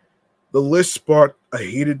say, the list sparked a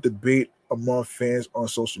heated debate among fans on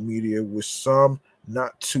social media, with some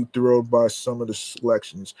not too thrilled by some of the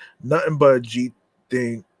selections. Nothing but a G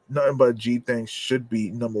thing should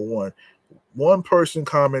be number one. One person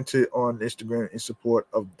commented on Instagram in support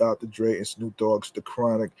of Dr. Dre and Snoop Dogg's "The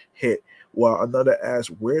Chronic" hit, while another asked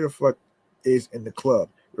where the fuck is "In the Club,"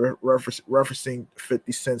 referencing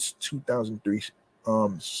 50 Cent's 2003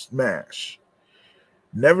 smash.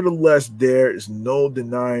 Nevertheless, there is no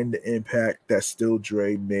denying the impact that Still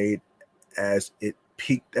Dre made, as it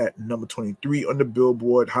peaked at number 23 on the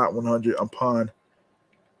Billboard Hot 100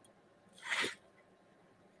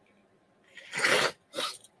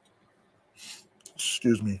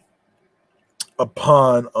 excuse me,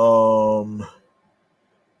 upon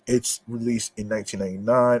its release in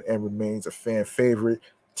 1999, and remains a fan favorite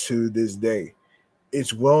to this day.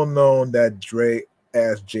 It's well known that Dre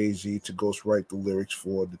asked Jay-Z to ghostwrite the lyrics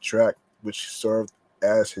for the track, which served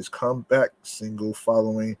as his comeback single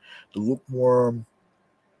following the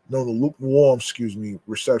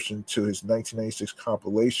reception to his 1996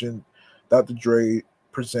 compilation, Dr. Dre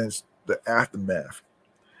Presents The Aftermath.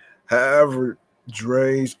 However,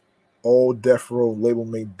 Dre's old Death Row label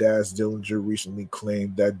mate Daz Dillinger recently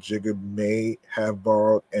claimed that Jigga may have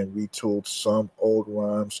borrowed and retooled some old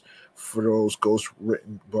rhymes for those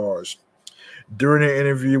ghost-written bars. During an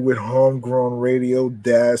interview with Homegrown Radio,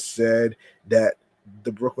 Daz said that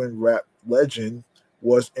the Brooklyn rap legend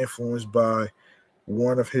was influenced by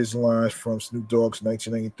one of his lines from Snoop Dogg's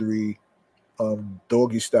 1993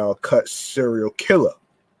 Doggy Style cut "Serial Killer."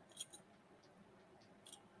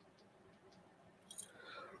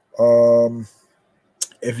 Um,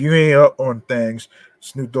 if you ain't up on things,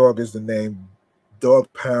 Snoop Dogg is the name.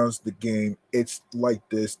 Dog pounds the game. It's like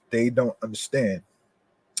this. They don't understand.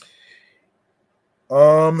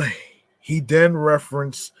 Um, he then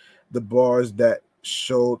referenced the bars that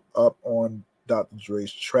showed up on Dr.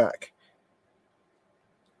 Dre's track.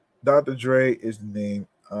 Dr. Dre is the name.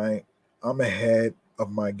 I'm ahead of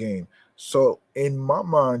my game. So in my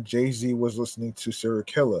mind, Jay-Z was listening to "Serial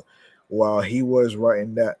Killer" while he was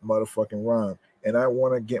writing that motherfucking rhyme. And I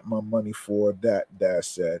want to get my money for that, Dad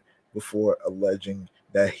said, before alleging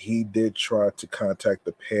that he did try to contact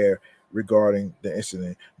the pair regarding the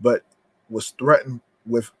incident, but was threatened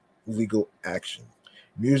with legal action.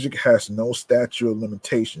 Music has no statute of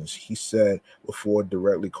limitations, he said, before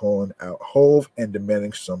directly calling out Hove and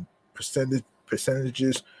demanding some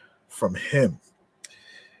percentages from him.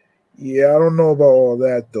 Yeah, I don't know about all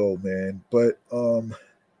that though, man. But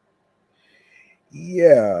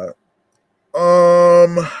yeah.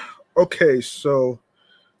 Um okay, so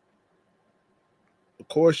of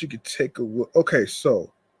course you could take a look. Okay,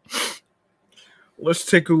 so let's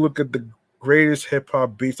take a look at the greatest hip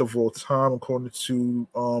hop beats of all time according to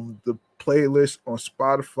the playlist on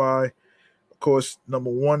Spotify. Of course, number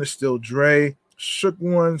one is still Dre, Shook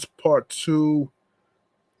Ones Part 2,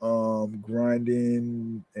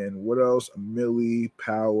 Grinding, and what else? Millie,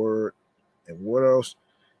 Power, and what else?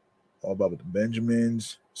 All About the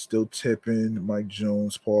Benjamins, Still Tipping, Mike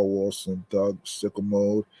Jones, Paul Wilson, Doug, Sickle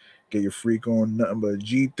Mode, Get Your Freak On, Nothing But a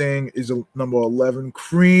G Thing is a number 11.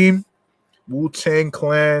 Cream, Wu Tang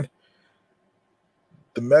Clan,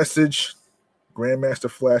 The Message, Grandmaster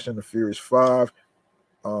Flash and the Furious Five,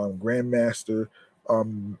 Grandmaster,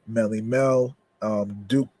 Melly Mel,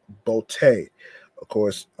 Duke Bote, of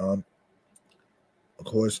course, Niggas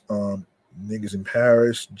in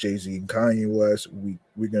Paris, Jay Z and Kanye West,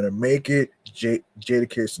 We're Gonna Make It,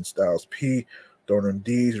 Jadakiss and Styles P, Donald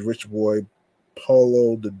D's, Rich Boy,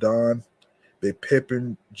 Polo, The Don, Big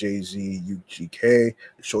Pippin, Jay Z, UGK,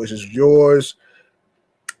 The Choice Is Yours,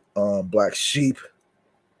 Black Sheep,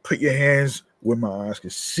 Put Your Hands Where My Eyes Can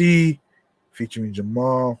See, featuring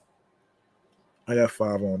Jamal. I got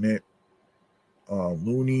 5 on it.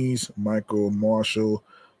 Loonies, Michael Marshall,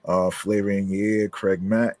 Flavor in Your Ear, Craig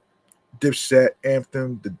Mack, Dipset,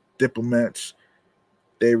 Anthem, The Diplomats,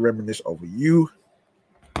 They Reminisce Over You.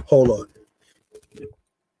 Hold on.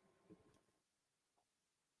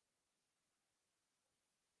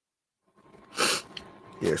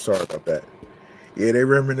 Yeah, sorry about that. Yeah, They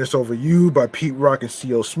Reminisce Over You by Pete Rock and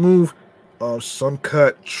C.O. Smooth.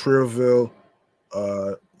 Suncut, Trillville,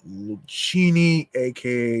 Lucchini,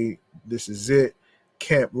 aka This Is It,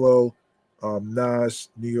 Camp Low, Nas,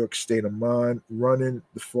 New York State of Mind, Running,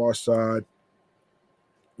 The Far Side,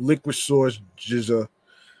 Liquid Swords, Jizza,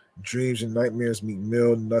 Dreams and Nightmares, Meet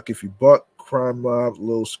Mill, Nuck If You Buck, Crime Mob,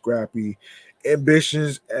 Lil Scrappy,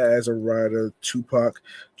 Ambitions as a writer, Tupac,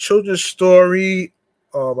 Children's Story.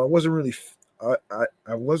 I wasn't really,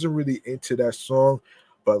 I wasn't really into that song,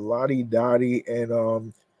 but Lottie Dottie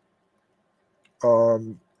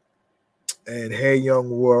um and Hey Young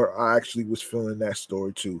War, I actually was feeling that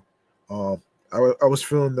story too. I was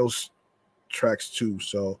feeling those tracks too.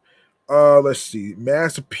 So, let's see,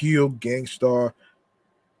 Mass Appeal, Gangstar,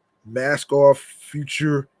 Mask Off,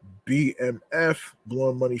 Future, BMF,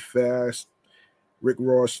 Blowing Money Fast, Rick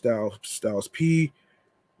Ross, Styles P,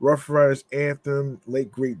 Rough Riders Anthem,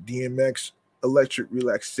 Late Great DMX, Electric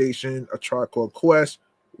Relaxation, A Tribe Called Quest,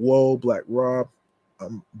 Whoa, Black Rob,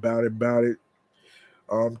 About It,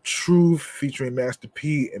 Truth featuring Master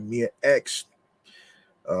P and Mia X,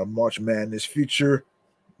 March Madness Future,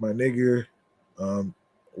 My Nigga,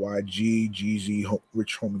 YG, Jeezy,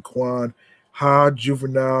 Rich Homie Quan, Ha,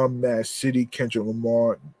 Juvenile, Mad City, Kendrick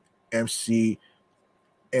Lamar, MC,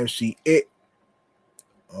 MC It,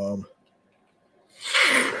 um,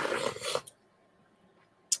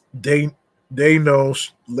 they they know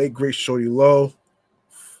Late Great Shorty Low,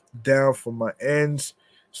 Down for My Ends,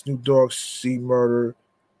 Snoop Dogg, C Murder,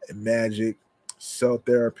 and Magic, Cell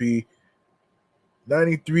Therapy,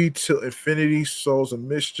 93 Till Infinity, Souls of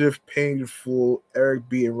Mischief, Painful, Eric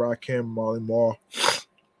B. and Rakim, Molly Mall,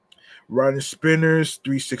 Riding Spinners,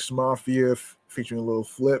 3 6 Mafia featuring Lil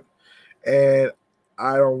Flip, and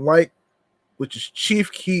I Don't Like, which is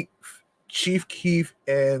Chief Keef,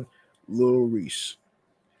 and Lil Reese.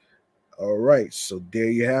 All right, so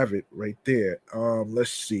there you have it, right there.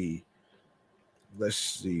 Let's see. Let's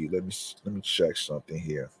see. Let me check something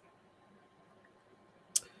here.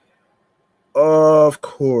 Of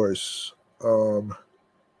course. Of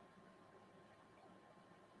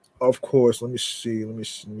course. Let me see. Let me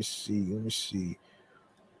see.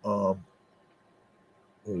 Um,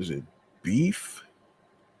 what is it? Beef?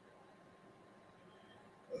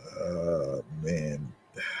 Man,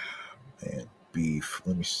 man, beef.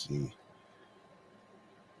 Let me see.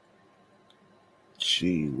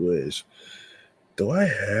 Gee whiz. Do I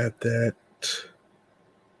have that?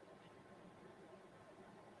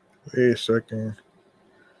 Wait a second.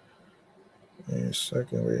 Wait a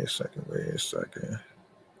second. Wait a second. Wait a second.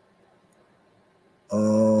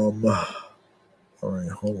 All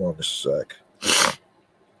right. Hold on a sec.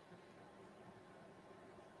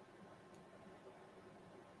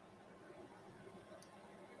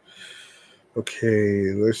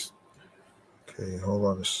 Okay. Let's. Okay. Hold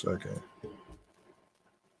on a second.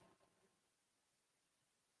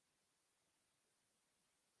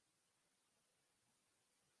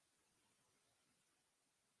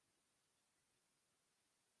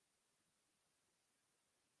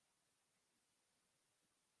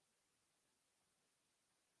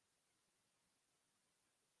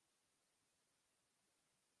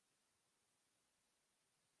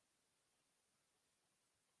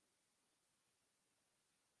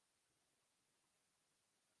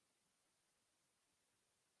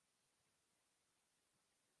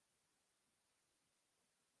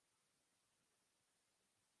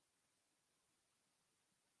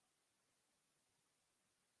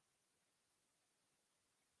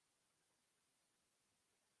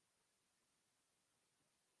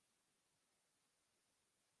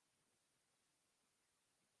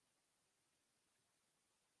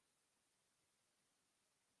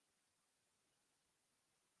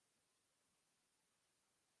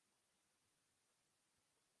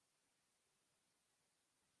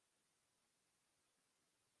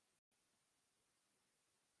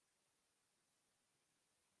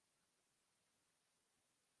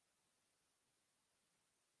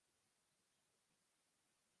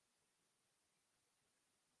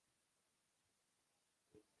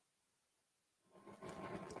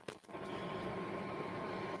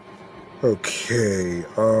 Okay.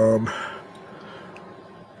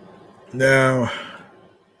 Now I've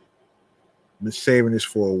been saving this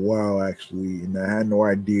for a while actually, and I had no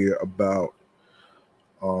idea about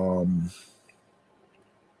um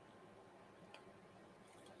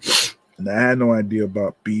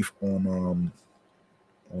beef on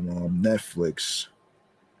Netflix.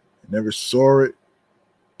 I never saw it,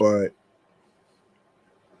 but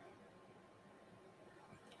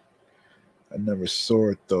I never saw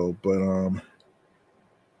it though. But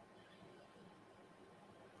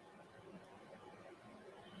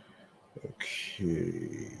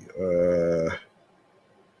okay.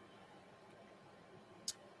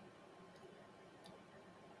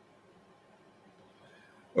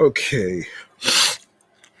 Okay.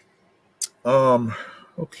 Um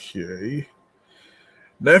okay.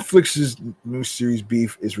 Netflix's new series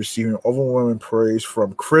Beef is receiving overwhelming praise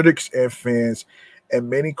from critics and fans, and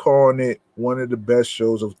many calling it one of the best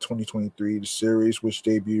shows of 2023. The series, which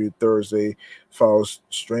debuted Thursday, follows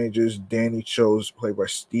strangers Danny Chose, played by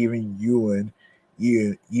Stephen Ewan,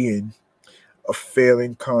 a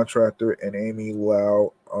failing contractor, and Amy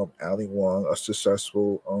Lau, Ali Wong, a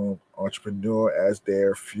successful entrepreneur, as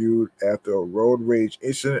their feud after a road rage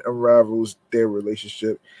incident unravels their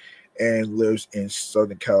relationship and lives in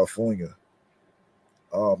Southern California.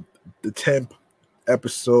 Um, the 10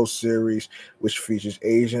 episode series, which features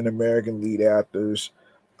Asian American lead actors.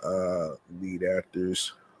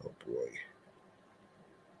 Oh boy,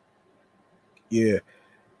 yeah,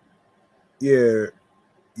 yeah,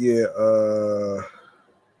 yeah,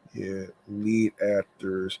 yeah, lead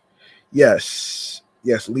actors. Yes,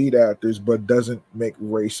 lead actors, but doesn't make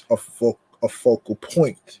race a focal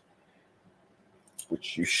point,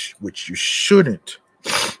 which you shouldn't.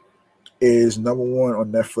 Is number one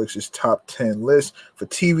on Netflix's top 10 list for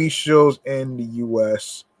TV shows in the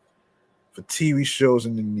US.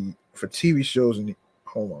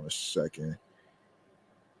 Hold on a second.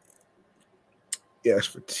 Yes,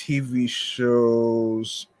 for TV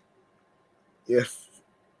shows. If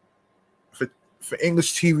for for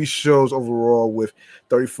English TV shows overall with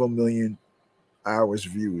 34 million hours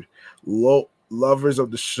viewed. Lovers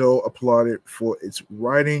of the show applauded for its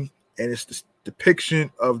writing and its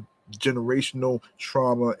depiction of generational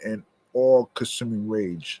trauma and all-consuming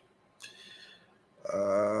rage.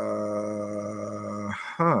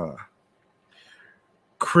 Huh.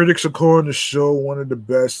 Critics are calling the show one of the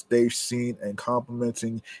best they've seen and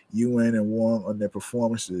complimenting Yuan and Wong on their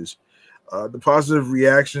performances. The positive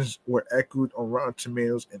reactions were echoed on Rotten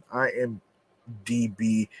Tomatoes and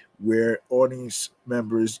IMDb, where audience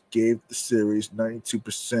members gave the series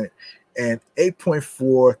 92% and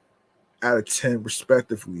 8.4 out of 10,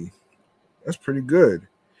 respectively. That's pretty good.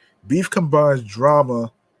 Beef combines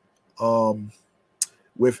drama um,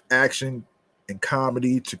 with action and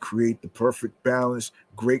comedy to create the perfect balance.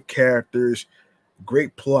 Great characters,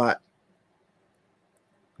 great plot,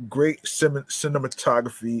 great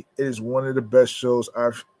cinematography. It is one of the best shows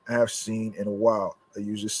I have seen in a while, a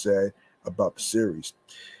user said about the series.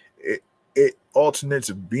 It it alternates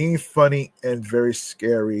being funny and very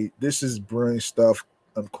scary. This is brilliant stuff.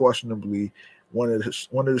 Unquestionably, one of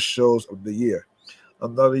the shows of the year.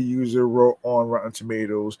 Another user wrote on Rotten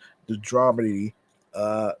Tomatoes, the dramedy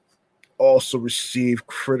uh, also received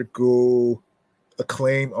critical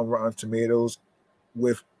acclaim on Rotten Tomatoes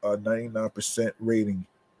with a 99% rating.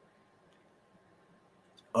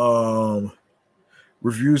 Um,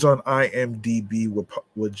 Reviews on IMDb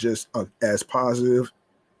were just as positive,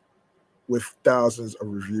 with thousands of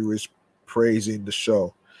reviewers praising the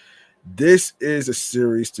show. This is a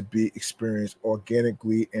series to be experienced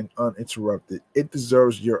organically and uninterrupted. It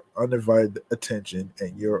deserves your undivided attention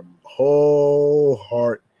and your whole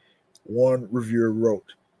heart, one reviewer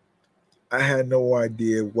wrote. I had no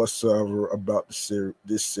idea whatsoever about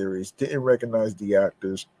this series. Didn't recognize the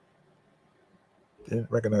actors. Didn't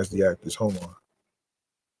recognize the actors. Hold on.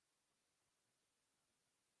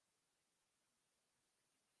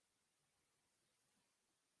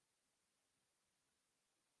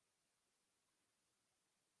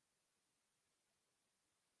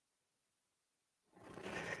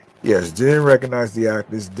 Yes, didn't recognize the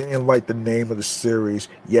actors, didn't like the name of the series,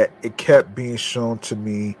 yet it kept being shown to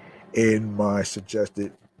me in my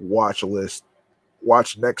suggested watch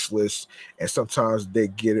next list, and sometimes they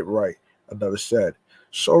get it right. Another said.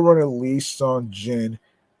 Showrunner Lee Sung Jin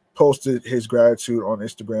posted his gratitude on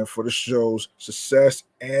Instagram for the show's success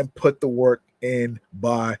and put the work in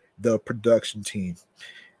by the production team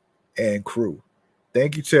and crew.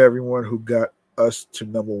 Thank you to everyone who got us to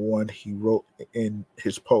number one, he wrote in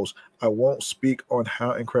his post. I won't speak on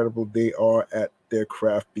how incredible they are at their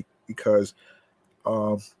craft because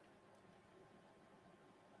um,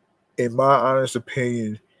 in my honest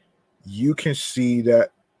opinion, you can see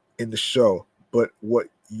that in the show, but what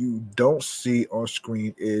you don't see on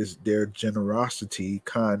screen is their generosity,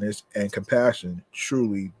 kindness, and compassion.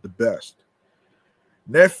 Truly the best.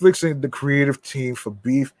 Netflix and the creative team for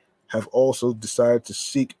Beef have also decided to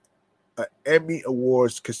seek an Emmy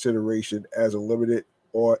Awards consideration as a limited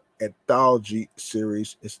or anthology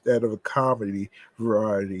series instead of a comedy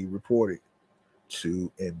variety reporting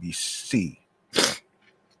to NBC.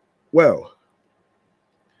 Well,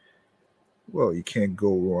 you can't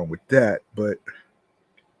go wrong with that, but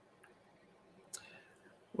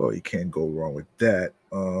you can't go wrong with that.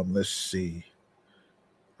 Let's see.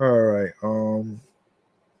 All right.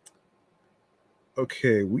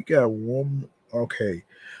 Okay, we got one. Okay,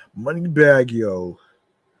 Moneybag Yo.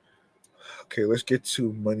 Okay, let's get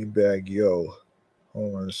to Moneybag Yo.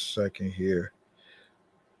 Hold on a second here.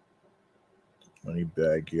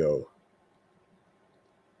 Moneybag Yo.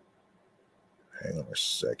 Hang on a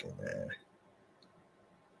second, man.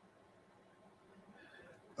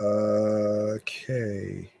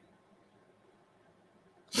 Okay.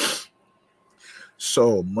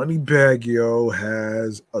 So Moneybag Yo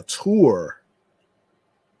has a tour.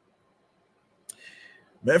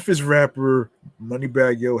 Memphis rapper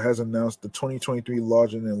Moneybag Yo has announced the 2023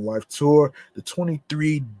 Larger Than Life tour. The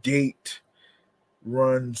 23 date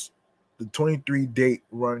run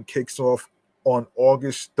kicks off on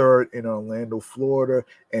August 3rd in Orlando, Florida,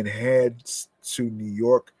 and heads to New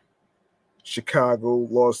York, Chicago,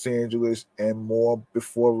 Los Angeles, and more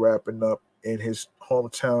before wrapping up in his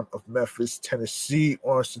hometown of Memphis, Tennessee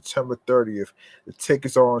on September 30th. The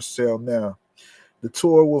tickets are on sale now. The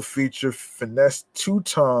tour will feature Finesse Two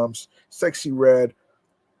Times, Sexy Red,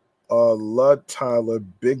 Lud Tyler,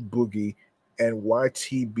 Big Boogie, and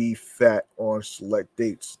YTB Fat on select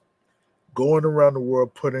dates. Going around the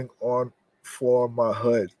world putting on for my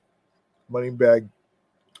hood. Moneybag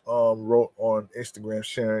wrote on Instagram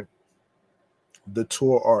sharing the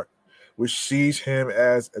tour art, which sees him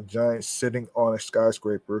as a giant sitting on a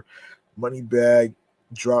skyscraper. Moneybag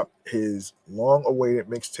dropped his long awaited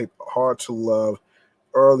mixtape Hard to Love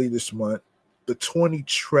early this month. The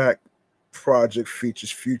 20-track project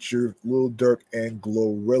features Future, Lil Durk, and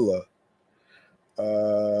Glorilla.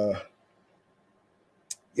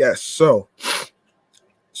 Yes, so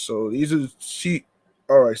these are she.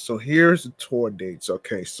 All right, so here's the tour dates.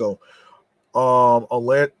 Okay, so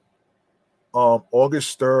Orlando,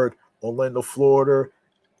 August 3rd, Orlando, Florida,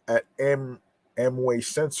 at Amway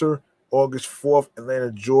Center. August 4th,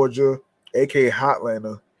 Atlanta, Georgia, aka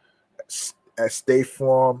Hotlanta, at State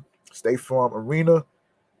Farm Arena.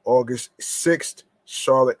 August 6th,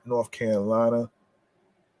 Charlotte, North Carolina,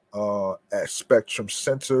 at Spectrum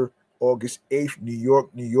Center. August 8th,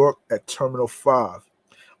 New York, at Terminal 5.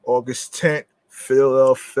 August 10th,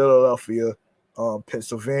 Philadelphia,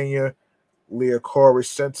 Pennsylvania, Leah Corey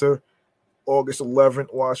Center. August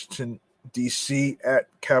 11th, Washington, D.C. at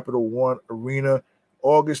Capital One Arena.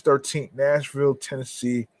 August 13th, Nashville,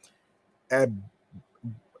 Tennessee at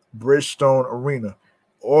Bridgestone Arena.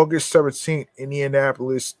 August 17th,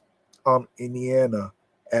 Indianapolis, Indiana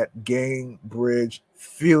at Gainbridge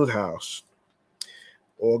Fieldhouse.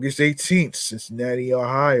 August 18th, Cincinnati,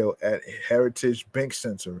 Ohio at Heritage Bank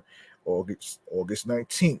Center. August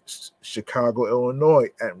 19th, Chicago, Illinois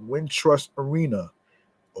at Wintrust Arena.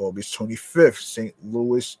 August 25th, St.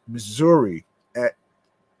 Louis, Missouri at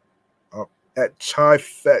Chi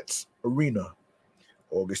Fets Arena.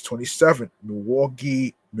 August 27th,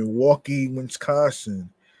 Milwaukee, Wisconsin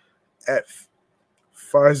at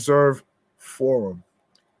Fiserv Forum.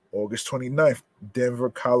 August 29th, Denver,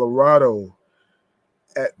 Colorado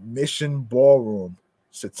at Mission Ballroom.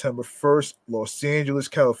 September 1st, Los Angeles,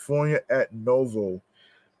 California at Novo.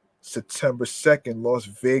 September 2nd, Las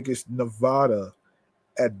Vegas, Nevada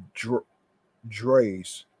at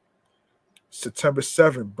Dre's. September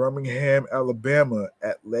 7th, Birmingham, Alabama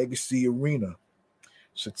at Legacy Arena.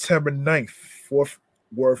 September 9th, Fort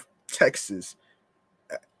Worth, Texas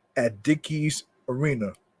at Dickies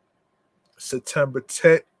Arena. September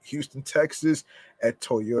 10th, Houston, Texas at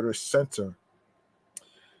Toyota Center.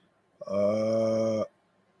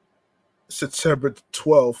 September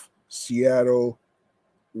 12th, Seattle,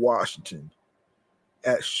 Washington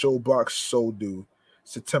at Showbox Sodu.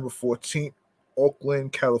 September 14th,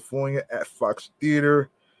 Oakland, California at Fox Theater.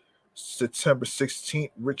 September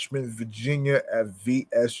 16th, Richmond, Virginia at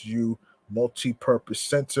VSU Multipurpose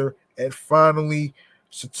Center. And finally,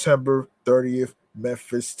 September 30th,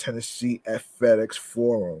 Memphis, Tennessee at FedEx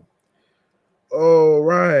Forum. All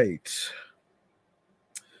right.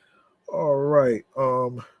 All right.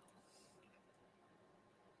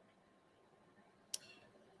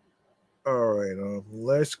 right.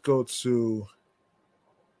 Let's go to.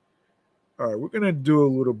 All right, we're gonna do a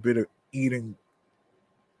little bit of eating.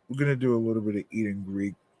 We're gonna do a little bit of eating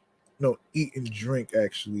Greek. No, eat and drink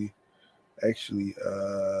actually.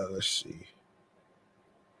 Let's see.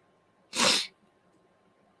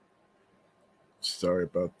 Sorry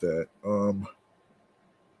about that.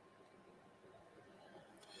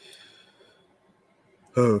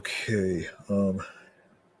 Okay. A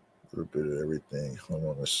little bit of everything.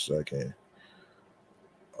 Hold on a second.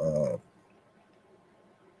 Um,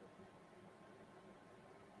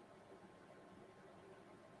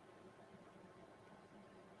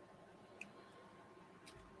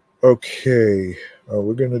 okay.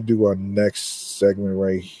 We're gonna do our next segment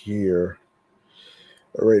right here.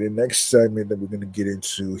 All right, the next segment that we're gonna get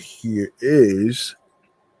into here is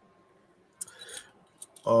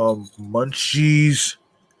munchies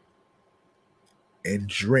and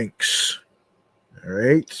drinks. All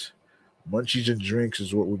right. Munchies and drinks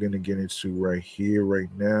is what we're gonna get into right here, right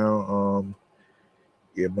now.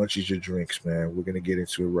 Yeah, munchies and drinks, man. We're gonna get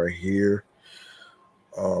into it right here.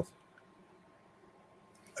 Um,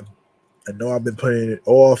 I know I've been putting it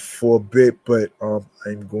off for a bit, but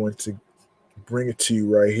I'm going to bring it to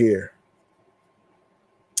you right here.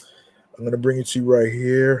 I'm gonna bring it to you right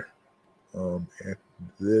here. And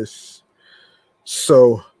this.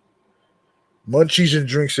 So, munchies and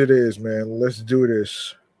drinks it is, man. Let's do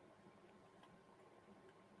this.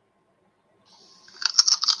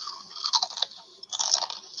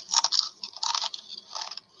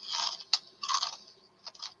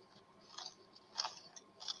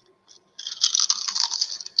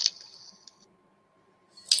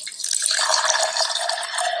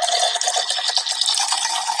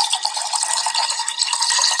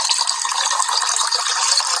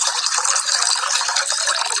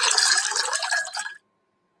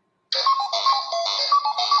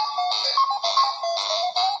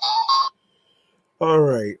 All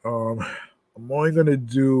right. I'm only gonna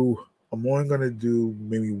do. I'm only gonna do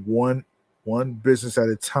maybe one business at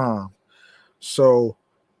a time. So,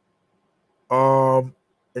 and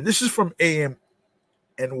this is from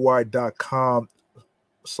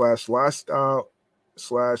amny.com/lifestyle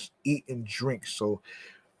slash eat and drink. So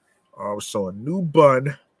a new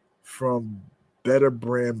bun from Better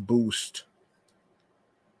Brand Boost.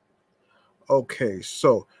 Okay,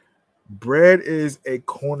 so bread is a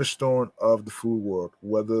cornerstone of the food world,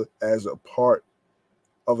 whether as a part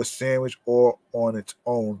of a sandwich or on its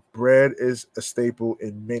own. Bread is a staple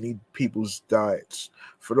in many people's diets.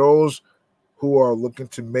 For those who are looking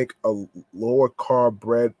to make a lower carb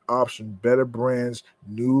bread option, Better Brand's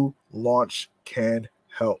new launch can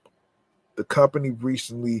help. The company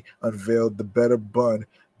recently unveiled the Better Bun,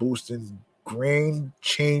 boosting grain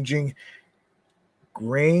changing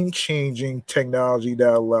technology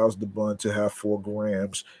that allows the bun to have 4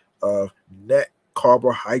 grams of net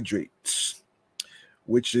carbohydrates,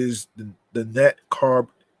 which is the net carb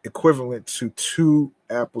equivalent to 2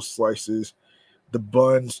 apple slices. The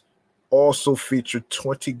buns also feature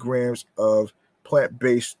 20 grams of plant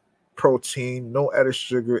based protein, no added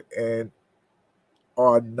sugar, and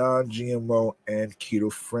are non GMO and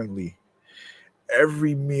keto friendly.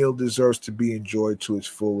 Every meal deserves to be enjoyed to its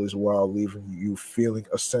fullest while leaving you feeling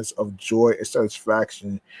a sense of joy and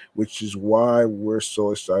satisfaction, which is why we're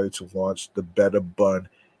so excited to launch the Better Bun,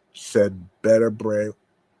 said Better Brand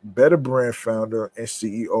founder and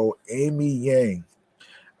CEO Amy Yang.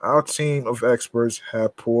 Our team of experts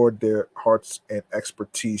have poured their hearts and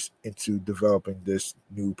expertise into developing this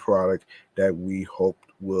new product that we hope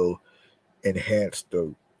will enhance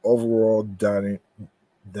the overall dining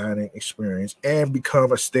experience and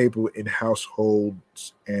become a staple in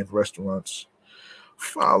households and restaurants.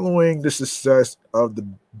 Following the success of the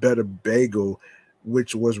Better Bagel,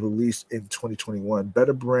 which was released in 2021,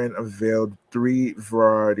 Better Brand unveiled 3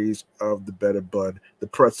 varieties of the Better Bun: the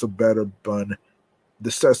Pretzel Better Bun,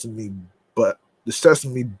 the Sesame but the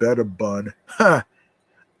Sesame Better Bun,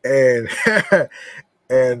 and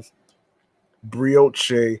and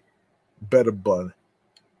Brioche Better Bun.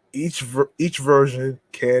 Each version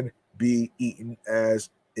can be eaten as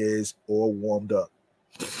is or warmed up.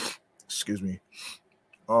 Excuse me.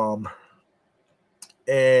 Um,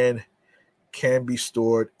 and can be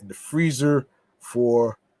stored in the freezer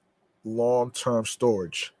for long-term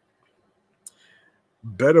storage.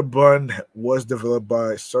 Better Bun was developed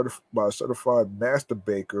by a certified master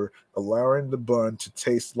baker, allowing the bun to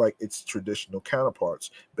taste like its traditional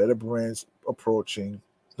counterparts. Better Brand's approach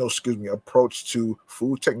to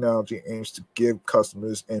food technology aims to give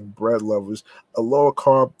customers and bread lovers a lower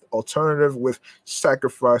carb alternative with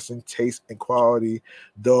sacrificing taste and quality.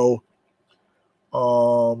 Though,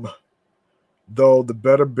 um, though the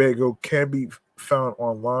Better Bagel can be found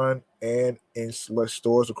online and in select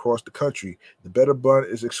stores across the country. The Better Bun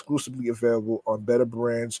is exclusively available on Better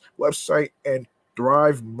Brand's website and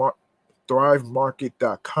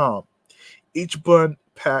thrivemarket.com. Each bun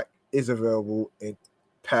pack is available in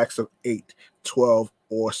packs of 8, 12,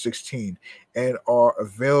 or 16 and are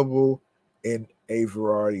available in a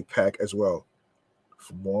variety pack as well.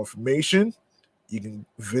 For more information, you can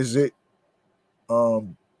visit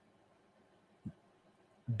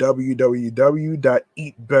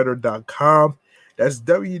www.eatbetter.com. That's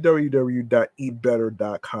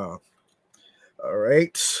www.eatbetter.com. All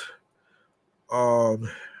right. All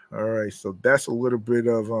right. So that's a little bit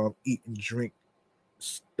of eat and drink.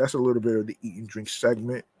 That's a little bit of the eat and drink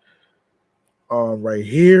segment. Right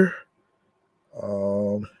here.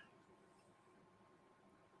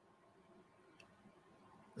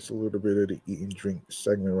 That's a little bit of the eat and drink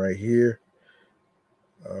segment right here.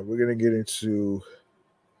 We're gonna get into.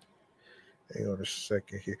 Hang on a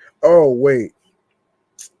second here. Oh wait.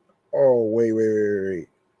 Wait.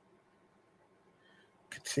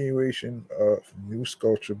 Continuation of new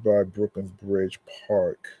sculpture by Brooklyn Bridge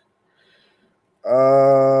Park.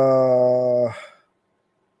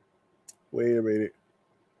 Wait a minute.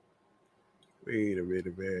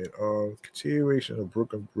 Continuation of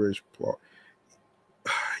Brooklyn Bridge Park.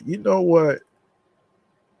 You know what?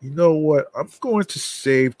 I'm going to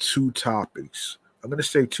save two topics. I'm going to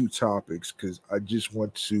save two topics because I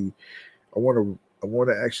want to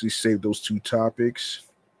actually save those two topics.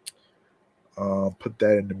 Put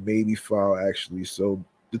that in the maybe file actually. So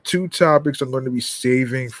the two topics I'm going to be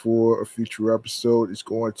saving for a future episode is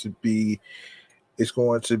going to be the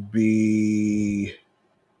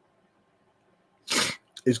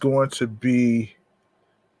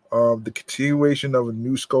continuation of a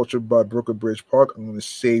new sculpture by Brooklyn Bridge Park. I'm going to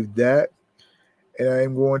save that. And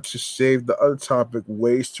I'm going to save the other topic,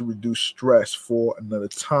 ways to reduce stress, for another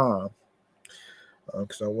time.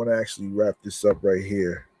 Because I want to actually wrap this up right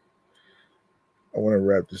here.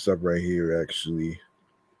 Actually.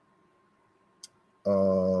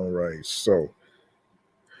 All right. So,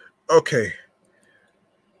 okay.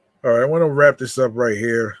 All right. I want to wrap this up right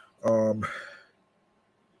here.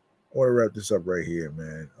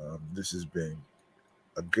 Man. This has been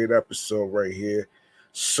a good episode right here.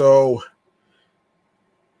 So,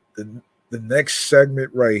 the next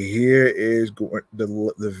segment right here is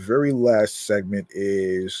the very last segment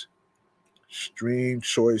is stream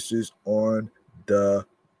choices on the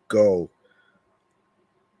go.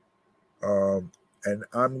 And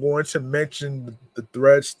I'm going to mention the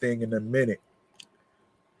Threads thing in a minute.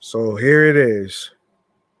 So here it is.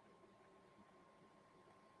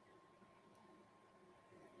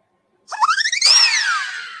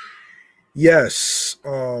 Yes.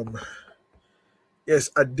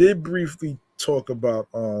 Yes, I did briefly talk about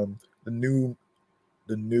the new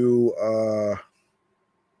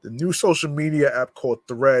social media app called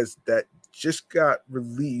Threads that just got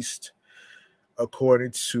released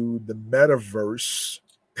according to the metaverse.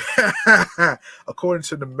 According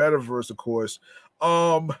to the metaverse, of course.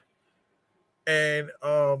 I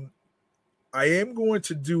am going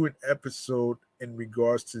to do an episode in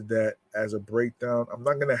regards to that as a breakdown. I'm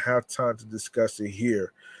not going to have time to discuss it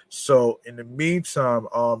here. So in the meantime,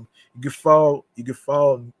 you can follow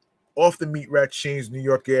Off the Meat Rat Chains New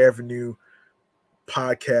York Avenue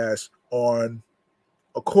podcast on,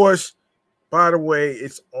 of course, by the way,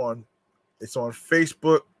 it's on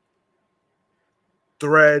Facebook,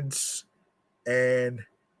 Threads, and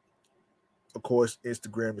of course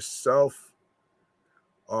Instagram itself.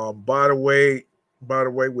 By the way,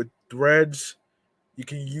 with Threads, you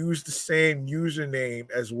can use the same username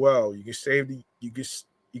as well. You can you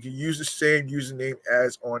can use the same username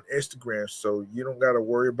as on Instagram, so you don't got to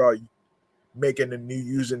worry about making a new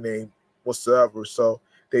username whatsoever. So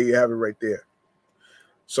there you have it right there.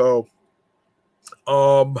 So,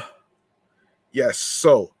 yes.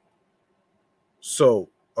 So,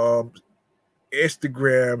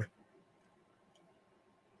 Instagram,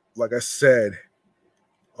 like I said,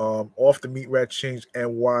 Off the Meat Rat Chains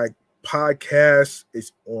NY podcast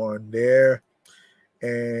is on there,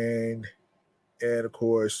 and of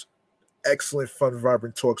course, Excellent Fun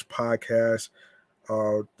Vibrant Talks podcast,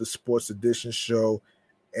 the Sports Edition show,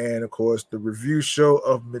 and of course the review show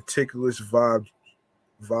of Meticulous Vibe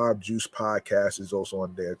Juice podcast is also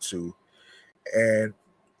on there too, and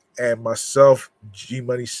myself, G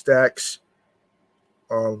Money Stacks,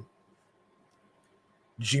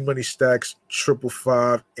 G Money Stacks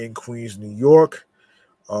 555 in Queens, New York.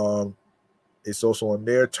 It's also on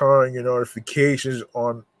there. Turn your notifications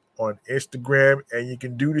on on Instagram, and you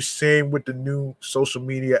can do the same with the new social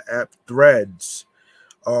media app Threads.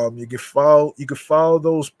 You can follow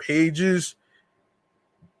those pages.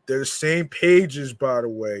 They're the same pages, by the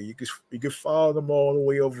way. You can follow them all the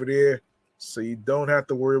way over there, so you don't have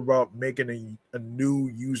to worry about making a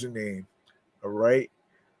new username. All right.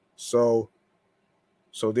 So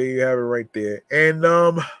there you have it right there.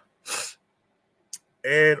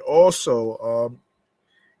 And also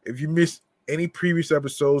if you missed any previous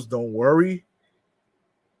episodes, don't worry.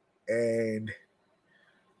 And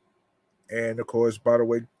of course, by the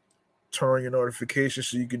way, turn on your notifications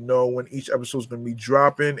so you can know when each episode is going to be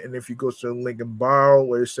dropping. And if you go to the link in bio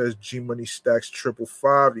where it says G Money Stacks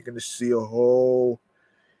 555, you're going to see a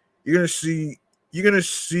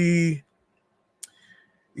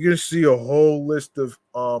whole list of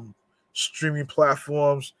streaming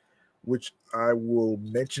platforms, which I will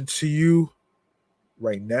mention to you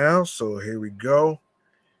right now. So here we go.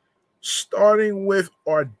 Starting with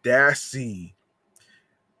Audacity,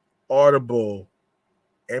 Audible,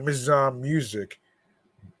 Amazon Music,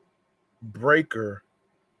 Breaker,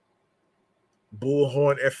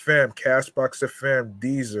 Bullhorn FM, Castbox FM,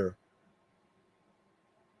 Deezer.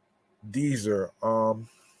 Deezer.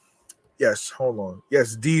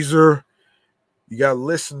 You got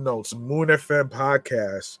Listen Notes, Moon FM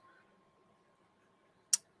Podcast,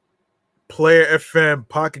 Player FM,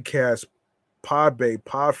 Pocket Cast, Podbay,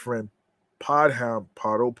 Podfriend, Podhound,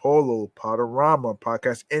 Podopolo, Podorama,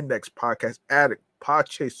 Podcast Index, Podcast Addict,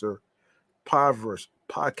 Podchaser, Podverse,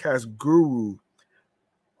 Podcast Guru,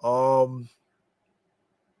 of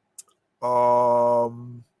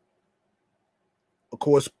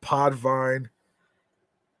course, Podvine,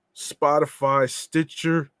 Spotify,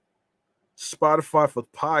 Stitcher, Spotify for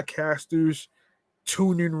podcasters,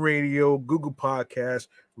 TuneIn Radio, Google Podcasts,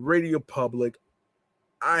 Radio Public,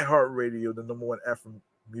 iHeartRadio, the number one app for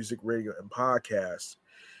music, radio, and podcasts.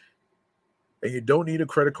 And you don't need a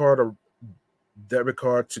credit card or debit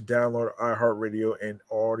card to download iHeartRadio and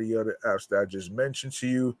all the other apps that I just mentioned to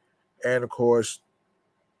you. And of course,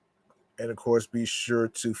 be sure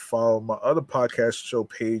to follow my other podcast show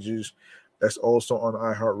pages that's also on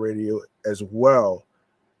iHeartRadio as well.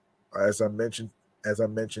 As I mentioned,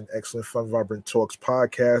 Excellent Fun Vibrant Talks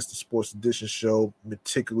podcast, the Sports Edition show,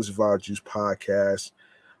 Meticulous Vibe Juice podcast,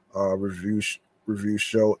 review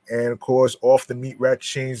show, and of course, Off the Meat Rat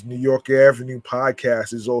Chains New York Avenue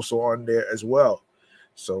podcast is also on there as well.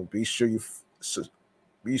 So be sure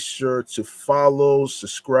to follow,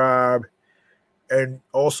 subscribe, and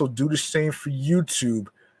also do the same for YouTube.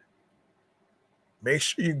 Make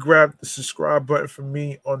sure you grab the subscribe button for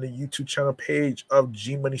me on the YouTube channel page of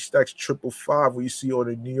G Money Stacks 555, where you see all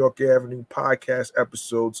the New York Avenue podcast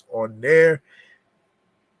episodes on there.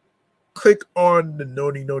 Click on the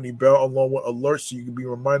noti bell along with alerts so you can be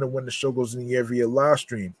reminded when the show goes in the air via live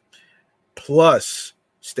stream. Plus,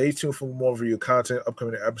 stay tuned for more video content,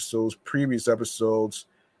 upcoming episodes, previous episodes,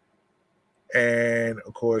 and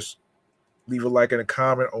of course, leave a like and a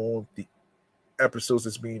comment on the episodes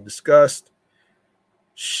that's being discussed.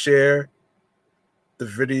 Share the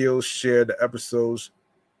videos, share the episodes,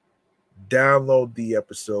 download the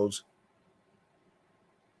episodes,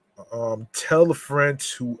 tell a friend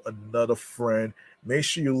to another friend. Make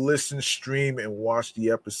sure you listen, stream, and watch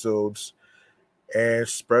the episodes, and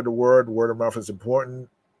spread the word. Word of mouth is important,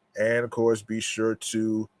 and of course, be sure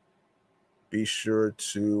to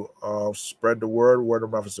spread the word. Word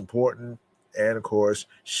of mouth is important. And of course,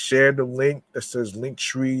 share the link that says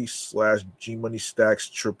Linktree/G Money Stacks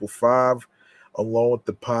 555 along with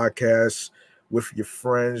the podcast with your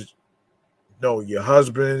friends, your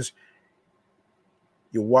husbands,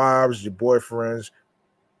 your wives, your boyfriends,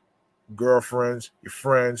 girlfriends, your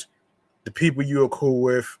friends, the people you are cool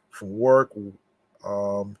with from work,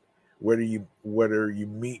 whether you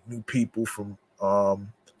meet new people from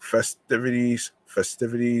festivals,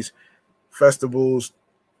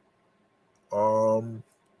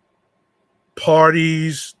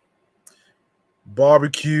 parties,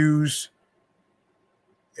 barbecues,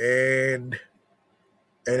 and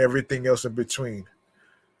everything else in between.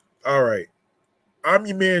 All right. I'm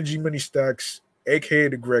your man, G Money Stacks, aka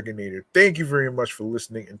the Gregonator. Thank you very much for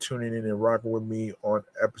listening and tuning in and rocking with me on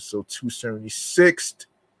episode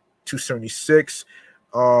 276,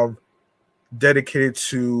 dedicated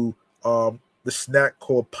to the snack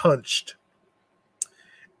called Punched.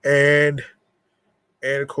 And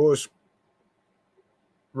of course,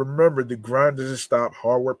 remember, the grind doesn't stop.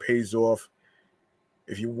 Hard work pays off.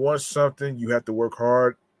 If you want something, you have to work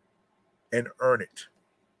hard and earn it.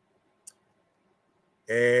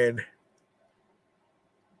 And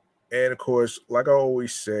of course, like I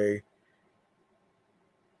always say,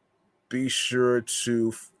 be sure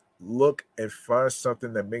to look and find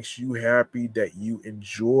something that makes you happy, that you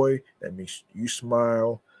enjoy, that makes you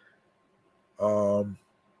smile,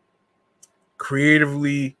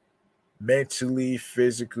 creatively, mentally,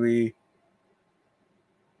 physically,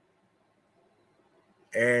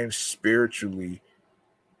 and spiritually,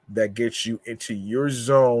 that gets you into your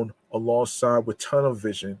zone alongside with tunnel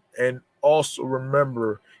vision. And also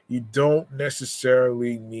remember, you don't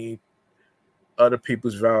necessarily need other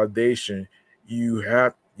people's validation. You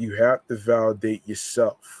have to validate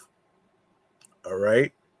yourself. All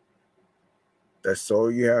right? That's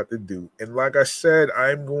all you have to do. And like I said,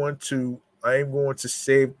 I am going to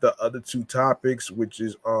save the other two topics, which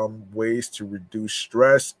is ways to reduce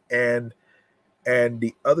stress, and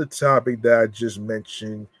the other topic that I just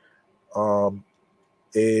mentioned um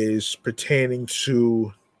is pertaining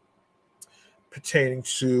to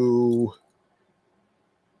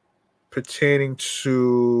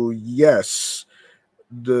yes,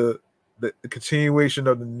 the the continuation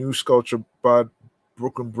of the new sculpture by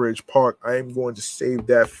Brooklyn Bridge Park. I am going to save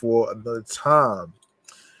that for another time.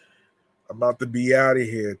 I'm about to be out of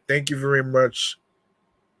here. Thank you very much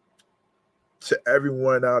to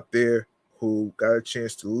everyone out there who got a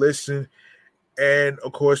chance to listen. And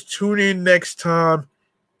of course, tune in next time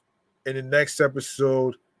in the next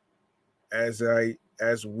episode as I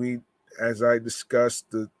discuss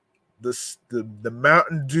the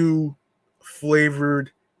Mountain Dew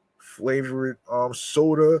flavored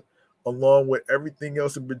soda along with everything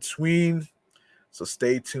else in between. So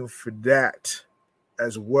stay tuned for that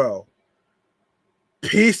as well.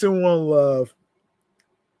 Peace and one love.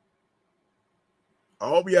 I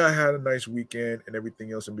hope y'all had a nice weekend and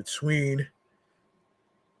everything else in between.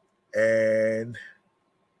 And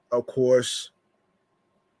of course,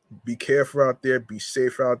 be careful out there, be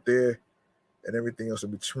safe out there, and everything else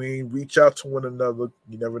in between. Reach out to one another.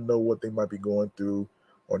 You never know what they might be going through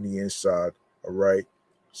on the inside. All right.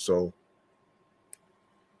 So,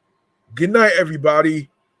 good night, everybody.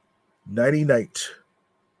 Nighty night.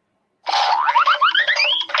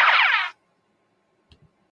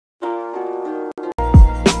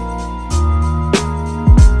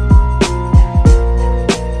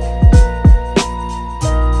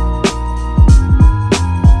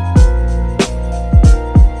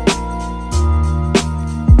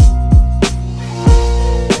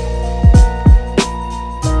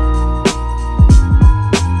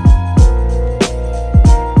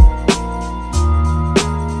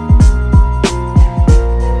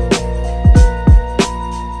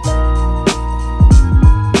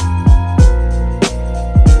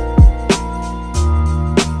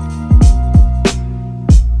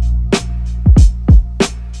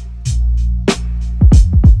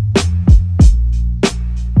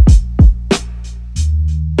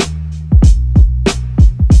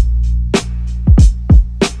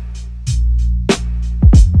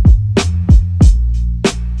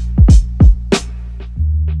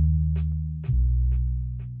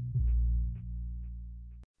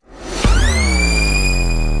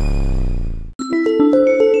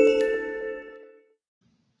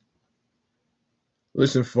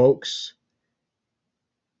 Listen, folks,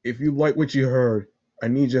 if you like what you heard, I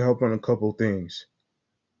need your help on a couple things.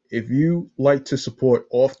 If you like to support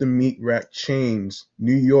Off the Meat Rack Chains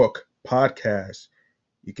New York podcast,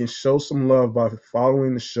 you can show some love by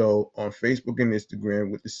following the show on Facebook and Instagram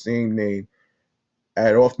with the same name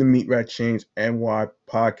at Off the Meat Rack Chains NY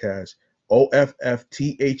podcast.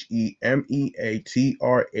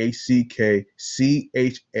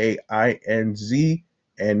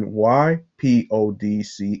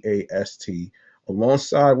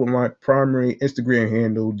 alongside with my primary Instagram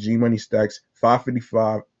handle, G Money Stacks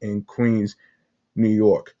 555 in Queens, New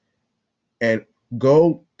York. And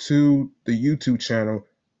go to the YouTube channel,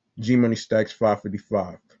 G Money Stacks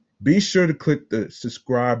 555. Be sure to click the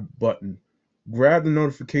subscribe button. Grab the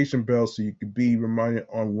notification bell so you can be reminded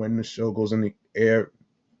on when the show goes on the air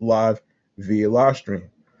live via live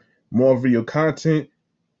stream. More video content,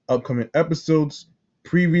 upcoming episodes,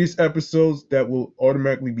 previous episodes that will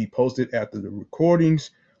automatically be posted after the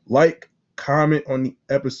recordings. Like, comment on the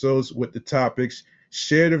episodes with the topics,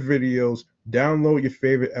 share the videos, download your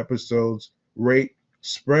favorite episodes, rate,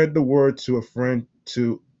 spread the word to a friend,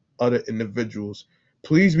 to other individuals.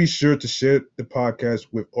 Please be sure to share the podcast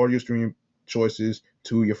with audio streaming choices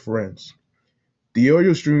to your friends. The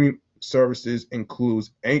audio streaming services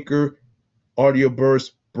includes Anchor, Audio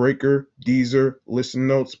Burst, Breaker, Deezer, Listen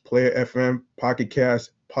Notes, Player FM, Pocket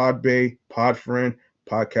Cast, Podbay, Podfriend,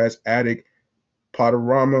 Podcast Addict,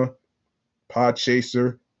 Podorama,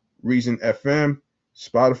 Podchaser, Reason FM,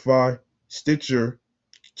 Spotify, Stitcher,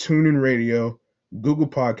 TuneIn Radio, Google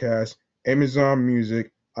Podcasts, Amazon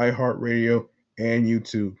Music, iHeartRadio, and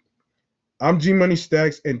YouTube. I'm G Money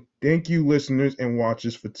Stacks, and thank you, listeners and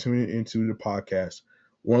watchers, for tuning into the podcast.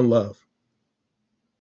 One love.